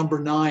this number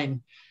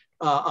 9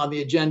 on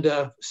the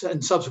agenda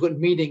and subsequent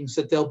meetings,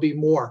 that there'll be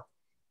more.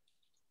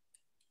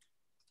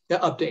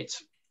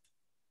 updates.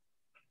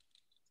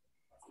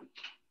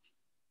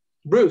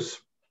 Bruce.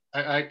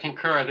 I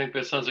concur. I think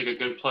that sounds like a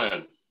good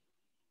plan.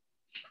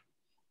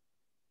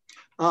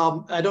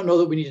 I don't know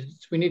that we need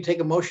to take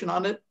a motion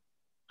on it.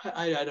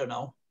 I don't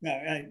know.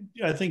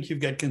 I think you've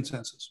got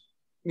consensus.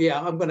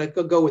 Yeah, I'm going to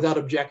go without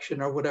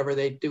objection or whatever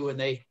they do when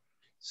they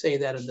say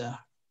that in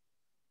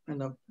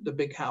the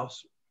big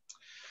house.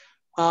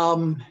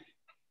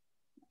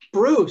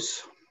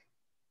 Bruce.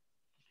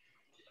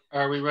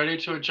 Are we ready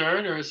to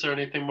adjourn, or is there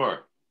anything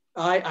more?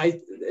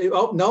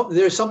 Oh no,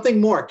 there's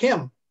something more.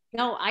 Kim.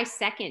 No, I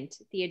second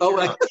the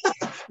adjournment.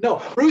 Oh,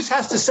 no, Bruce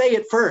has to say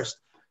it first.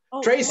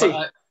 Oh, Tracy.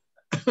 Well,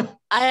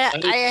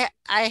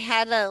 I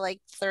had a like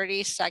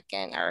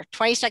 30-second or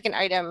 20-second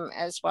item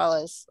as well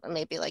as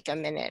maybe like a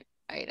minute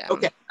item.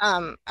 Okay.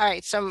 All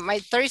right. So my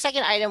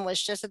 30-second item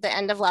was just at the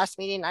end of last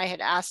meeting. I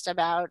had asked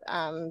about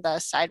the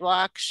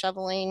sidewalk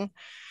shoveling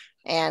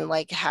and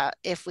like how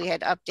if we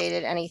had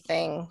updated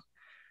anything,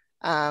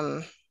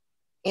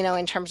 you know,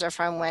 in terms of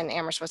from when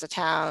Amherst was a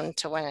town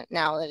to when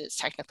now that it's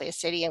technically a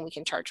city and we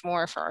can charge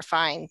more for our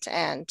fines.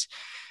 And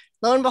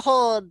lo and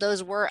behold,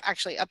 those were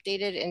actually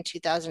updated in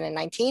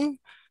 2019.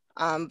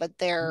 But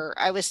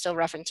I was still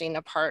referencing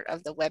a part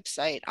of the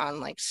website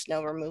on like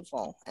snow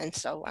removal and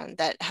so on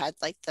that had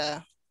like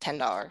the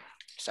 $10.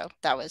 So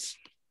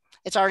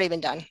it's already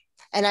been done.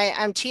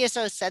 And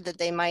TSO said that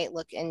they might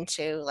look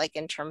into like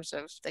in terms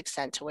of the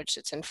extent to which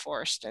it's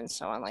enforced and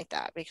so on like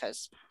that,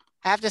 because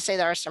I have to say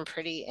there are some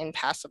pretty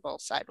impassable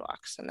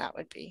sidewalks and that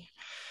would be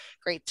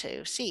great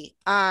to see.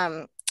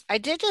 I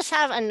did just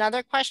have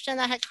another question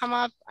that had come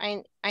up.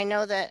 I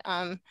know that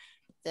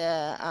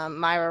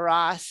Myra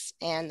Ross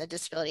and the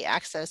Disability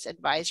Access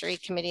Advisory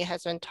Committee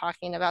has been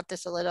talking about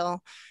this a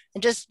little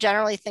and just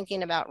generally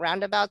thinking about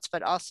roundabouts,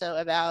 but also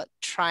about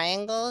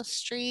Triangle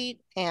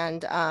Street.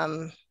 And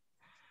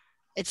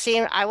it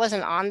seemed I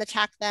wasn't on the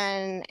TAC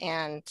then,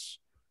 and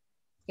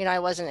you know, I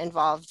wasn't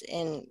involved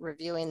in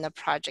reviewing the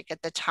project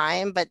at the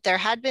time, but there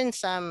had been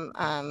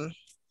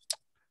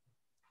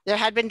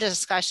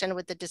discussion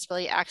with the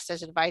Disability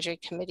Access Advisory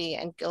Committee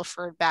and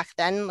Guilford back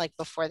then, like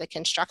before the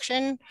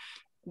construction,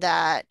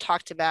 that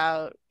talked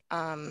about,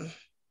 I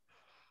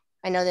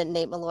know that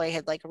Nate Malloy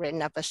had like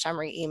written up a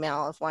summary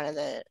email of one of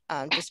the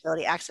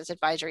Disability Access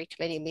Advisory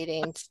Committee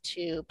meetings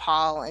to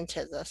Paul and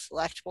to the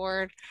select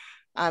board.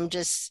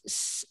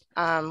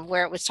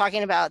 Where it was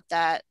talking about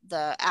that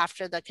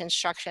after the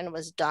construction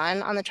was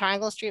done on the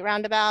Triangle Street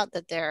roundabout,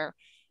 that there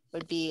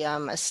would be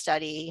a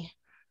study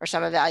or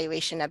some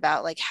evaluation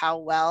about like how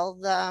well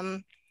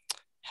the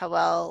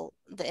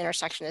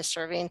intersection is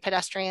serving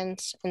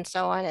pedestrians and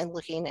so on, and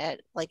looking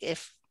at like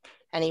if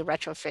any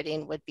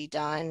retrofitting would be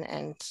done.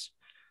 And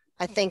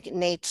I think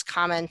Nate's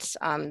comments,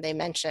 they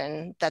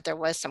mentioned that there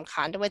was some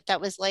conduit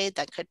that was laid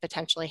that could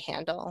potentially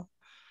handle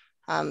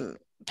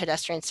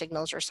pedestrian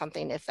signals or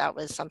something if that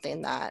was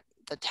something that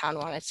the town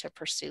wanted to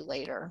pursue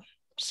later.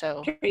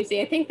 So Tracy,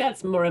 I think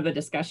that's more of a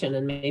discussion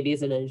and maybe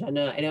as an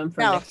agenda item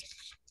for next.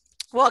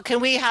 Well,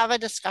 can we have a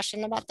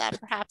discussion about that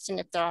perhaps?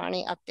 And if there are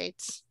any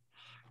updates,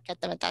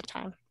 get them at that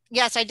time.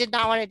 Yes, I did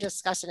not want to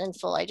discuss it in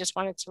full. I just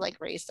wanted to like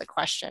raise the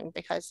question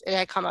because it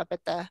had come up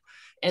at the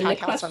And the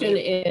question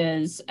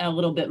is a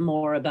little bit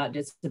more about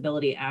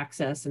disability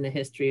access and the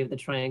history of the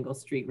Triangle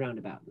Street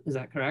roundabout. Is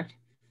that correct?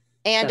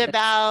 And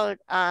about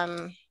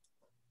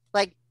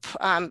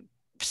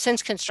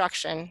since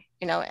construction,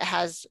 you know,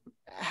 has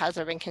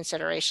there been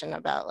consideration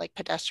about like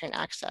pedestrian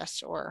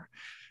access or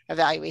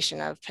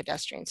evaluation of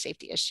pedestrian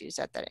safety issues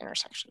at that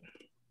intersection?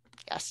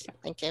 Yes,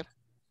 thank you.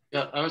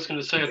 Yeah, I was going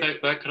to say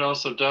that could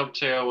also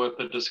dovetail with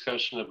the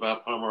discussion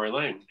about Pomeroy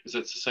Lane because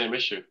it's the same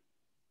issue.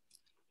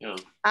 Yeah.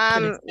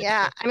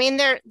 Yeah, I mean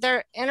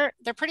they're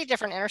pretty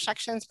different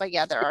intersections, but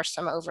yeah, there are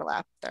some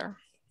overlap there.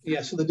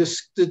 Yeah, so the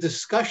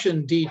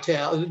discussion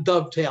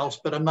dovetails,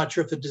 but I'm not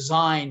sure if the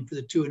design for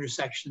the two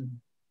intersection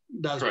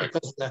does. Correct.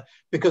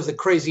 because the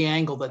crazy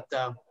angle that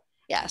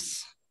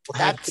yes,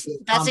 that's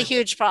a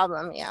huge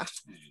problem. Yeah,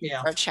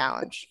 or a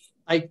challenge.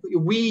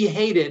 We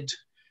hated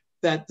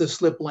that the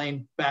slip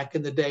lane back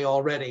in the day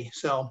already.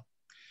 So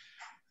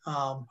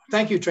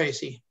thank you,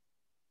 Tracy.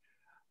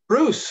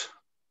 Bruce.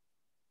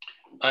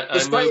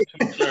 I move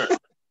to adjourn.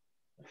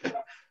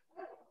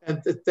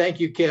 And thank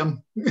you,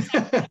 Kim.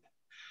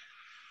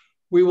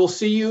 We will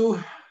see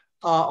you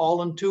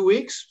all in 2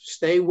 weeks.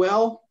 Stay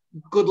well.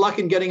 Good luck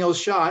in getting those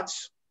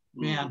shots.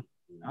 Man,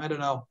 I don't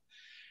know.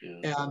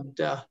 Yeah.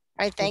 And all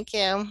right, thank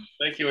you.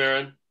 Thank you,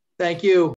 Aaron. Thank you.